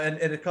 Well, and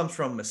it comes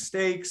from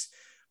mistakes.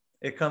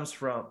 It comes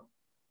from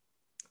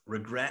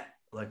regret.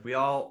 Like we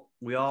all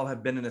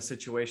have been in a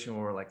situation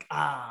where we're like,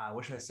 I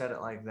wish I said it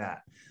like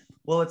that.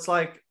 Well, it's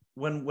like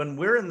when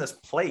we're in this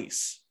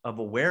place of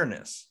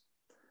awareness,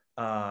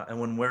 and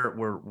when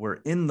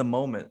we're in the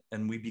moment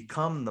and we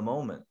become the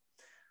moment,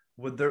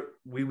 we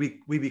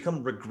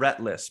become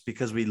regretless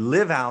because we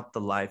live out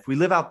the life, we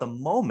live out the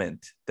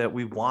moment that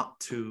we want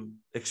to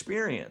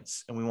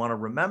experience and we want to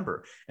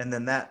remember. And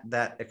then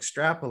that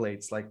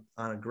extrapolates like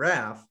on a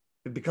graph,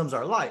 it becomes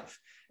our life,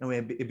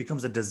 and it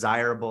becomes a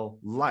desirable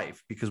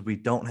life because we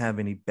don't have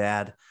any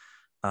bad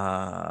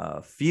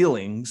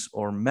feelings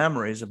or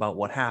memories about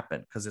what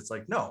happened. Because it's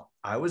like, no,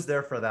 I was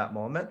there for that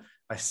moment.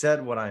 I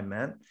said what I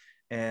meant,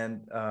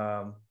 and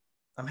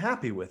I'm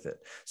happy with it.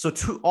 So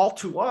all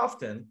too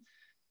often,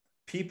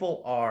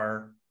 people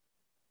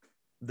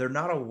they're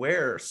not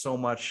aware so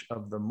much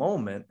of the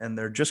moment, and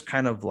they're just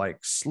kind of like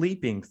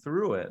sleeping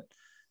through it.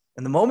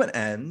 And the moment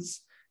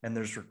ends, and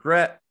there's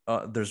regret,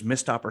 there's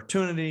missed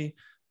opportunity,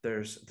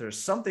 there's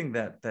something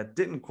that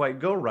didn't quite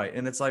go right.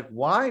 And it's like,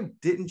 why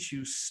didn't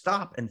you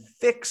stop and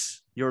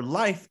fix your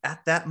life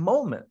at that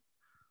moment?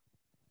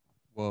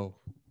 Whoa.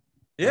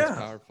 Yeah. That's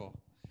powerful.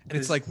 And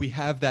it's like we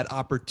have that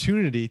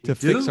opportunity to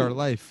fix our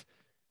life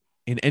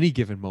in any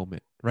given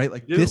moment, right?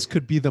 Like this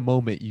could be the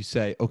moment you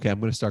say, okay, I'm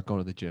going to start going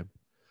to the gym.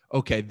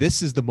 Okay,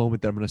 this is the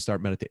moment that I'm going to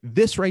start meditating.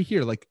 This right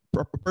here, like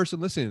a person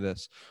listening to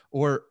this,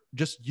 or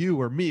just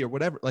you or me or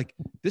whatever, like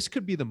this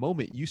could be the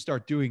moment you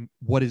start doing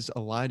what is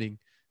aligning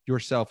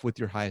yourself with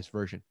your highest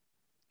version.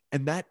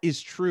 And that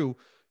is true.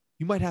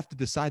 You might have to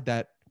decide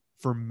that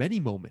for many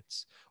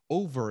moments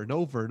over and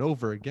over and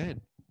over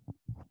again.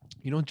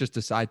 You don't just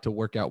decide to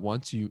work out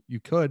once. You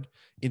could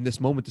in this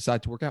moment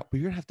decide to work out, but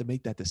you're gonna have to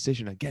make that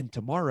decision again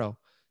tomorrow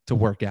to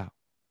work out.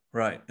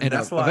 Right. And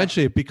that's why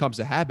eventually it becomes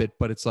a habit,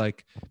 but it's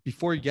like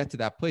before you get to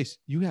that place,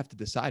 you have to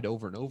decide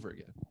over and over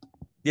again.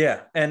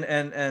 Yeah.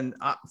 And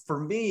for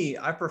me,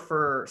 I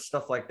prefer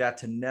stuff like that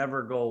to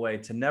never go away,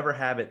 to never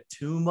have it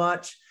too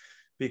much,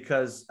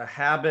 because a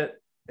habit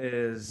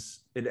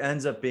it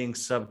ends up being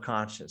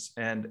subconscious.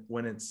 And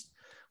when it's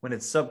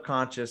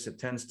subconscious, it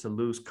tends to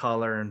lose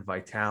color and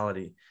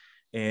vitality.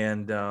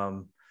 And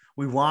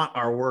we want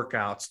our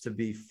workouts to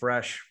be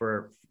fresh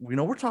for,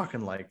 we're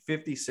talking like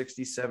 50,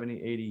 60,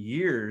 70, 80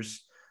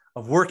 years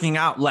of working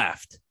out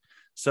left.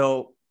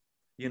 So,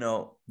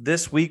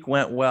 this week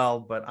went well,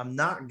 but I'm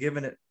not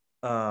giving it,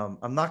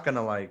 I'm not going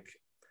to like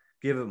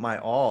give it my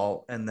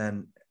all and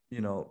then,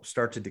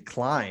 start to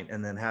decline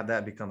and then have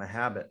that become a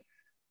habit.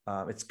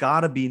 It's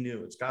got to be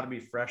new. It's got to be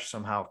fresh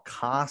somehow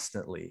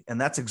constantly.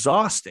 And that's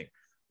exhausting.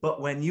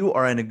 But when you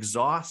are an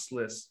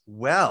exhaustless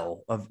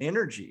well of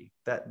energy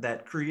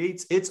that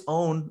creates its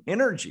own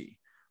energy,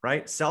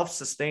 right?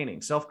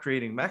 Self-sustaining,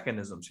 self-creating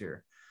mechanisms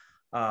here.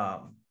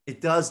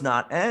 It does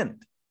not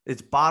end.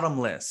 It's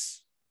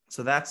bottomless.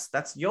 So that's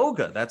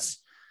yoga.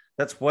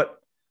 That's what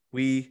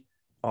we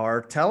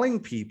are telling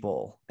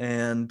people,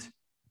 and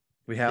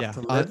we have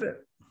to live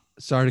it.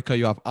 Sorry to cut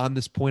you off. On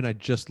this point, I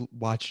just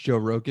watched Joe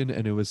Rogan,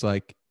 and it was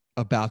like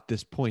about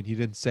this point. He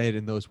didn't say it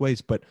in those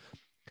ways, but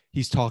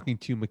he's talking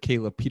to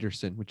Michaela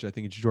Peterson, which I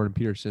think is Jordan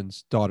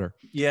Peterson's daughter.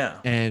 Yeah.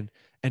 And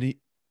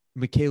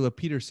Michaela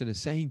Peterson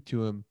is saying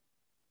to him,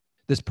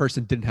 this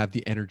person didn't have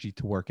the energy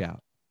to work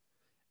out.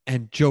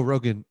 And Joe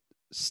Rogan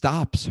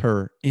stops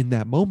her in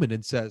that moment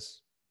and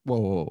says,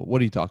 whoa, what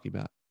are you talking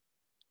about?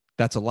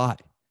 That's a lie.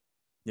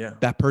 Yeah.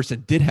 That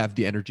person did have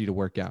the energy to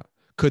work out.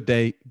 Could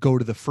they go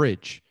to the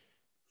fridge?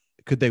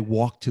 Could they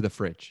walk to the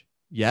fridge?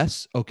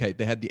 Yes. Okay.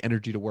 They had the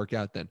energy to work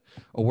out then.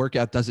 A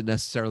workout doesn't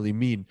necessarily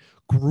mean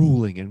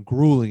grueling and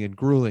grueling and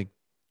grueling.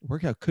 A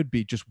workout could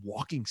be just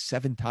walking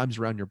 7 times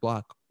around your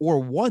block or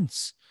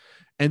once.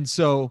 And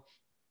so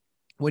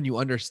when you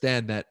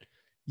understand that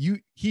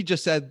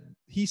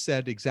he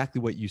said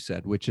exactly what you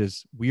said, which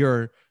is we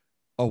are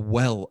a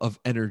well of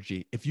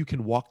energy. If you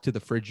can walk to the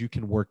fridge, you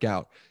can work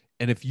out.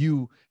 And if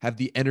you have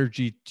the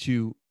energy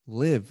to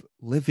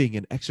living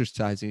and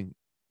exercising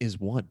is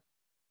one,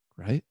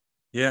 right?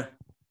 Yeah.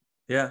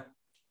 Yeah.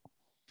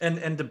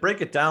 And to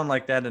break it down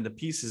like that into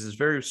pieces is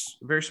very,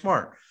 very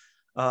smart.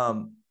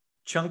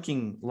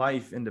 Chunking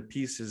life into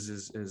pieces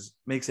is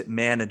makes it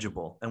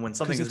manageable. And when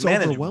something is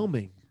manageable,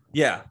 overwhelming.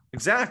 Yeah,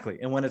 exactly.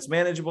 And when it's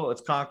manageable,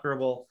 it's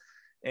conquerable.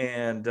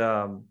 And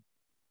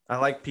I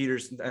like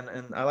Peterson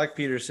and I like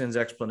Peterson's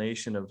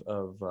explanation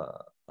of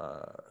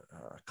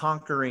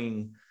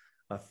conquering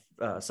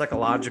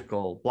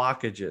psychological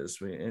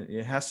blockages.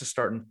 It has to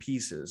start in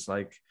pieces.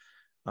 Like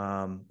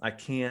I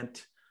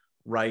can't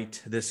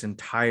write this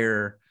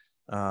entire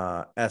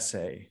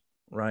essay,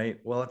 right?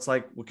 Well, it's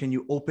like, well, can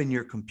you open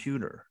your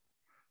computer?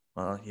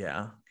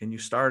 Yeah. Can you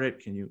start it?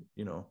 Can you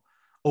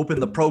open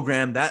the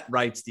program that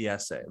writes the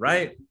essay,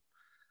 right?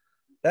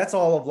 That's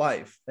all of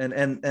life.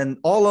 And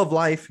all of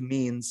life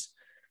means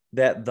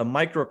that the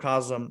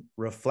microcosm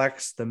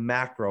reflects the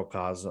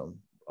macrocosm.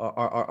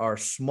 Our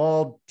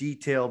small,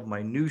 detailed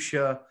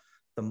minutia,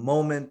 the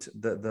moment,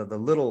 the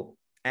little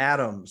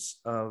atoms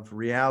of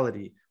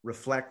reality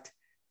reflect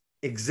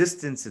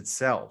existence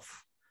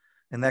itself.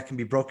 And that can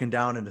be broken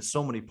down into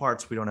so many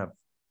parts we don't have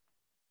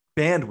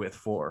bandwidth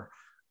for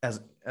as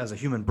a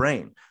human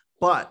brain.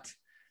 But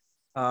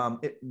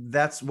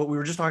that's what we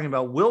were just talking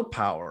about,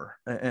 willpower.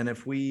 And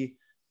if we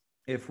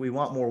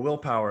want more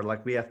willpower,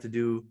 like we have to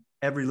do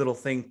every little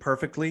thing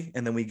perfectly,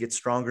 and then we get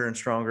stronger and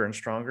stronger and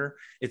stronger.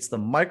 It's the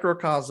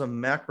microcosm,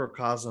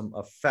 macrocosm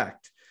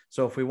effect.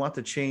 So if we want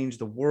to change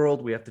the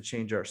world, we have to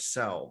change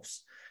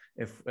ourselves.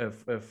 If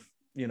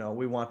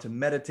we want to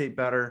meditate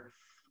better,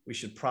 we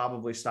should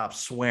probably stop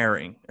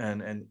swearing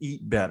and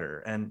eat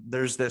better. And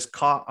there's this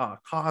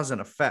cause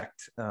and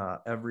effect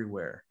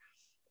everywhere.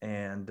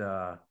 And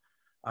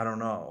I don't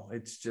know.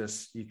 It's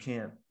just, you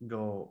can't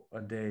go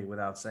a day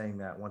without saying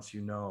that once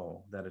you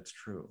know that it's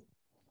true.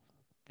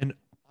 And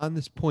on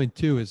this point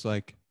too, is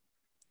like,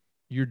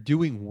 you're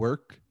doing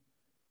work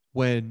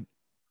when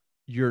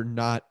you're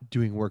not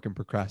doing work and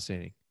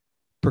procrastinating.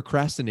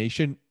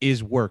 Procrastination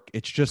is work.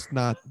 It's just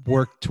not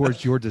work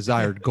towards your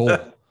desired goal.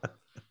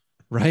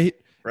 Right?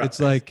 It's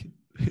like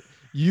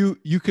you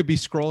could be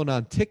scrolling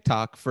on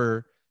TikTok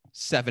for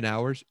 7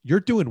 hours. You're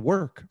doing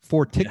work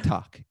for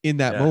TikTok in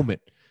that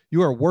moment.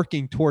 You are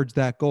working towards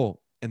that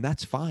goal. And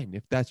that's fine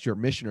if that's your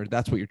mission or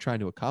that's what you're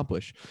trying to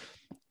accomplish.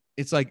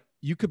 It's like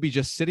you could be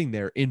just sitting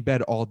there in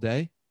bed all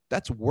day.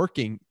 That's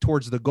working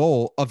towards the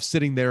goal of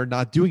sitting there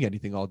not doing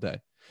anything all day.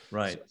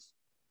 Right. So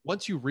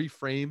once you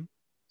reframe,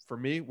 for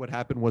me, what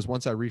happened was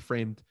once I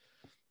reframed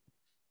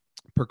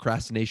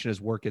procrastination as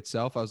work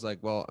itself, I was like,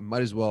 well, I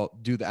might as well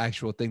do the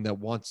actual thing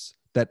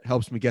that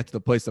helps me get to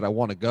the place that I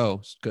want to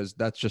go, because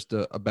that's just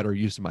a better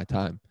use of my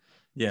time.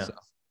 Yeah. So.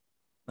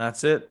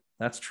 That's it.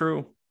 That's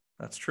true.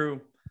 That's true.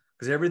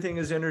 Because everything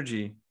is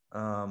energy.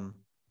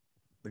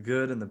 The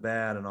good and the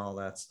bad and all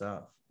that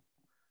stuff.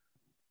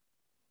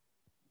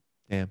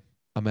 Damn,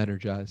 I'm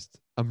energized.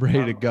 I'm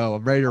ready to go.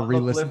 I'm ready to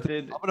re-listen. I'm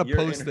going to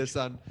post this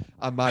on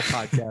my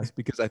podcast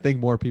because I think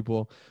more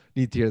people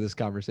need to hear this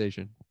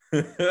conversation.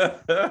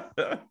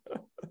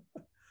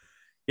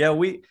 Yeah,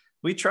 we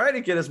try to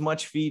get as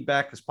much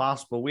feedback as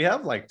possible. We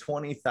have like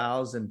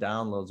 20,000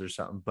 downloads or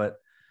something, but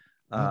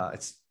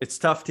it's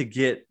tough to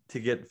get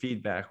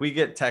feedback. We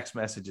get text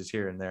messages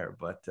here and there,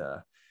 but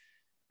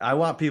I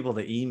want people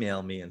to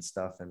email me and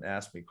stuff and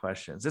ask me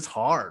questions. It's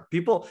hard.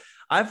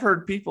 I've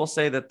heard people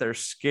say that they're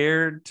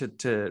scared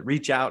to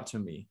reach out to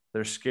me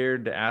they're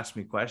scared to ask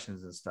me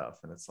questions and stuff.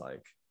 And it's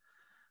like,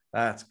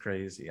 that's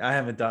crazy. I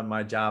haven't done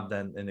my job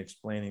then in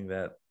explaining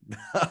that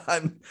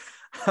I'm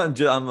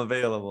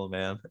available,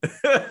 man.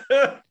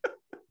 I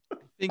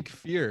think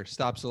fear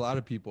stops a lot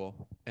of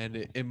people, and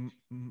it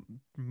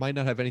might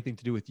not have anything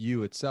to do with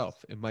you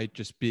itself. It might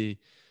just be,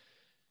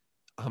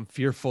 I'm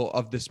fearful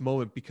of this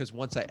moment because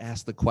once I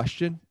ask the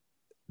question,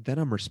 then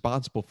I'm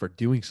responsible for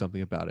doing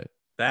something about it.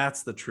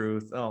 That's the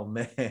truth. Oh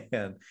man,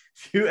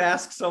 if you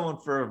ask someone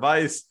for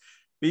advice,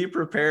 be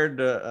prepared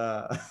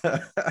to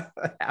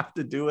have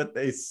to do what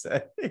they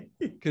say.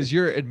 Because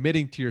you're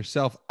admitting to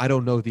yourself, I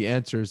don't know the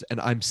answers, and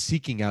I'm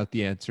seeking out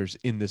the answers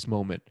in this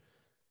moment.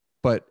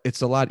 But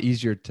it's a lot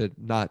easier to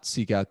not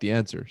seek out the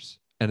answers.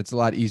 And it's a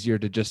lot easier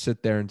to just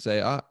sit there and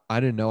say, I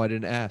didn't know, I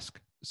didn't ask.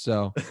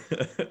 So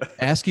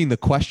asking the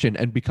question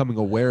and becoming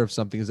aware of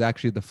something is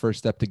actually the first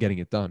step to getting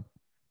it done.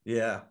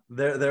 Yeah,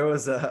 there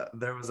was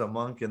a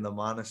monk in the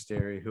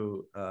monastery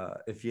who,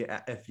 if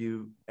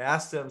you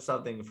asked him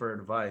something for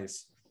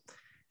advice,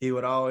 he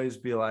would always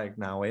be like,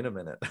 "Now wait a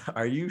minute,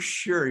 are you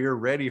sure you're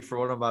ready for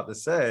what I'm about to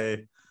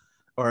say,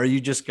 or are you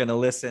just gonna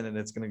listen and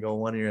it's gonna go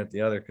one ear at the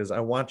other? Because I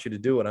want you to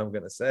do what I'm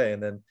gonna say."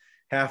 And then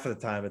half of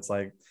the time it's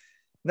like,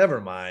 "Never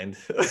mind."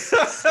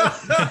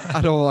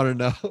 I don't want to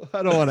know.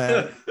 I don't want to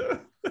ask.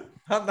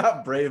 I'm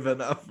not brave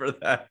enough for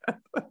that.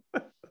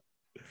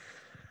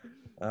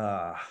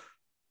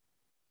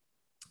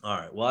 All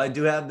right. Well, I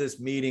do have this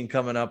meeting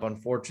coming up,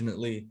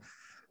 unfortunately.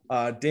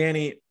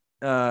 Danny,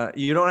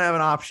 you don't have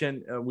an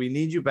option. We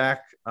need you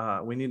back.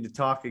 We need to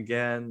talk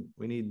again.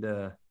 We need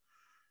to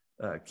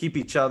keep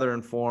each other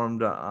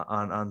informed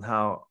on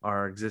how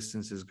our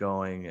existence is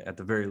going, at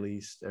the very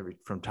least,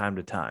 from time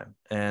to time.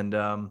 And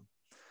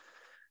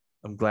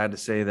I'm glad to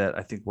say that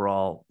I think we're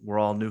all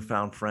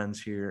newfound friends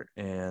here.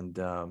 And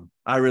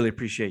I really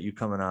appreciate you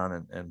coming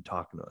on and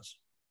talking to us.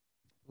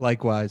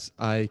 Likewise,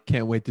 I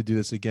can't wait to do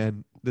this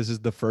again. This is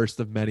the first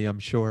of many, I'm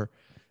sure.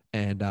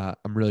 And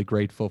I'm really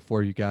grateful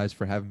for you guys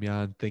for having me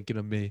on, thinking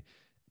of me.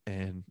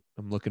 And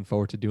I'm looking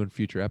forward to doing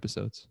future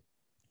episodes.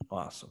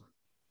 Awesome.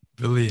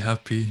 Really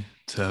happy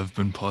to have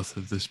been part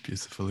of this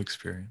beautiful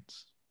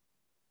experience.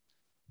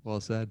 Well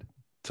said.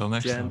 Till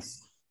next time.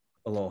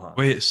 Aloha.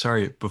 Wait,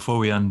 sorry. Before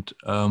we end,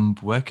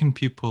 where can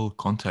people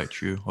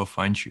contact you or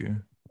find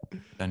you,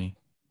 Danny?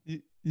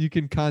 You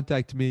can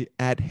contact me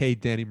at Hey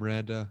Danny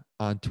Miranda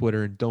on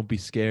Twitter, and don't be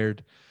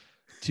scared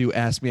to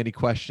ask me any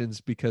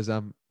questions because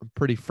I'm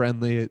pretty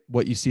friendly.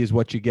 What you see is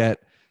what you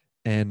get,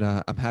 and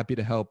I'm happy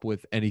to help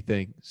with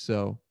anything.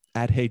 So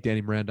at Hey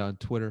Danny Miranda on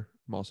Twitter.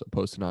 I'm also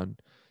posting on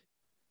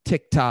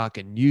TikTok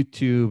and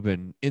YouTube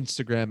and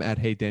Instagram at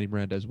Hey Danny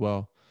Miranda as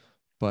well.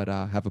 But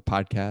I have a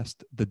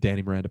podcast, the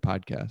Danny Miranda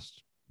Podcast,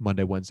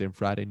 Monday, Wednesday, and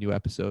Friday, new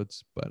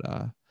episodes.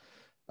 But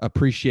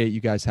appreciate you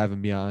guys having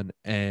me on.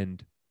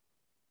 And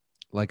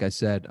like I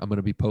said, I'm going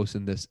to be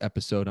posting this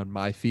episode on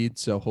my feed.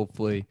 So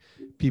hopefully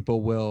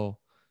people will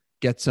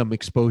get some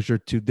exposure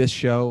to this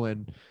show,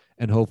 and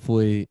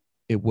hopefully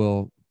it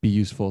will be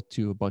useful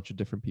to a bunch of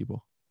different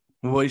people.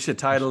 Well, you should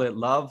title it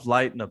Love,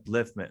 Light, and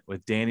Upliftment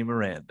with Danny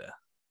Miranda.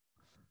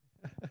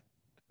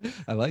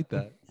 I like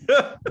that.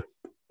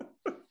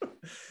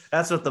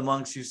 That's what the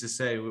monks used to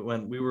say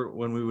when we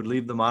would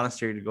leave the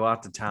monastery to go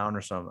out to town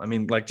or something. I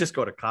mean, like, just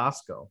go to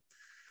Costco.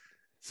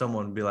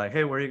 Someone would be like,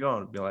 "Hey, where are you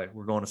going?" I'd be like,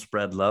 "We're going to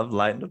spread love,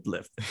 light, and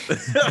uplift."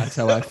 That's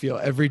how I feel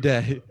every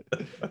day.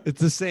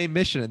 It's the same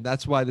mission. And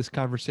that's why this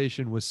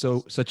conversation was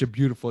such a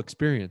beautiful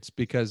experience,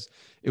 because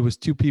it was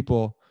 2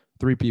 people,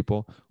 3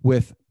 people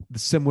with the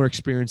similar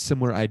experience,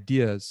 similar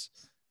ideas,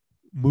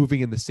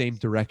 moving in the same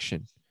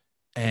direction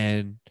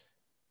and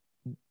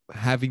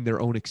having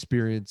their own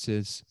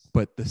experiences,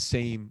 but the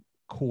same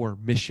core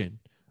mission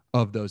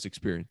of those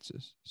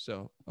experiences.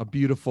 So a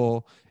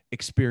beautiful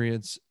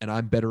experience, and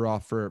I'm better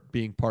off for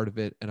being part of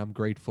it. And I'm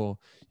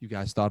grateful you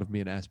guys thought of me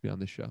and asked me on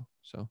this show.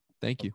 So thank you.